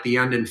feedlot at the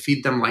end and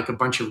feed them like a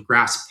bunch of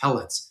grass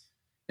pellets.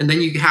 And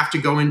then you have to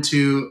go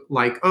into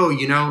like,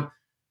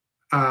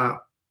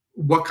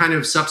 what kind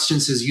of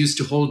substance is used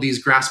to hold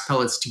these grass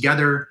pellets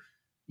together?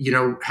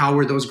 How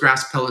were those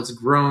grass pellets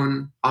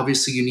grown?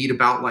 Obviously, you need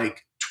about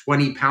like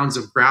 20 pounds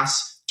of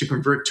grass to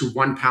convert to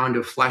 1 pound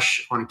of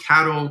flesh on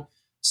cattle.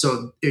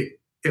 So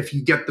if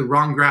you get the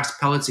wrong grass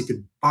pellets, it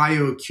could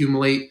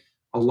bioaccumulate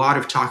a lot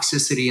of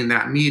toxicity in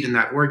that meat and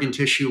that organ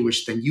tissue,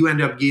 which then you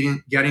end up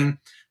getting.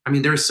 I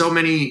mean, there are so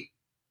many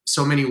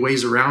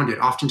ways around it.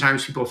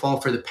 Oftentimes people fall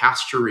for the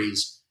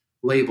pasture-raised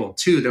label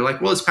too. They're like,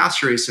 well, it's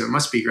pasture-raised, so it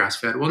must be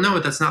grass-fed. Well, no,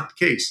 that's not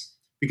the case,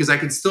 because I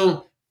could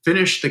still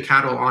finish the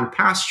cattle on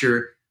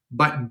pasture,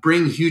 but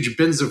bring huge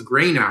bins of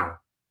grain out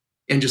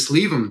and just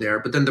leave them there.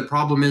 But then the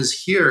problem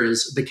is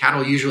the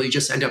cattle usually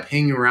just end up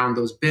hanging around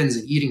those bins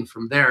and eating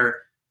from there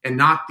and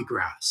not the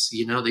grass.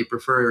 They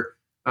prefer,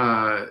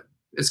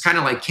 it's kind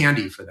of like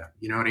candy for them.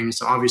 You know what I mean?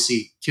 So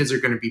obviously kids are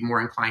going to be more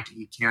inclined to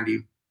eat candy.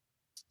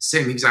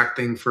 Same exact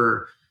thing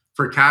for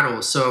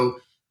cattle. So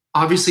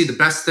obviously the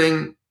best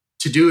thing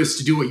to do is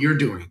to do what you're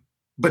doing,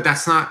 but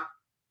that's not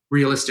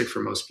realistic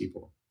for most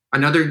people.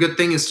 Another good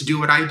thing is to do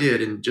what I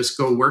did and just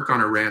go work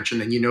on a ranch, and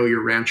then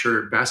your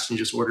rancher best and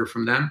just order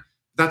from them.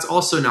 That's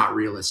also not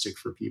realistic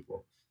for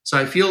people. So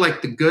I feel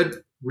like the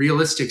good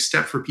realistic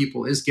step for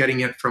people is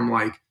getting it from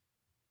like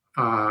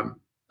a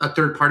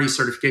third-party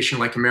certification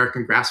like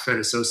American Grass-Fed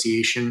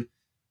Association,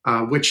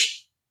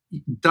 which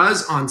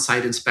does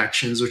on-site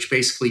inspections, which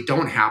basically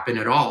don't happen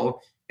at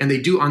all. And they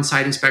do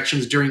on-site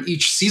inspections during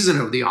each season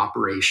of the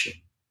operation.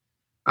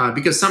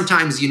 Because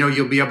sometimes,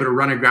 you'll be able to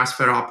run a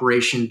grass-fed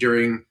operation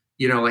during,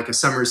 like a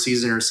summer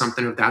season or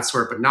something of that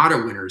sort, but not a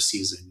winter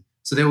season.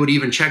 So they would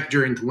even check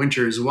during the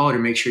winter as well to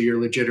make sure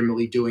you're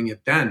legitimately doing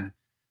it then.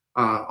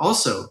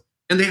 Also,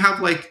 and they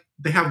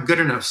have good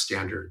enough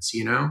standards,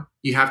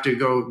 You have to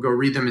go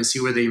read them and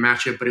see where they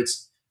match it. But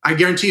I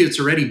guarantee you it's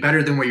already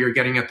better than what you're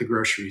getting at the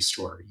grocery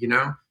store,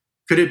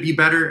 Could it be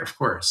better? Of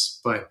course.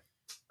 But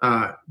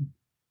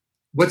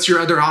what's your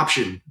other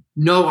option?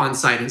 No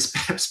on-site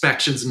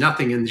inspections,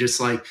 nothing, and just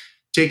like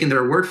taking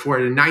their word for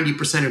it. And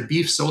 90% of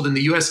beef sold in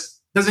the U.S.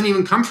 doesn't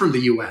even come from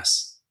the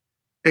U.S.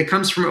 It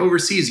comes from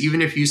overseas.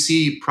 Even if you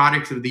see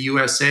product of the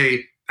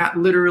USA, that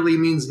literally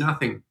means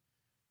nothing.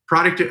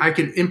 I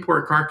can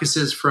import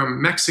carcasses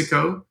from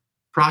Mexico,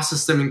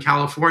 process them in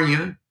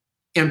California,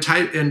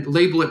 and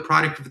label it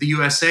product of the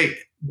USA.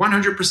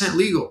 100%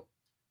 legal.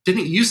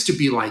 Didn't used to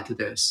be like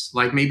this.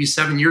 Like maybe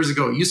 7 years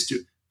ago, it used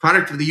to.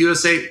 Product of the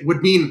USA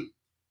would mean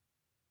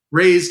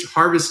raised,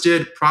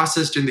 harvested,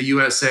 processed in the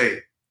USA.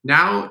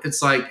 Now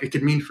it's like it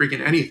could mean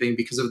freaking anything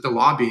because of the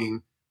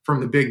lobbying from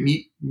the big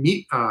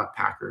meat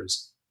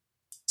packers.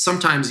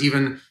 Sometimes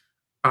even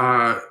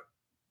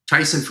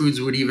Tyson Foods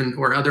would even,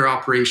 or other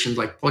operations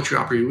like poultry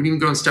operations, would even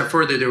go a step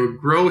further. They would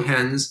grow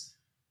hens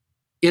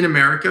in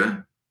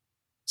America,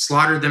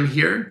 slaughter them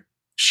here,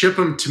 ship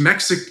them to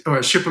Mexico,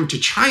 or ship them to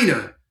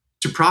China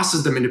to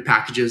process them into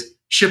packages,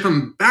 ship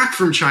them back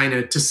from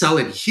China to sell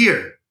it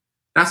here.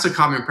 That's a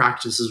common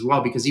practice as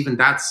well, because even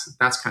that's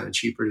kind of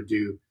cheaper to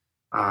do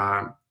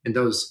in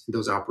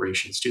those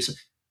operations too. So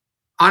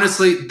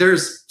honestly,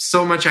 there's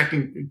so much I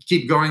can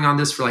keep going on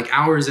this for like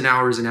hours and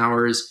hours and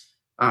hours.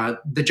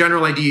 The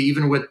general idea,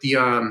 even with the,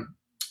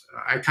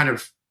 I kind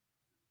of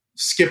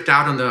skipped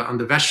out on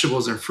the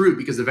vegetables and fruit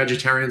because the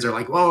vegetarians are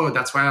like, oh,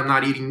 that's why I'm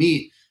not eating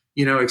meat,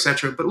 et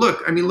cetera. But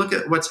look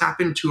at what's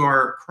happened to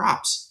our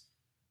crops.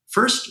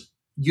 First,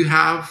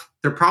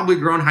 they're probably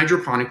grown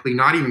hydroponically,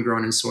 not even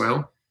grown in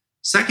soil.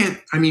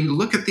 Second,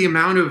 look at the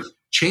amount of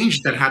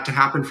change that had to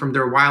happen from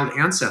their wild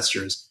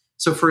ancestors.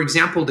 So, for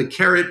example, the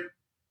carrot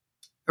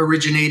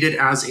originated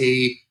as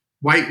a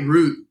white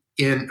root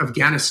in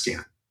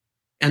Afghanistan.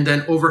 And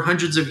then over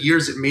hundreds of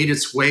years, it made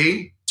its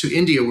way to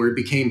India, where it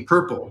became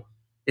purple.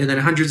 And then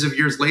hundreds of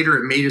years later,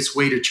 it made its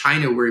way to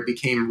China, where it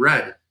became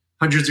red.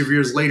 Hundreds of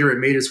years later, it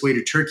made its way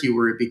to Turkey,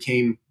 where it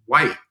became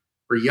white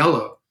or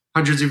yellow.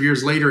 Hundreds of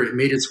years later, it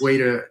made its way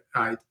to,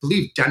 I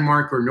believe,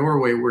 Denmark or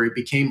Norway, where it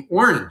became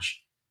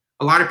orange.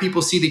 A lot of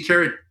people see the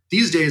carrot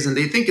these days and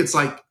they think it's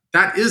like,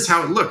 that is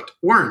how it looked,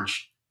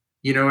 orange.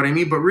 You know what I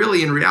mean? But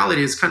really, in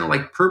reality, it's kind of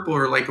like purple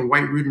or like a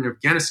white root in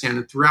Afghanistan.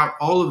 And throughout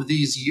all of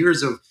these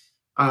years of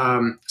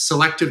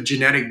selective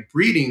genetic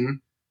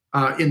breeding,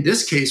 in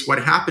this case,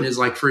 what happened is,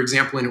 like, for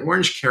example, in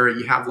orange carrot,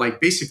 you have like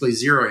basically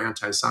zero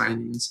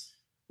anthocyanins,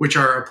 which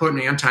are a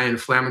potent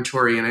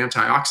anti-inflammatory and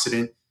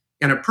antioxidant.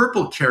 And a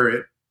purple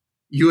carrot,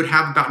 you would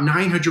have about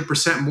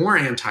 900% more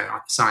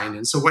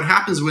anthocyanins. So what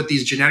happens with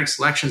these genetic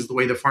selections, the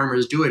way the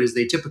farmers do it, is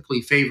they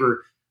typically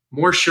favor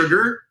more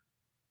sugar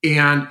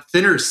and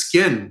thinner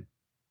skin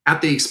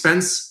at the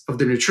expense of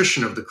the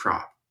nutrition of the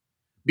crop,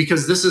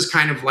 because this is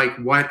kind of like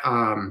what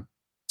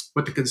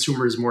the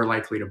consumer is more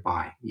likely to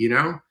buy,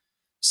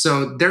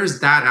 So there's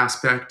that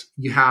aspect.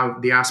 You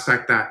have the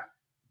aspect that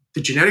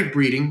the genetic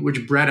breeding,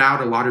 which bred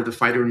out a lot of the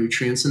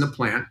phytonutrients in the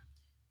plant.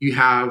 You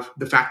have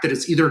the fact that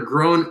it's either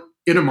grown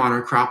in a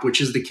monocrop,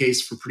 which is the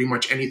case for pretty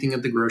much anything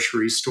at the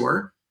grocery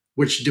store,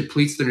 which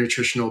depletes the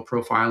nutritional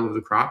profile of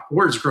the crop,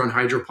 or it's grown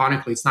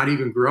hydroponically. It's not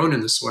even grown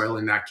in the soil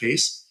in that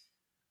case.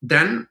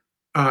 Then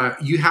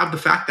you have the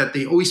fact that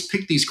they always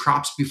pick these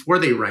crops before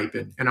they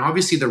ripen. And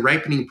obviously the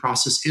ripening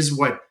process is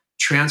what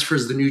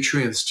transfers the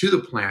nutrients to the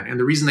plant. And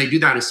the reason they do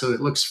that is so it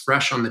looks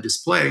fresh on the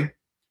display.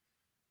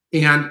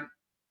 And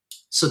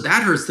so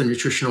that hurts the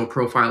nutritional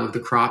profile of the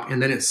crop.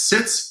 And then it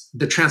sits,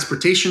 the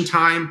transportation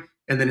time,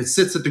 and then it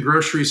sits at the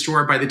grocery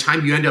store. By the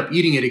time you end up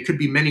eating it, it could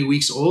be many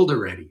weeks old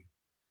already.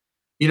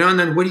 And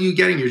then what are you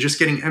getting? You're just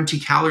getting empty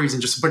calories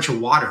and just a bunch of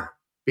water,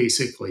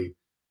 basically.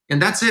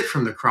 And that's it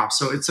from the crop.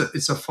 So it's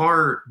a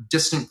far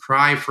distant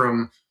cry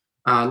from,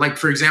 like,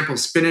 for example,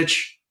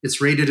 spinach.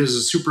 It's rated as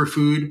a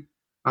superfood.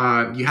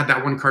 You had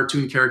that one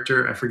cartoon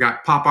character, I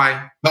forgot,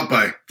 Popeye.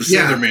 Popeye, the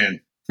Sailor Man.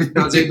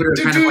 I was able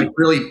to kind of like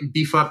really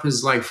beef up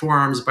his like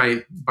forearms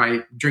by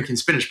drinking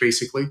spinach,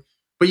 basically.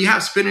 But you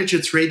have spinach,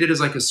 it's rated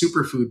as like a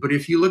superfood. But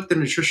if you look at the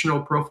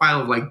nutritional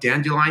profile of like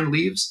dandelion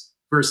leaves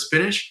versus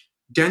spinach,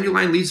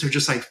 dandelion leaves are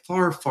just like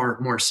far, far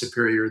more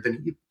superior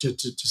than to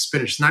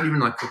spinach. It's not even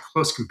like a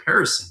close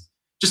comparison.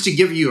 Just to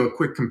give you a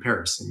quick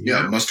comparison.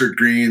 Yeah, mustard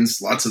greens,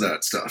 lots of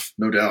that stuff,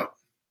 no doubt.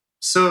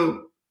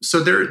 So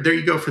there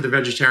you go for the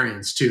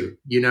vegetarians too.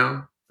 You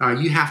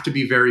have to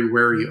be very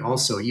wary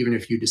also, even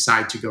if you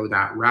decide to go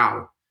that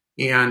route.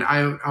 And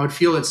I would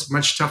feel it's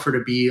much tougher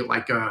to be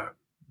like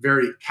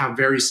have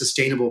very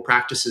sustainable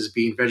practices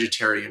being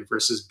vegetarian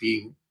versus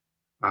being,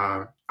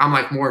 I'm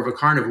like more of a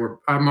carnivore.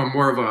 I'm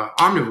more of a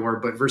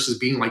omnivore, but versus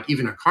being like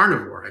even a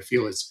carnivore, I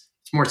feel it's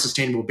more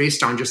sustainable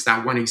based on just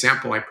that one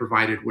example I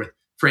provided with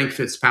Frank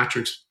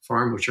Fitzpatrick's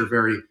farm, which are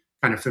very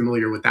kind of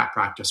familiar with that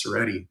practice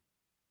already.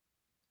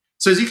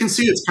 So as you can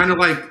see, it's kind of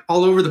like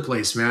all over the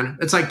place, man.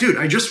 It's like, dude,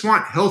 I just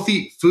want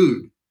healthy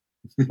food.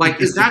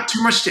 Like, is that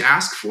too much to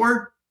ask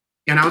for?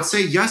 And I would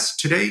say, yes,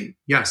 today,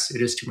 yes,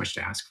 it is too much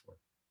to ask for.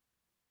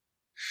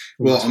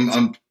 Well,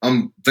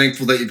 I'm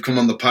thankful that you've come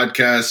on the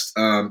podcast.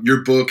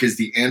 Your book is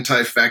the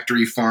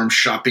Anti-Factory Farm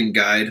Shopping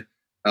Guide.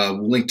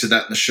 We'll link to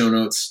that in the show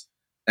notes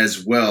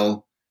as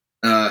well.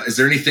 Is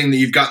there anything that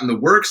you've got in the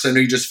works? I know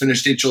you just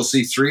finished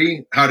HLC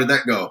 3. How did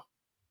that go?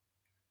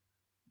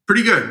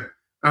 Pretty good.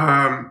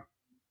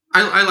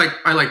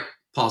 I like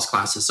Paul's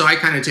classes, so I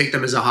kind of take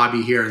them as a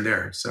hobby here and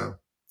there. So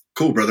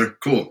cool, brother.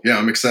 Cool. Yeah,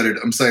 I'm excited.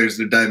 I'm excited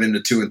to dive into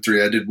 2 and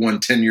 3. I did 1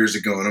 10 years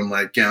ago, and I'm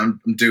like, yeah,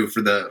 I'm due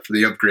for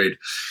the upgrade.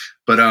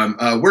 But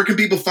where can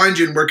people find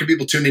you, and where can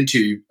people tune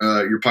into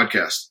your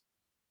podcast?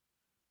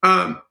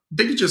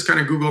 They could just kind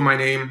of Google my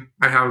name.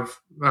 I have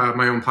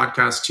my own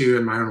podcast too,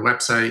 and my own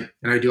website,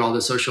 and I do all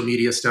the social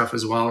media stuff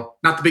as well.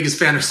 Not the biggest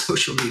fan of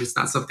social media; it's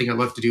not something I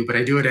love to do, but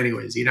I do it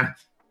anyways.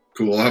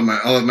 Cool.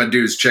 I'll have my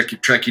dudes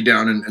track you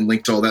down and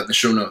link to all that in the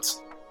show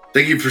notes.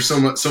 Thank you for so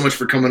much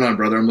for coming on,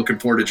 brother. I'm looking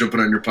forward to jumping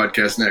on your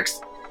podcast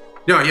next.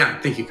 No, yeah,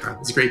 thank you, Kyle.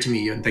 It's great to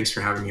meet you, and thanks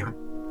for having me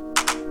on.